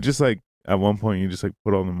 Yeah. You just like at one point you just like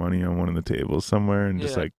put all the money on one of the tables somewhere and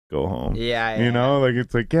just Yeah. like go home. Yeah. You know, like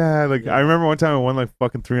it's like like Yeah. I remember one time I won like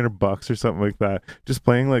fucking $300 or something like that, just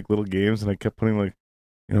playing like little games, and I kept putting like,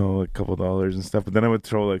 you know, like a couple dollars and stuff. But then I would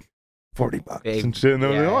throw like $40 Big- and shit, and I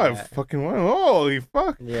was like, yeah, oh, I yeah. fucking won! Holy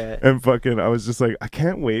fuck! Yeah. And fucking, I was just like, I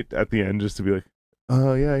can't wait at the end just to be like,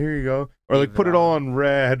 oh yeah, here you go, or like Leave put it it all all. on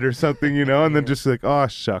red or something, you know, and then Yeah. just like, oh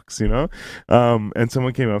shucks, you know. And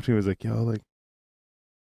someone came up to me and was like, yo, like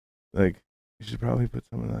you should probably put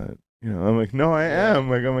some of that. You know, I'm like, no, I Yeah. am.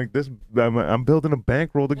 Like, I'm like this. I'm building a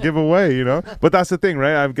bankroll to give away. You know, but that's the thing,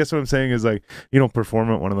 right? I guess what I'm saying is like, you don't perform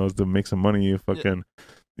at one of those to make some money. You fucking,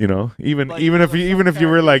 You know, even But even if there's you some even if you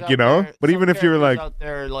were characters like, out you know, there- but some even if you were characters like, out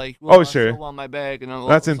there, like, Oh, well, I sure. still want my bag, and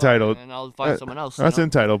That's sorry, entitled. and I'll find someone else. that's you know?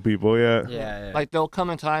 entitled people, yeah. Yeah. Like there'll come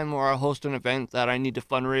a time where I'll host an event that I need to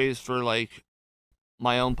fundraise for like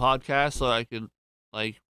my own podcast, so I could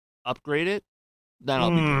like upgrade it. Then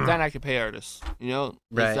then I could pay artists. You know, 'Cause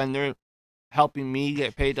Right. then they're helping me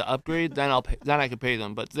get paid to upgrade. Then I could pay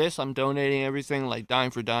them. But this, I'm donating everything like dime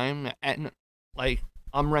for dime, and like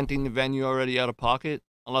I'm renting the venue already out of pocket,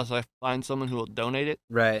 unless I find someone who will donate it.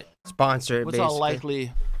 Right. Sponsor it, Which basically. I'll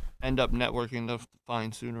likely end up networking to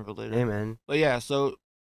find sooner or later. Hey, man. But yeah, so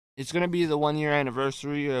it's gonna be the 1 year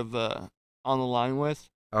anniversary of On the Line with.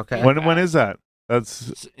 Okay. When is that?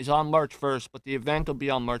 That's It's on March 1st, but the event will be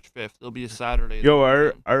on March 5th. It'll be a Saturday. yo.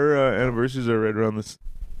 Our anniversaries are right around this,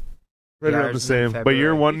 right Yeah, around the ours is in same. But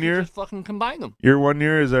your February. 1 We could year, just fucking combine them. your 1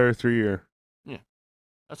 year is our 3 year.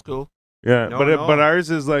 That's cool. Yeah, No, but no.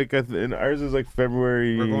 ours is like ours is like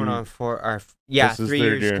February. We're going on for our This is 3 third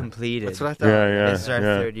years year. completed. That's what I thought. Yeah, This is our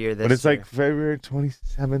yeah. third year. This But it's like year. February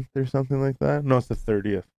 27th or something like that. No, it's the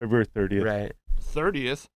 30th. February 30th. Right.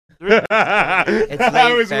 30th. I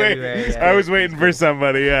late was February, waiting. yeah. I was waiting for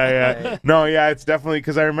somebody. Yeah. Right. No, yeah, it's definitely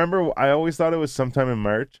because I remember. I always thought it was sometime in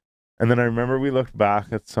March, and then I remember we looked back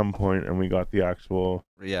at some point and we got the actual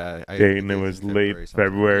Yeah, date, and it think was it's late sometime.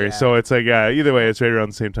 February. Yeah. So it's like, yeah, either way, it's right around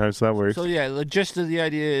the same time, so that works. So yeah, the gist of the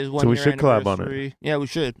idea is one So we year should collab on it. anniversary. Yeah, we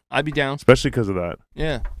should. I'd be down. Especially because of that.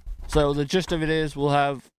 Yeah. So the gist of it is we'll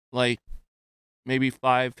have like maybe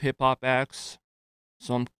 5 hip hop acts,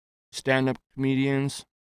 some stand up comedians,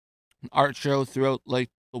 an art show throughout like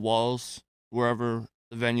the walls wherever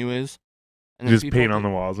the venue is. And then Just people paint on could-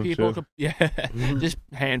 the walls and People shit. could, yeah, just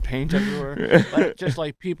hand paint everywhere. But just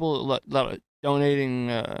like people donating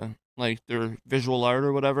like their visual art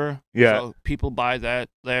or whatever. Yeah. So people buy that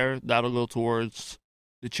there. That'll go towards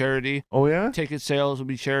the charity. Oh yeah, Ticket sales will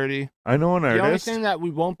be charity. I know an The only artist. thing that we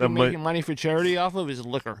won't be that might- making money for charity off of is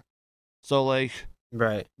liquor. So like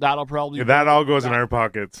Right. that'll probably Yeah, that go- all goes in that- our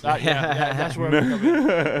pockets. yeah, that's where we come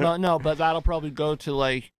in. No, but that'll probably go to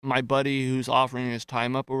like my buddy who's offering his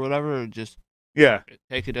time up or whatever. Or just Yeah,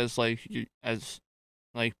 take it as like as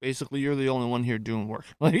like basically you're the only one here doing work.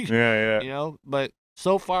 Like yeah. you know. But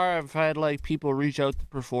so far I've had like people reach out to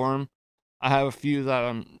perform. I have a few that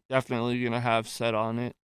I'm definitely gonna have set on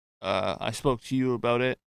it. I spoke to you about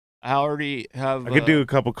it. I already have. I could do a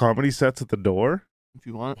couple comedy sets at the door. if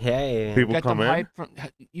you want. Hey. People Get come them in. hype.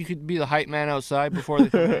 You could be the hype man outside before they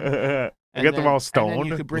come in. I get them all And then you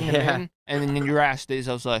stoned. could bring them Yeah. in, and then your ass stays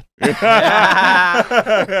outside. You're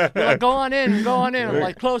You're like, go on in, go on in. I'm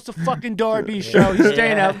like, close the fucking door, B show. He's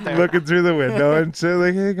staying Yeah. out there. looking through the window and shit,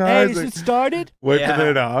 like, hey Hey, guys, is like, it started? wiping Yeah.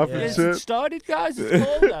 it off Yeah. and Is it shit. started, guys? It's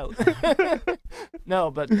cold out.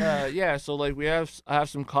 No, but yeah. So like, I have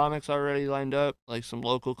some comics already lined up, like some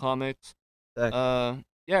local comics. Sick.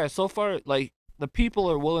 Yeah. So far, like the people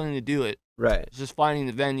are willing to do it. Right. It's just finding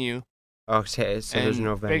the venue Okay. So and there's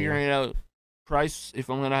no venue. figuring out price if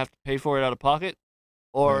I'm gonna have to pay for it out of pocket,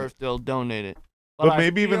 or if they'll donate it. But I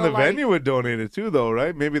maybe even feel the like- venue would donate it too, though,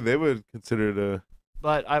 right? Maybe they would consider to.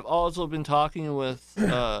 But I've also been talking with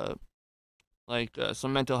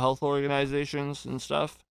some mental health organizations and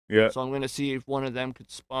stuff. Yeah. So I'm gonna see if one of them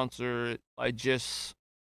could sponsor it by just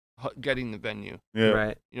getting the venue. Yeah.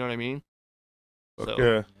 Right. You know what I mean? So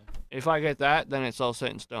Okay. if I get that, then it's all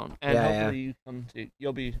set in stone. And Yeah, hopefully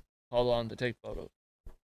you'll be called on to take photos.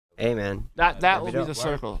 Hey, man. That That'd will be be dope. the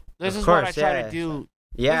circle. This Of is what I course, try yeah. to do.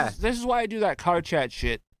 Yeah. This is why I do that car chat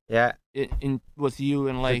shit Yeah. in with you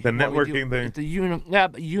and like the what we do- networking thing.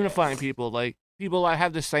 but unifying people, like people that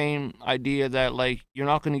have the same idea that like you're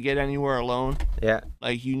not going to get anywhere alone. Yeah.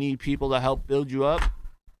 Like you need people to help build you up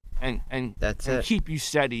and That's and it. keep you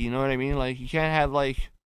steady. You know what I mean? Like you can't have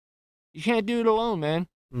like you can't do it alone, man.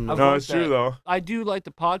 No. I've No, worked it's true that. though. I do like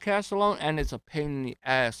the podcast alone, and it's a pain in the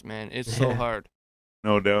ass, man. It's so Yeah. hard.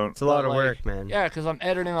 No doubt. It's a lot But, of like, work, man. Yeah, because I'm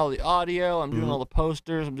editing all the audio, I'm doing Mhm. all the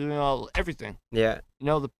posters, I'm doing all everything. Yeah. You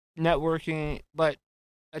know, the networking. But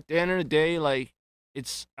at the end of the day, like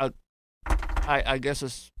it's I guess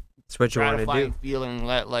it's It's what you want to gratifying do. feeling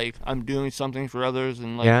that like I'm doing something for others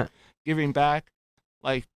and like Yeah. giving back.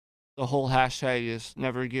 Like the whole hashtag is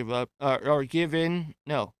never give up or give in.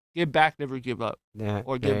 No, give back, never give up, Yeah.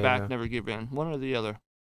 or there give you back, go. never give in. One or the other.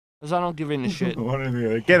 Because I don't give in to shit. One or the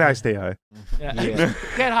other. Get high, stay high. Yeah. Yeah.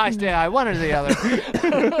 Get high, stay high. One or the other.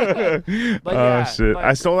 But oh yeah, shit! but-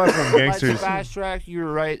 I stole that from But to gangsters. fast track, you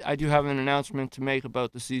were right. I do have an announcement to make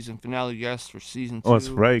about the season finale guests for season 2. Oh, that's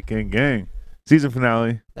right, gang. Season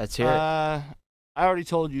finale. Let's hear it. I already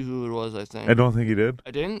told you who it was. I think I don't think he did.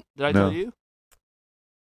 I didn't. Did I No. tell you?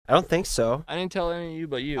 I don't think so. I didn't tell any of you,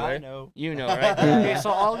 but you, I right? know. You know, right? Okay, so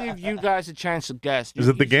I'll give you guys a chance to guess. Is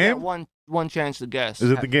it the You get game? One chance to guess.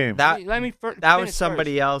 Is it the game? Let me That was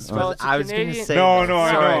somebody else. So Was, it's a I was gonna Canadian- say No, that. no,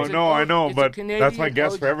 I Sorry. know, no, I know, It's a but that's my Canadian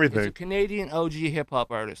guess for It's a everything. Canadian OG hip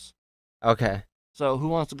hop artist. Okay. So who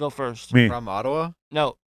wants to go first? Me. From Ottawa?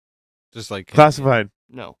 No, Just like Classified.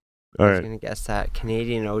 no. All I was right. gonna guess that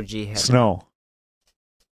Canadian OG hip. Snow.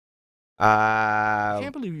 I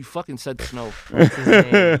can't believe you fucking said snow. What's his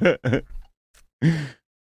name?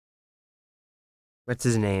 What's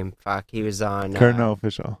his name? Fuck, he was on. Cardinal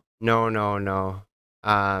Official. No.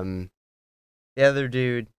 The other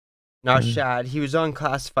dude, not Mhm. Shad. He was on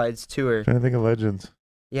Classified's tour. Trying to think of legends.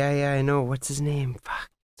 Yeah, I know. What's his name? Fuck,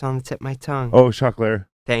 it's on the tip of my tongue. Oh, Chocolate.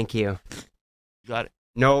 Thank you. Got it.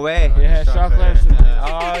 No way. Yeah, chocolate.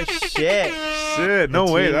 Oh shit. Shit, no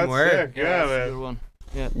The way, team that's work. sick. Yeah, that's a man. good one.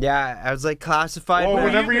 Yeah, I was like Classified. Oh, Where are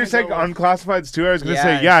whenever you you gonna said go with? unclassifieds too, I was gonna Yeah,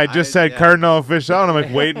 say, I just said yeah. Cardinal Official, and I'm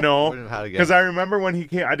like, wait, no, Wouldn't have had a guess. because I remember when he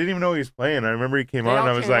came, I didn't even know he was playing. I remember he came They on, all and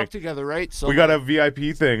I was came up like, together, right? So we got a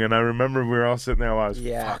VIP thing, and I remember we were all sitting there while I was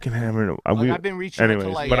Yeah. fucking hammered. I've been reaching out to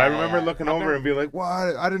Anyways, like. but I Yeah, remember yeah. looking I've over been- and being like, what?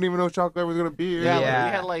 I didn't even know Chocolate was gonna be here. Yeah, Yeah.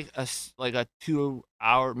 we had like a 2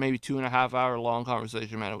 hour, maybe 2.5 hour long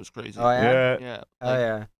conversation, man. It was crazy. Oh yeah. Yeah. Yeah. Oh like,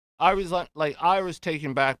 yeah. I was like I was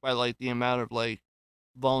taken back by like the amount of like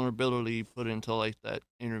vulnerability put into like that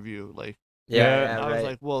interview. Like Yeah. I was right.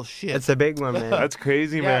 like, well, shit. It's a big one, man. That's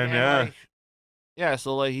crazy, man. and, Yeah. like, yeah.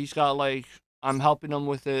 So like he's got like I'm helping him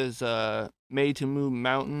with his Made to Move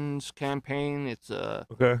Mountains campaign. It's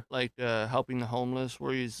Okay. like helping the homeless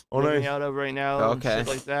where he's Oh, living nice. out of right now. Okay. And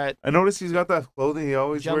shit like that. I noticed he's got that clothing. He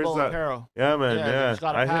always Jumbo wears that. Apparel. Yeah, man. Yeah. He's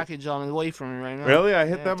got a I hit, package on his way from me right now. really? I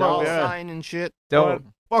hit them Doll up. Yeah. sign and shit. Dope.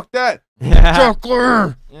 Fuck that. Yeah.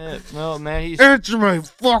 Chocolate. Yeah, no man, he's Answer my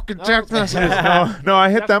fucking No, text that's- messages. No, I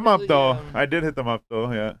hit them up Definitely, though. um, I did hit them up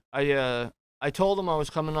though. Yeah. I told him I was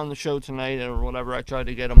coming on the show tonight or whatever. I tried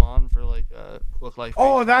to get him on for like quick like.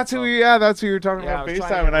 Oh, FaceTime that's who. call. Yeah, that's who you're talking Yeah, I about was trying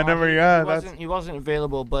to FaceTime, get and I him on. never. He Yeah, that's. he wasn't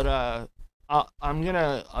available, but I'm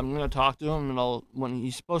gonna talk to him and when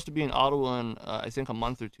he's supposed to be in Ottawa in I think a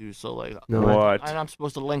month or two. So like No. What? and I'm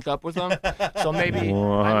supposed to link up with him. So maybe I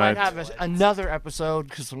might What? have another episode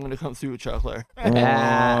because I'm gonna come through with Chocolate.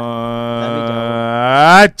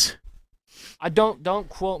 What? I don't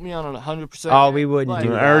quote me on it 100%. Oh, we wouldn't but, do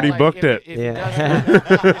I that. already like, booked if, it. If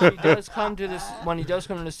Yeah. he does come to this, when he does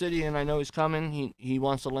come to the city, and I know he's coming, he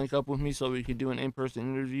wants to link up with me so we could do an in-person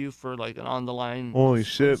interview for like an on the line. Holy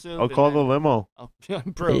shit! exclusive, I'll and call the then- limo.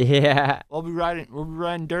 bro. Yeah. We'll be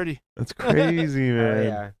riding dirty. That's crazy, man. Oh,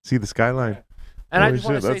 yeah. See the skyline. And I Holy just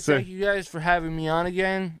want shit, to say that's thank sick. you guys for having me on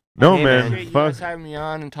again. No, Hey, man. Appreciate you Fuck. guys having me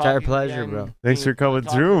on and It's our talking. pleasure, again, bro. Thanks for coming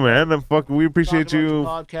talking through, about- man. Fuck, we appreciate talking about you.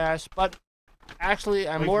 the podcast, but actually,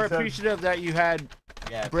 I'm Like more you said. appreciative that you had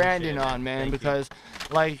Yeah, Brandon appreciate it. on, man, Thank you. because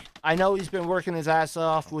like I know he's been working his ass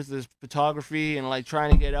off with his photography and like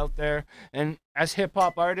trying to get out there. And as hip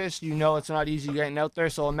hop artists, you know it's not easy getting out there.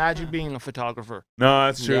 So imagine being a photographer. No,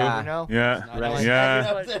 that's true. Yeah. You know? Yeah. Not Right. easy Yeah.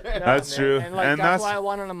 getting up there. That's man. true. And like And that's that's- why I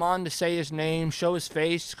wanted him on to say his name, show his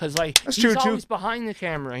face, because like That's he's true, too. always behind the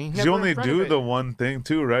camera. He never You in only front do of it. the one thing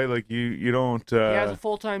too, right? Like you don't. He has a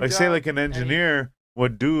full-time Like job. say like an and he- engineer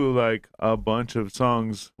would do like a bunch of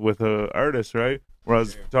songs with a artist, right?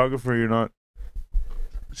 Whereas Sure. photographer, you're not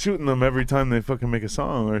shooting them every time they fucking make a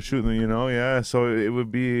song or shooting them, you know? Yeah. So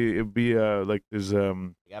it'd be like there's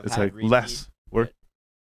I've it's had like repeat, less work,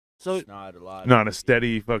 So it's not a lot. not a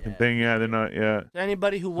steady fucking Yeah. thing. Yeah, they're not. Yeah. to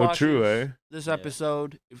anybody who So watches true, eh? this Yeah.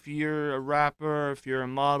 episode, if you're a rapper, if you're a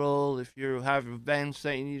model, if you have events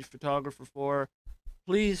that you need a photographer for,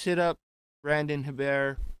 please hit up Brandon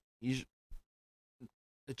Hebert. He's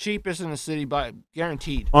the cheapest in the city, by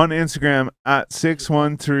guaranteed. On Instagram at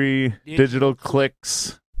 613 Digital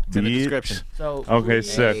Clicks. It's in the Beach. description. So Okay,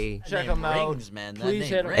 please sick. Hey. That check name him out. rings, man. That Please name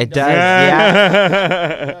hit him. rings. It does.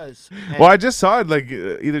 Yeah. It does. And Well, I just saw it like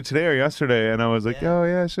either today or yesterday, and I was like, Yeah. "Oh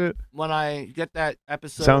yeah, shit, when I get that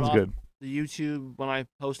episode sounds off good." the YouTube, when I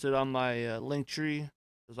post it on my link tree,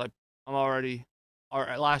 because I'm already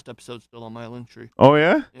our last episode's still on my link tree. Oh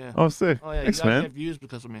yeah, Yeah. oh sick. Oh yeah, Thanks, you guys man. get views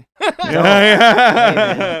because of me. Yeah, Hey,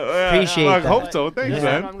 yeah. man. Appreciate I that. hope so. Thanks, This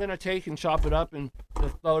man. one I'm gonna take and chop it up, and the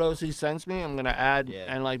photos he sends me, I'm gonna add Yeah.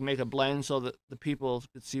 and like make a blend so that the people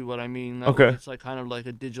could see what I mean. That Okay. way it's like kind of like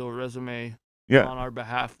a digital resume Yeah. on our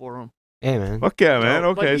behalf for him. Hey, man. Fuck yeah, man.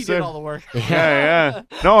 But Okay, he sick. did all the work. Yeah, yeah.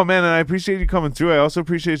 No, man, and I appreciate you coming through. I also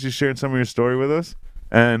appreciate you sharing some of your story with us.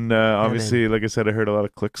 And obviously, like I said, I heard a lot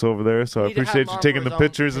of clicks over there, so I Need to have appreciate him you on taking for the his own-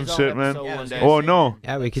 pictures and his own shit, man. episode Yeah, I one was day. gonna Oh, say, no. man.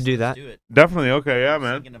 Yeah, we could Let's- do let's that. do it. Definitely. Okay, yeah, I was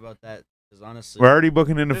man. thinking about that. Because honestly, We're already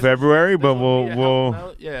booking into This February, this but would be to help we'll him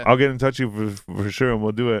out, yeah. I'll get in touch with you for sure, and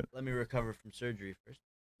we'll do it. let me recover from surgery first.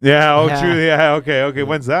 Yeah. Oh, Yeah. true. Yeah. Okay.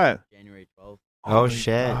 When's that? January 12th. Oh,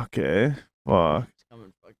 shit. Okay. Fuck. It's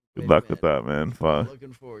coming fucking Good quick, luck with man. that, man. I'm Fuck.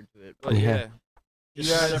 looking forward to it. But Yeah. yeah. Just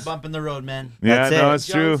You guys- another bump in the road, man. Yeah. That's No, it. it's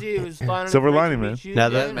true. Jonesy, it was fun. Silver Great to lining, meet man. you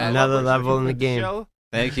Another- again. I another love what level you in do the with game. show.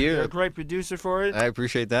 Thank You're a you. great producer for it. I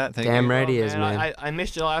appreciate that. Thank Damn you. right he is, man. I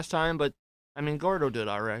missed you last time, but I mean, Gordo did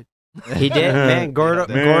all right. He did, man. Gordo,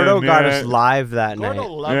 Man, Gordo got yeah. us live that Gordo night.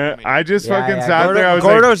 loved Yeah. me. I just fucking Yeah, sat Gordo, there. I was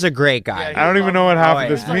like, Gordo's a great guy. Yeah, I don't even know what half Oh, of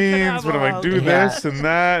this yeah. means, but I'm like, do Yeah. this and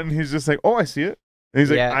that, and he's just like, oh, I see it. And he's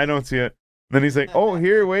like, Yeah. I don't see it. And then he's like, oh,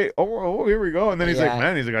 here, wait, oh, here we go. And then he's like, Yeah.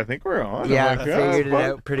 man, he's like, I think we're on. I'm Yeah, like, figured it fuck.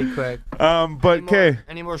 out pretty quick. But okay.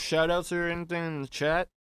 Any more shout outs or anything in the chat?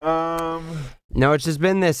 No, it's just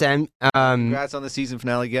been this. Congrats on the season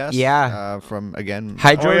finale guest. Yeah. From again.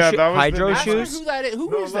 Hydro, Oh, yeah, that was the hydro next- shoes. Who that is? Who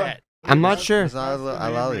No, is look. that? I'm not sure. It's not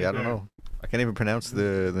Alali. I don't know. I can't even pronounce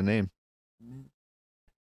the name.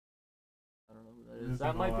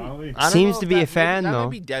 That might be. Alali. I don't Seems know to if be a that- fan, that though.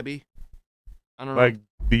 might be Debbie. I don't know. Like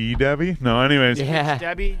the Debbie? No, anyways. Yeah.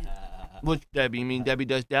 Debbie. Which Debbie? You mean Debbie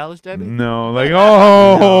does Dallas? Debbie? No, like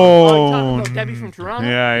Oh, oh, Debbie from Toronto.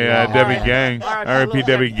 yeah, Oh, Debbie alright. Gang, Alright, R.I.P. hello,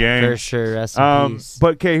 Debbie Debbie. Gang. For sure. Rest in peace.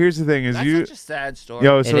 But okay, here's the thing: is That's you, such a sad story.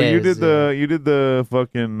 yo, so It you is, did the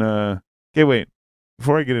fucking. Okay, wait.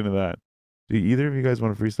 Before I get into that, do either of you guys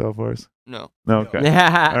want to freestyle for us? No. No. Okay.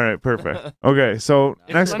 Yeah. All right. Perfect. Okay. So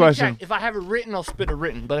If- next let me question. check. If I have it written, I'll spit it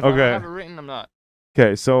written. But if I Okay. don't have it written, I'm not.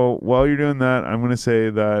 Okay. So while you're doing that, I'm gonna say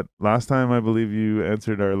that last time I believe you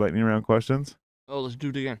answered our lightning round questions. Oh, let's do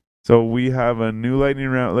it again. So we have a new lightning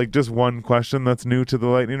round, like just one question that's new to the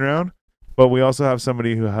lightning round, but we also have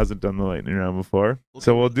somebody who hasn't done the lightning round before.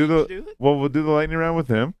 So we'll do the we'll do the lightning round with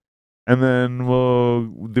him, and then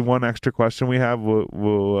the one extra question we have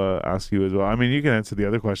we'll ask you as well. I mean, you can answer the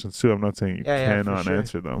other questions too. I'm not saying you Yeah, for cannot sure.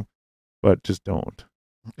 answer them, but just don't.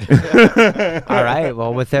 All right.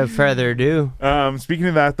 Well, without further ado, Speaking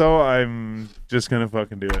of that though, I'm just gonna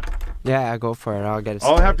fucking do it. yeah, go for it. I'll get it.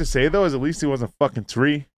 All I have to say though is at least he wasn't fucking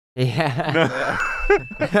 3. Yeah.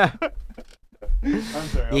 No. I'm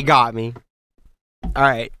sorry. You got me. All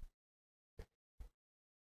right.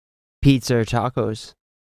 Pizza or tacos?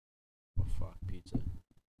 Oh, fuck, pizza.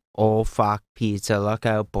 Oh fuck, pizza! Look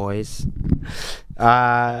out, boys.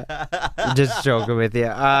 Just joking with you.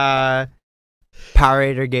 Powerade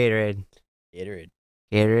or Gatorade? Gatorade.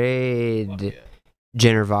 Gatorade. Fuck yeah.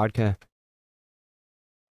 Gin or vodka?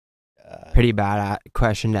 Pretty bad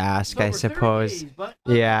question to ask, I It's over 30 suppose. days, but-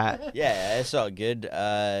 Yeah. Yeah, it's all good.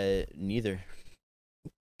 Neither.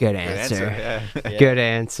 Good answer. Yeah. Good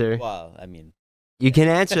answer. Well, I mean. You can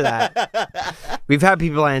answer that. We've had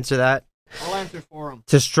people answer that. I'll answer for him.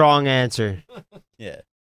 It's a strong answer. Yeah.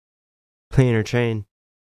 Plane or train?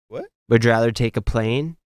 What? Would you rather take a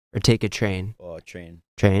plane or take a train? Oh, train.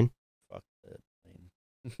 Train? Fuck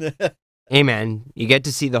the plane. Hey man, you get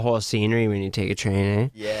to see the whole scenery when you take a train, eh?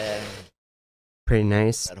 Yeah. Pretty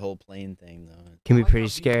nice. That whole plane thing, though. Can be I like pretty how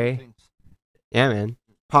deep scary. things. Yeah, man.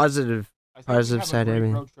 Positive. I think Positive we have a side, great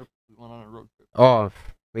everything. road trip if we went on a road trip. Oh,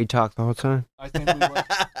 we talked the whole time. I think we would.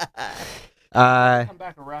 Uh, Come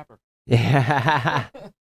back a rapper. yeah.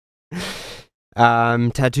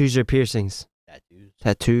 Tattoos or piercings? Tattoos.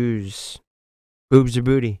 Tattoos. Boobs or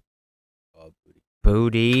booty? Oh, booty.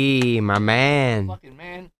 Booty, my man. Fucking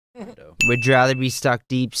man. No. Would you rather be stuck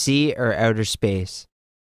deep sea or outer space?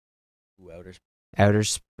 Ooh, outer Outer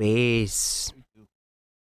space.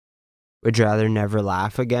 Would you rather never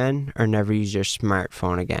laugh again or never use your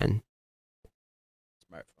smartphone again?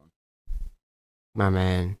 smartphone. My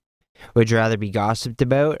man. Would you rather be gossiped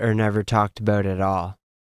about or never talked about at all?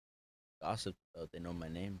 Gossip about they know my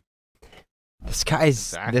name. This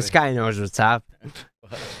this Exactly. guy knows what's up.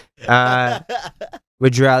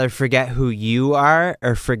 Would you rather forget who you are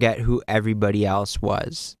or forget who everybody else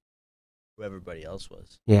was? Who everybody else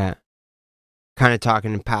was. Yeah. Kind of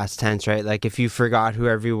talking in past tense, right? Like if you forgot who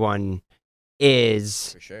everyone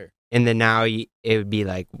is For sure. and then now it would be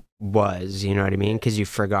like was, you know what I mean? Because you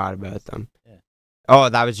forgot about them. Yeah. Oh,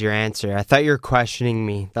 that was your answer. I thought you were questioning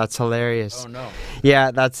me. That's hilarious. Oh, no.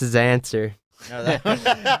 Yeah, that's his answer. No,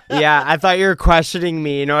 that Yeah, I thought you were questioning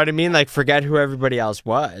me. You know what I mean? Like, forget who everybody else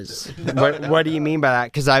was. What do you mean by that?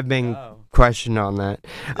 Because I've been No. questioned on that.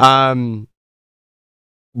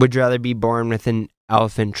 Would you rather be born with an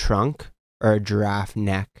elephant trunk or a giraffe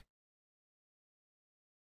neck?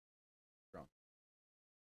 Trunk.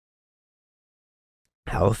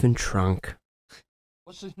 Elephant trunk.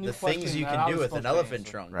 What's this new The things question you that can I do was with an supposed to elephant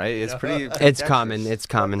answer? trunk. Right? you It's know? pretty. It's common. It's What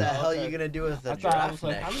common. the hell are you going to do with a I thought I giraffe was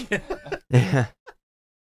like, neck? Yeah.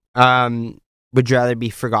 Would you rather be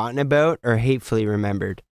forgotten about or hatefully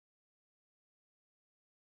remembered?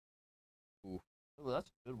 Oh, that's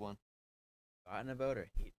a good one. Forgotten about or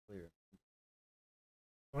hatefully?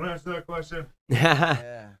 Don't answer that question.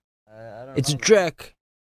 Yeah, I don't It's a know, man. trick.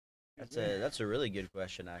 That's a really good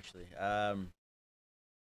question, actually.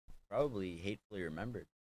 Probably hatefully remembered.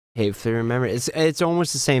 Hatefully remembered. It's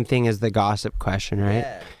almost the same thing as the gossip question,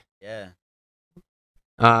 right? Yeah.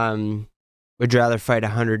 Would you rather fight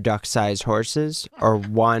 100 duck-sized horses or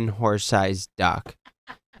one horse-sized duck?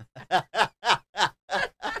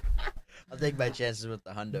 I'll take my chances with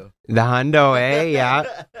the hundo. The hundo, eh?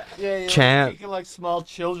 Yeah. Yeah, Champ. Taking like small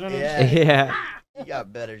children. And Yeah. shit. Yeah. You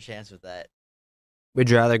got better chance with that. Would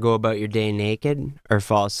you rather go about your day naked or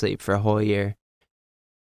fall asleep for a whole year?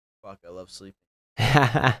 Fuck, I love sleep.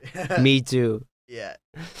 Me too. Yeah,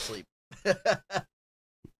 sleep.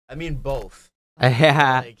 I mean both.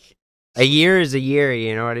 Yeah. Like, A year is a year,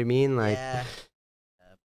 you know what I mean? Like, yeah.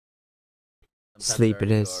 Sometimes Sleep I it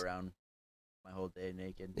already is. Go around my whole day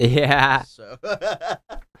naked. yeah. So.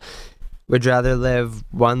 Would you rather live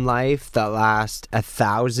one life that lasts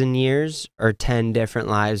 1,000 years or 10 different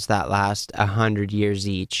lives that last 100 years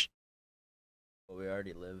each? Well, we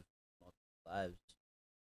already live multiple lives.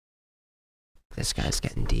 This guy's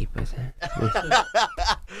getting deep with it.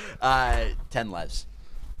 10 lives.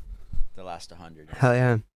 The last 100. Hell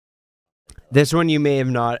yeah. This one you may have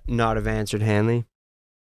not have answered, Hanley.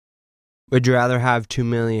 Would you rather have 2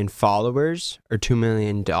 million followers or $2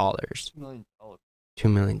 million? $2 million.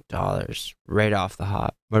 $2 million right off the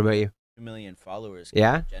hop. What about you? 2 million followers.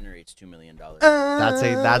 Yeah? Generates $2 million.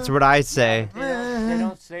 That's what I say. They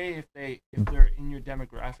don't say if they're in your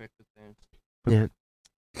demographic. Yeah.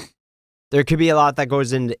 There could be a lot that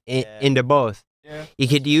goes into Yeah. into both. Yeah. You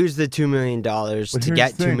could use the $2 million But to here's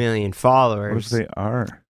get the 2 thing. million What if followers. they are?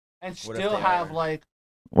 And What if still they have are? like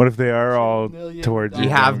What if they are all $2 million towards You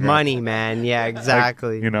your have demographic? money, man. Yeah,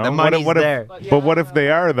 exactly. you know, the what if- money's what if- there. But what if they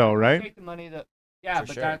are, though, right? Take the money that, yeah, For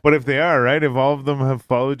but sure. that, But if they are, right? If all of them have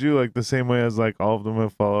followed you, like the same way as like all of them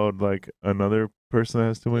have followed like another person that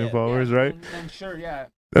has 2 million Yeah. followers, yeah, right? Then sure, yeah.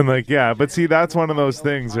 And like, yeah, but see, that's one of those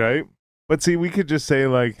things, right? But see, we could just say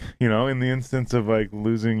like, you know, in the instance of like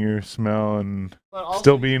losing your smell and But also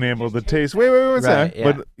still you being can able to just taste. take Wait, that. what's Right, that?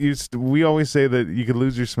 yeah. But we always say that you could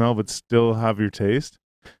lose your smell but still have your taste,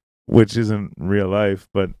 which isn't real life,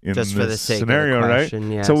 but in Just this for the sake scenario, of the right?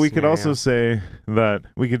 question, yeah, So we could scenario. also say that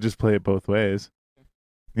we could just play it both ways,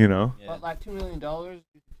 you know? Yeah. But like $2 million,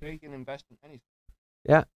 you can take and invest in anything.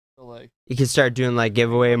 Yeah. So like, You can start doing like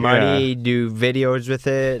giveaway money, do videos with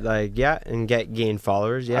it, like and gain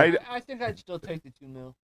followers. Yeah, I think I'd still take the 2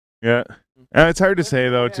 mil. Yeah. And it's hard to say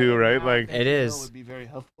though Yeah, too, right? now I Like, think It 2 mil is. Would be very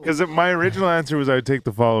helpful. because my original answer was I would take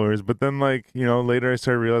the followers, but then like, you know, later I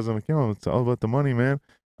started realizing like, yo, it's all about the money, man.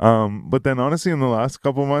 But then honestly, in the last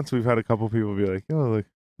couple months, we've had a couple people be like, yo, like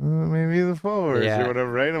maybe the followers Yeah. or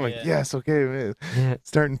whatever, right? I'm like, Yeah. yes, okay, man.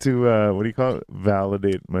 Starting to what do you call it?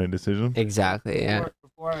 Validate my decision. exactly. Yeah.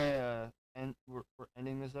 Before I we're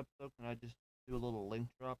ending this episode, can I just do a little link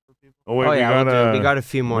drop for people? Oh wait, Oh we yeah, got we'll do it. We got a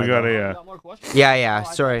few more. we got though. a- You yeah. got more questions? Yeah, Oh, yeah. I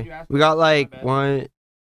thought Sorry, you asked we me. got My like bad. one.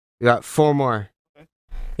 We got 4 more. Okay.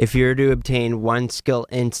 If you were to obtain one skill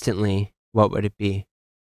instantly, what would it be?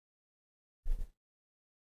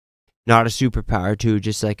 Not a superpower, too,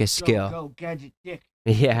 just like a skill. Go gadget dick.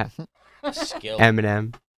 Yeah, Skill.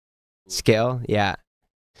 Eminem. Skill, yeah.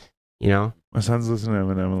 You know, My son's listening to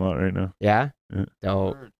Eminem a lot right now. yeah. Yeah.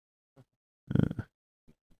 Dope. Word.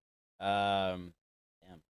 Damn,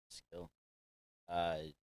 skill.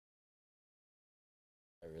 I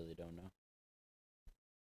really don't know.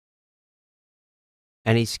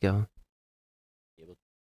 Any skill. Able-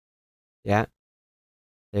 Yeah.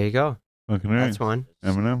 There you go. Fucking right. That's one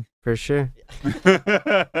Eminem. for sure.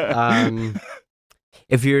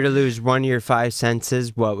 If you were to lose one of your 5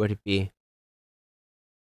 senses, what would it be?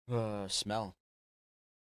 Smell.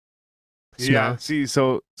 Yeah. Smell? See,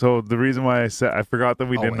 so the reason why I said I forgot that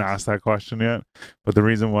we didn't Always. ask that question yet, but the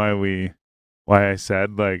reason why I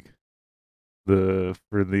said like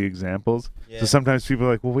for the examples. Yeah. So sometimes people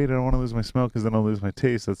are like, well, wait, I don't want to lose my smell because then I'll lose my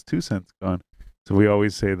taste. That's 2 cents gone. So we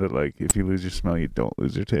always say that like if you lose your smell, you don't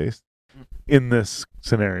lose your taste in this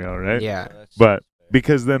scenario, right? Yeah. That's But fair.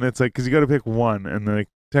 because then it's like because you got to pick one, and like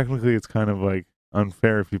technically it's kind of like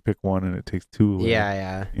unfair if you pick one and it takes 2 away. Yeah,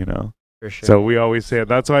 yeah, You know. for sure. So we always say it.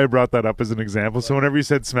 That's why I brought that up as an example. So whenever you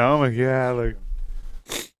said smell, I'm like, yeah, like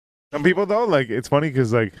some people though, like it's funny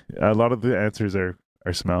because like a lot of the answers are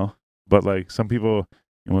smell, but like some people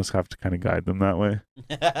you almost have to kind of guide them that way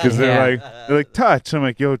because they're like touch. I'm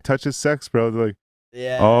like, yo, touch is sex, bro. They're like,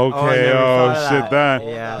 Yeah. Okay, never oh, thought of shit, that.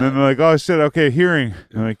 Yeah. Then they're like, oh shit, okay, hearing.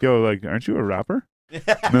 And like, yo, like, aren't you a rapper? And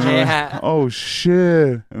then they're Yeah. like, oh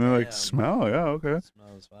shit. And they're like, Damn. smell, yeah, okay.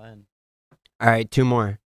 Smells fine. All right, 2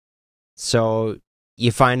 more. So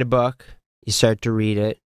you find a book, you start to read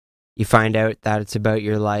it, you find out that it's about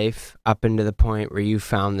your life up into the point where you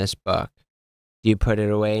found this book. Do you put it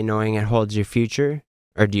away knowing it holds your future,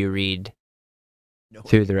 or do you read No,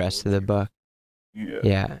 through the rest of the book? Yeah.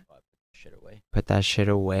 Yeah, Shit away. put that shit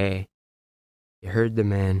away. You heard the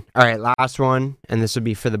man. All right, last one, and this will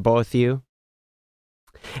be for the both of you.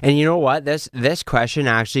 And you know what? This question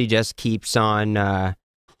actually just keeps on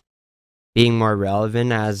being more relevant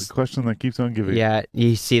The as question that keeps on giving. yeah.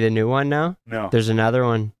 You see the new one now? No. There's another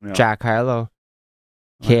one. No. Jack Harlow,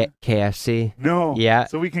 KFC. No. Yeah.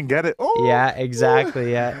 So we can get it. Oh. Yeah,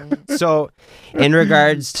 exactly. Yeah. So, in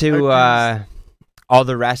regards to all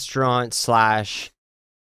the restaurant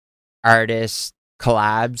 / artist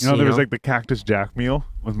collabs, You know, there was know, like the Cactus Jack meal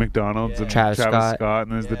with McDonald's Yeah. and Travis Travis Scott.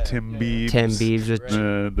 and there's the Yeah. Tim Yeah. Biebs. Tim Biebs with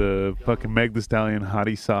Right. The fucking Meg the Stallion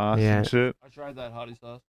hottie sauce Yeah. and shit. I tried that hottie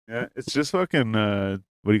sauce. Yeah, it's just fucking what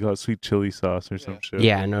do you call it? Sweet chili sauce or some Yeah. shit.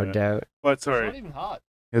 yeah, no doubt. But It's not sorry, even hot.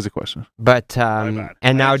 here's a question. But bad. and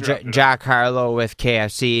I now interrupted. Jack Harlow with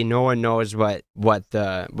KFC. No one knows what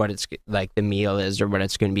it's like the meal is or what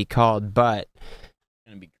it's going to be called. But It's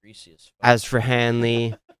gonna be greasy as fuck. as for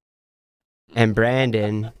Hanley and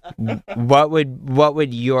Brandon, what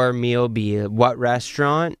would your meal be? What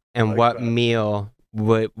restaurant and Like what that. meal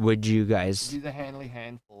would you guys Do the Hanley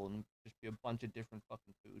handful and just be a bunch of different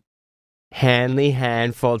fucking food. Hanley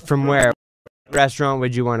handfold from where? What restaurant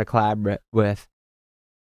would you want to collab with?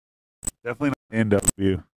 Definitely not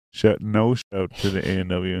A&W. No shout to the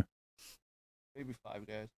A&W. Maybe 5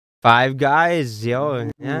 Guys. Five Guys, yo,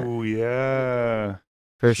 yeah, Ooh, yeah.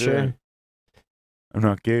 for shit. sure. I'm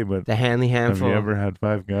not gay, but The Hanley have handful. you ever had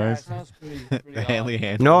Five Yeah, it Guys? sounds pretty The Hanley odd.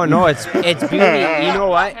 hand. No, it's beauty. You know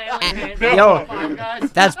what? Yo, Five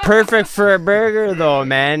Guys. that's perfect for a burger, though,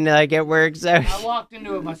 man. Like it works out. I walked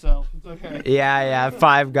into it myself. It's okay. Yeah,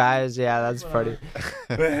 Five Guys. Yeah, that's funny.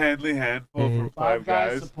 The Hanley handful from Five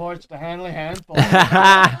Guys. supports the Hanley handful.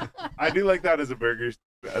 I do like that as a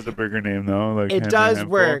burger name though. Like It Hanley does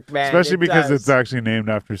handful. work, man. Especially it because does. it's actually named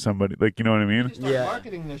after somebody. Like, you know what I mean? Just start Yeah.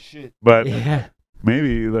 marketing this shit. But Yeah,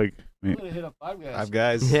 maybe like I'm gonna hit up Five Guys. 5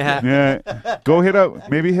 Guys. yeah. yeah, go hit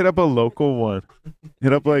up a local one.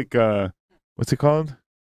 Hit up like what's it called?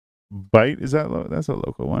 Bite, is that that's a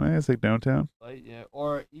local one? It's like downtown. Like, yeah,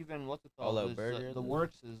 or even what's it called? All Out Is, Burger, the the-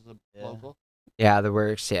 Works is a Yeah. local. Yeah, the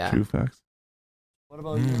works. Yeah. True facts. What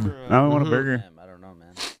about you? Now I want a Mhm. burger. Damn, I don't know,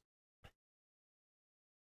 man.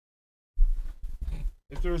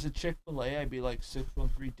 If there was a Chick-fil-A, I'd be like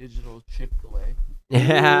 613 Digital Chick-fil-A.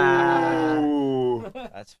 Yeah. Ooh.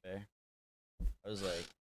 That's fair. I was like,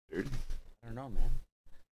 I don't know, man.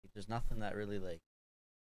 Like, there's nothing that really like.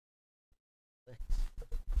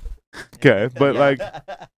 Okay, but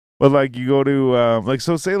like you go to like,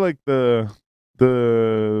 so say like the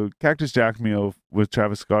Cactus Jack meal with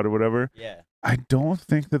Travis Scott or whatever. yeah. I don't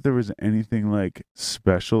think that there was anything like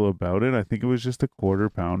special about it. I think it was just a quarter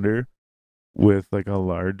pounder with like a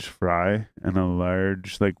large fry and a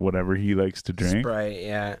large like whatever he likes to drink Sprite.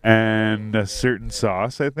 Yeah. and a certain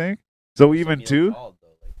sauce, I think. So even What's the too, meal called, though?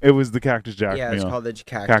 Like, it was the Cactus Jack Yeah, it's meal. called the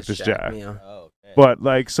Cactus Jack. meal. oh, okay. But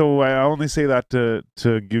like, so I only say that to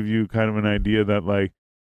give you kind of an idea that like,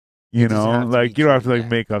 you It doesn't know, have to like be you don't have to true, like yeah.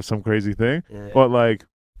 make up some crazy thing. Yeah. But like,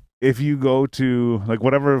 if you go to like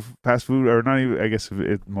whatever fast food or not even, I guess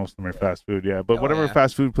most of them are fast food, yeah. But Oh, whatever yeah.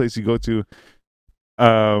 fast food place you go to,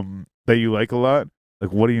 that you like a lot,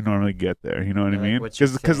 like what do you normally get there? You know what Yeah, I like, mean? what's your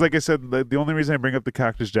Because thing? like I said, the only reason I bring up the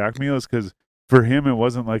Cactus Jack meal is because for him it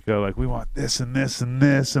wasn't like we want this and this and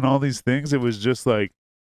this and all these things. It was just like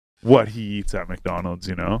what he eats at McDonald's,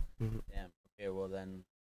 you know? Damn. Okay, well then,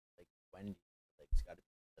 like Wendy's, like it's got to be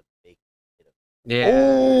the baked potato. Yeah.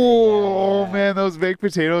 Oh Yeah. man, those baked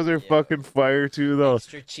potatoes are Yeah. fucking fire too, though.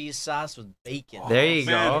 Extra cheese sauce with bacon. There you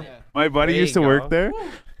man. go. My buddy There used to you work go. there,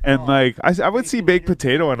 and Oh. like I would see baked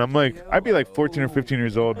potato, and I'm like, I'd be like 14 or 15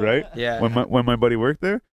 years old, right? Yeah. When my buddy worked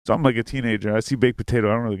there, so I'm like a teenager. I see baked potato,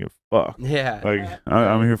 I don't really give a fuck. Yeah. Like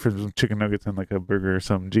I'm here for some chicken nuggets and like a burger or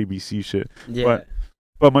some JBC shit. Yeah.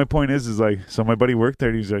 But my point is like, so my buddy worked there,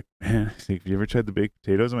 and he's like, man, he's like, have you ever tried the baked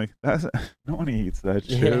potatoes? I'm like, that's no one eats that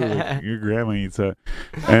shit. Yeah. Like, your grandma eats that,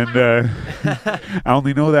 and I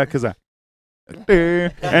only know that because I.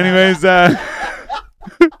 Anyways,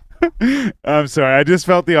 I'm sorry. I just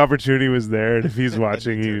felt the opportunity was there, and if he's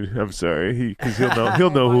watching, I'm sorry, because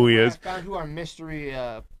he'll know who he is. I found who our mystery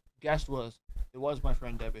guest was. It was my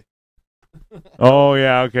friend Debbie. Oh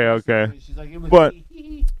yeah, okay. She's like, it was But-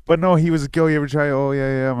 me. But no, he was like, yo, you ever try? Oh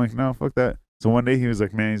yeah. I'm like, no, fuck that. So one day he was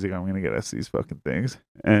like, man, he's like, I'm gonna get us these fucking things.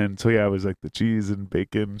 And so yeah, it was like the cheese and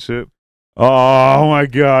bacon and shit. Oh my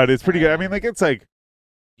god, it's pretty good. I mean, like it's like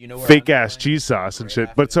You know where fake I'm ass going? cheese sauce and Right shit.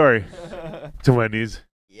 after But this. sorry, to Wendy's.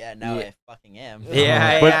 Yeah, now Yeah. I fucking am.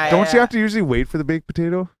 Yeah, But yeah, don't you yeah. have to usually wait for the baked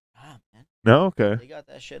potato? Ah, man, No, okay. they got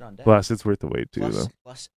that shit on deck. Plus, it's worth the wait too, Plus, though.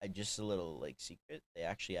 plus, just a little like secret. They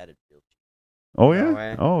actually added real cheese. Oh No yeah.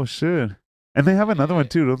 way. Oh shit. And they have another one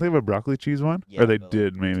too. Don't they have a broccoli cheese one? Yeah, Or they but, like,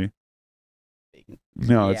 did maybe. bacon.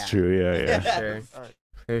 No, it's Yeah. true. Yeah, For sure. Alright,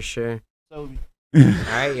 For sure. so yeah.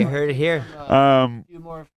 All right, you heard it here. Um. a few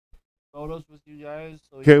more photos with you guys.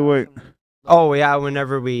 So we Okay, got wait. some- Oh yeah,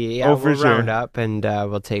 whenever we Oh, for we'll sure. round up and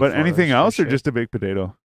we'll take. But photos anything for else or sure. just a baked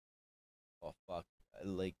potato? Oh fuck!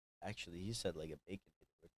 Like actually, he said like a bacon.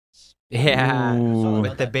 Yeah, It's all Ooh. about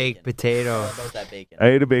with the that baked bacon. potato. It's all about that bacon. I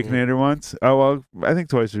ate a baconator once. Oh well, I think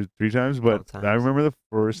twice or three times. But Couple I times. remember the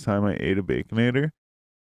first time I ate a baconator,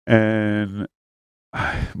 and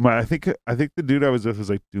I think the dude I was with was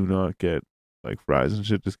like, "Do not get like fries and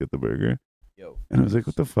shit. Just get the burger." Yo, And I was like,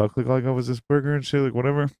 "What the fuck? Like all I got was this burger and shit. Like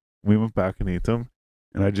whatever." We went back and ate them.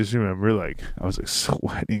 And I just remember, like, I was like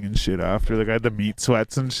sweating and shit after. Like, I had the meat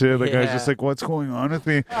sweats and shit. Like, I was just Yeah. like, what's going on with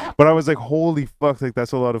me? But I was like, holy fuck, like,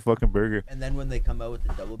 that's a lot of fucking burger. and then when they come out with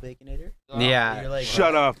the double baconator, Yeah. you're like,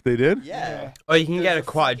 Shut up. They did? Yeah, Oh, you can There's get a a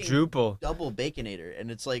fucking- quadruple. double baconator,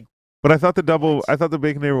 and it's like But I thought the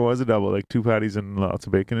baconator was a double, like 2 patties and lots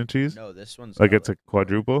of bacon and cheese. no, this one's Like, got, it's a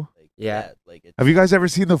quadruple? Like, Yeah. like it's Have you guys ever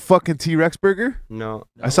seen the fucking T-Rex burger? No.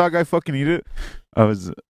 I saw a guy fucking eat it. I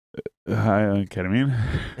was high on ketamine.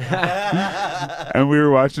 And we were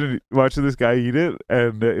watching this guy eat it,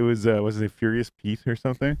 and it was it Furious Pete or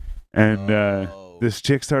something? And Oh. this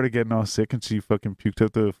chick started getting all sick, and she fucking puked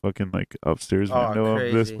out the fucking like upstairs Oh, window of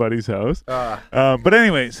this crazy. buddy's house. Ah. But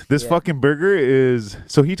anyways, this Yeah. fucking burger is.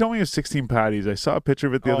 So he told me it was 16 patties. I saw a picture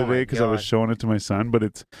of it the Oh other my day because I was God. showing it to my son,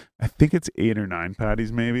 but I think it's 8 or 9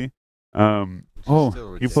 patties maybe. Which is Oh,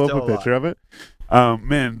 still you pull up Still a a lot. picture of it.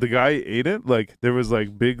 Man, the guy ate it. Like there was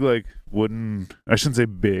like big like wooden. I shouldn't say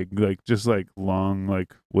big. Like just like long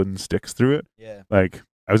like wooden sticks through it. yeah. Like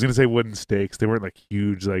I was gonna say wooden stakes. They weren't like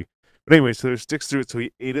huge. Like, but anyway, so there's sticks through it. So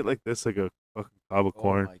he ate it like this, like a fucking cob of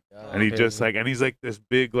corn. Oh my god. And he just Crazy. like, and he's like this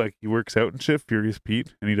big, like he works out and shit, Furious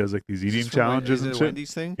Pete, and he does like these Is eating this from Wen- challenges is it and a shit.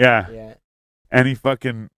 Wendy's thing? Yeah, Yeah. and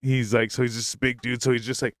he's like, so he's just a big dude, so he's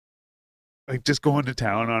just like just going to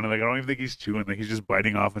town on it. Like I don't even think he's chewing, like he's just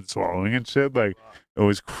biting off and swallowing and shit. Like it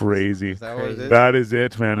was crazy. Is that what it Crazy. is? That is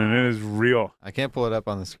it, man, and it is real. I can't pull it up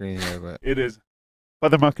on the screen here, but It is,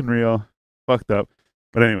 mother mucking real, fucked up.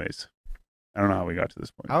 But anyways, I don't know how we got to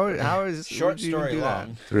this point. how is Short would you even story do that?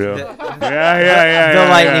 long. It's real. The- Yeah. The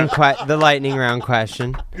lightning the lightning round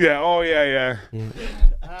question. Yeah. Oh yeah.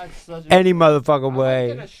 That's such a- Any motherfucking I way.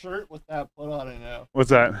 might get a shirt with that put on it now. What's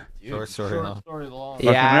that? Dude, Short story Short long. story long.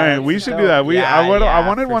 Fucking Yeah, right. We that's should dope. do that. Yeah, I yeah,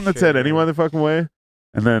 wanted for one that said sure. any motherfucking way,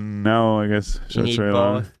 and then now I guess You short need story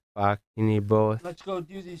long. both. Fuck, you need both. Let's go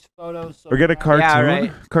do these photos. So Or get a we have- cartoon,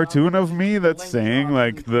 right. cartoon of me that's Links saying on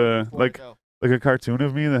like these the before we like go. like a cartoon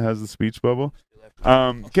of me that has the speech bubble.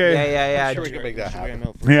 Yeah, Okay. yeah. Sure we can make that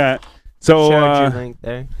happen. Yeah. So Showed your link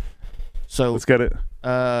there. So let's get it.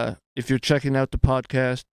 if you're checking out the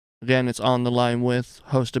podcast, again, it's On the Line With,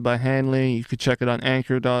 hosted by Hanley. You could check it on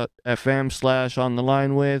anchor.fm/On the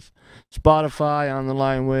Line With, Spotify On the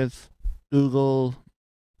Line With, Google,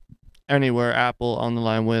 anywhere, Apple On the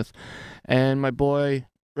Line With. And my boy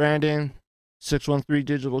Brandon, 613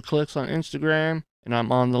 Digital Clicks on Instagram, and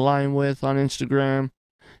I'm On the Line With on Instagram.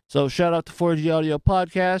 So shout out to 4G Audio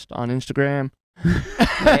Podcast on Instagram.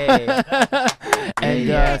 Hey. And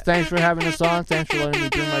Yeah. thanks for having us on. Thanks for letting me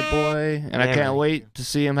bring my boy. And I Yeah, can't man. wait to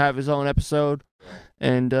see him have his own episode.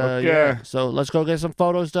 And Okay. yeah, so let's go get some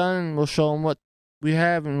photos done, and we'll show him what we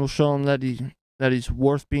have, and we'll show him that he's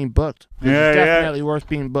worth being booked. Yeah, He's yeah. definitely worth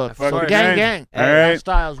being booked. Fucking So gang, right. gang. All As right.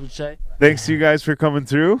 Styles would say. Thanks to you guys for coming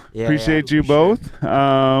through. Yeah, Appreciate yeah, you for sure. both.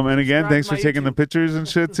 And again, Subscribe thanks to for my taking the YouTube. pictures and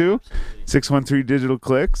shit too. 613 Digital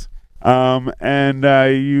Clicks. And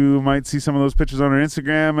you might see some of those pictures on our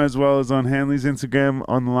Instagram as well as on Hanley's Instagram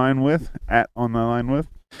on the line with @on the line with.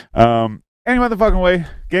 Any motherfucking way,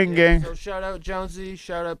 gang. So shout out Jonesy,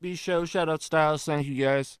 shout out B Show, shout out Styles. Thank you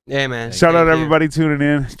guys. Yeah, man. Shout out Thank you. everybody tuning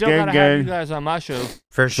in. Still gang, gotta have you gang. guys on my show.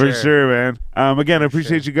 For sure. For sure, man. Again, I For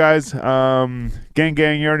appreciate sure. you guys. Gang.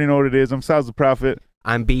 You already know what it is. I'm Styles the Prophet.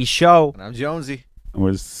 I'm B Show. And I'm Jonesy. I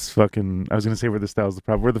was gonna say we're the Styles the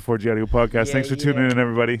Prophet. We're the 4G Audio Podcast. Yeah, Thanks for tuning yeah. in,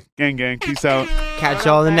 everybody. Gang. Peace out. Catch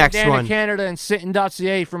y'all in the next Bandana one. Canada and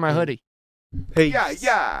Sitting.ca for my hoodie. Peace.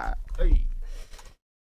 Yeah. Hey.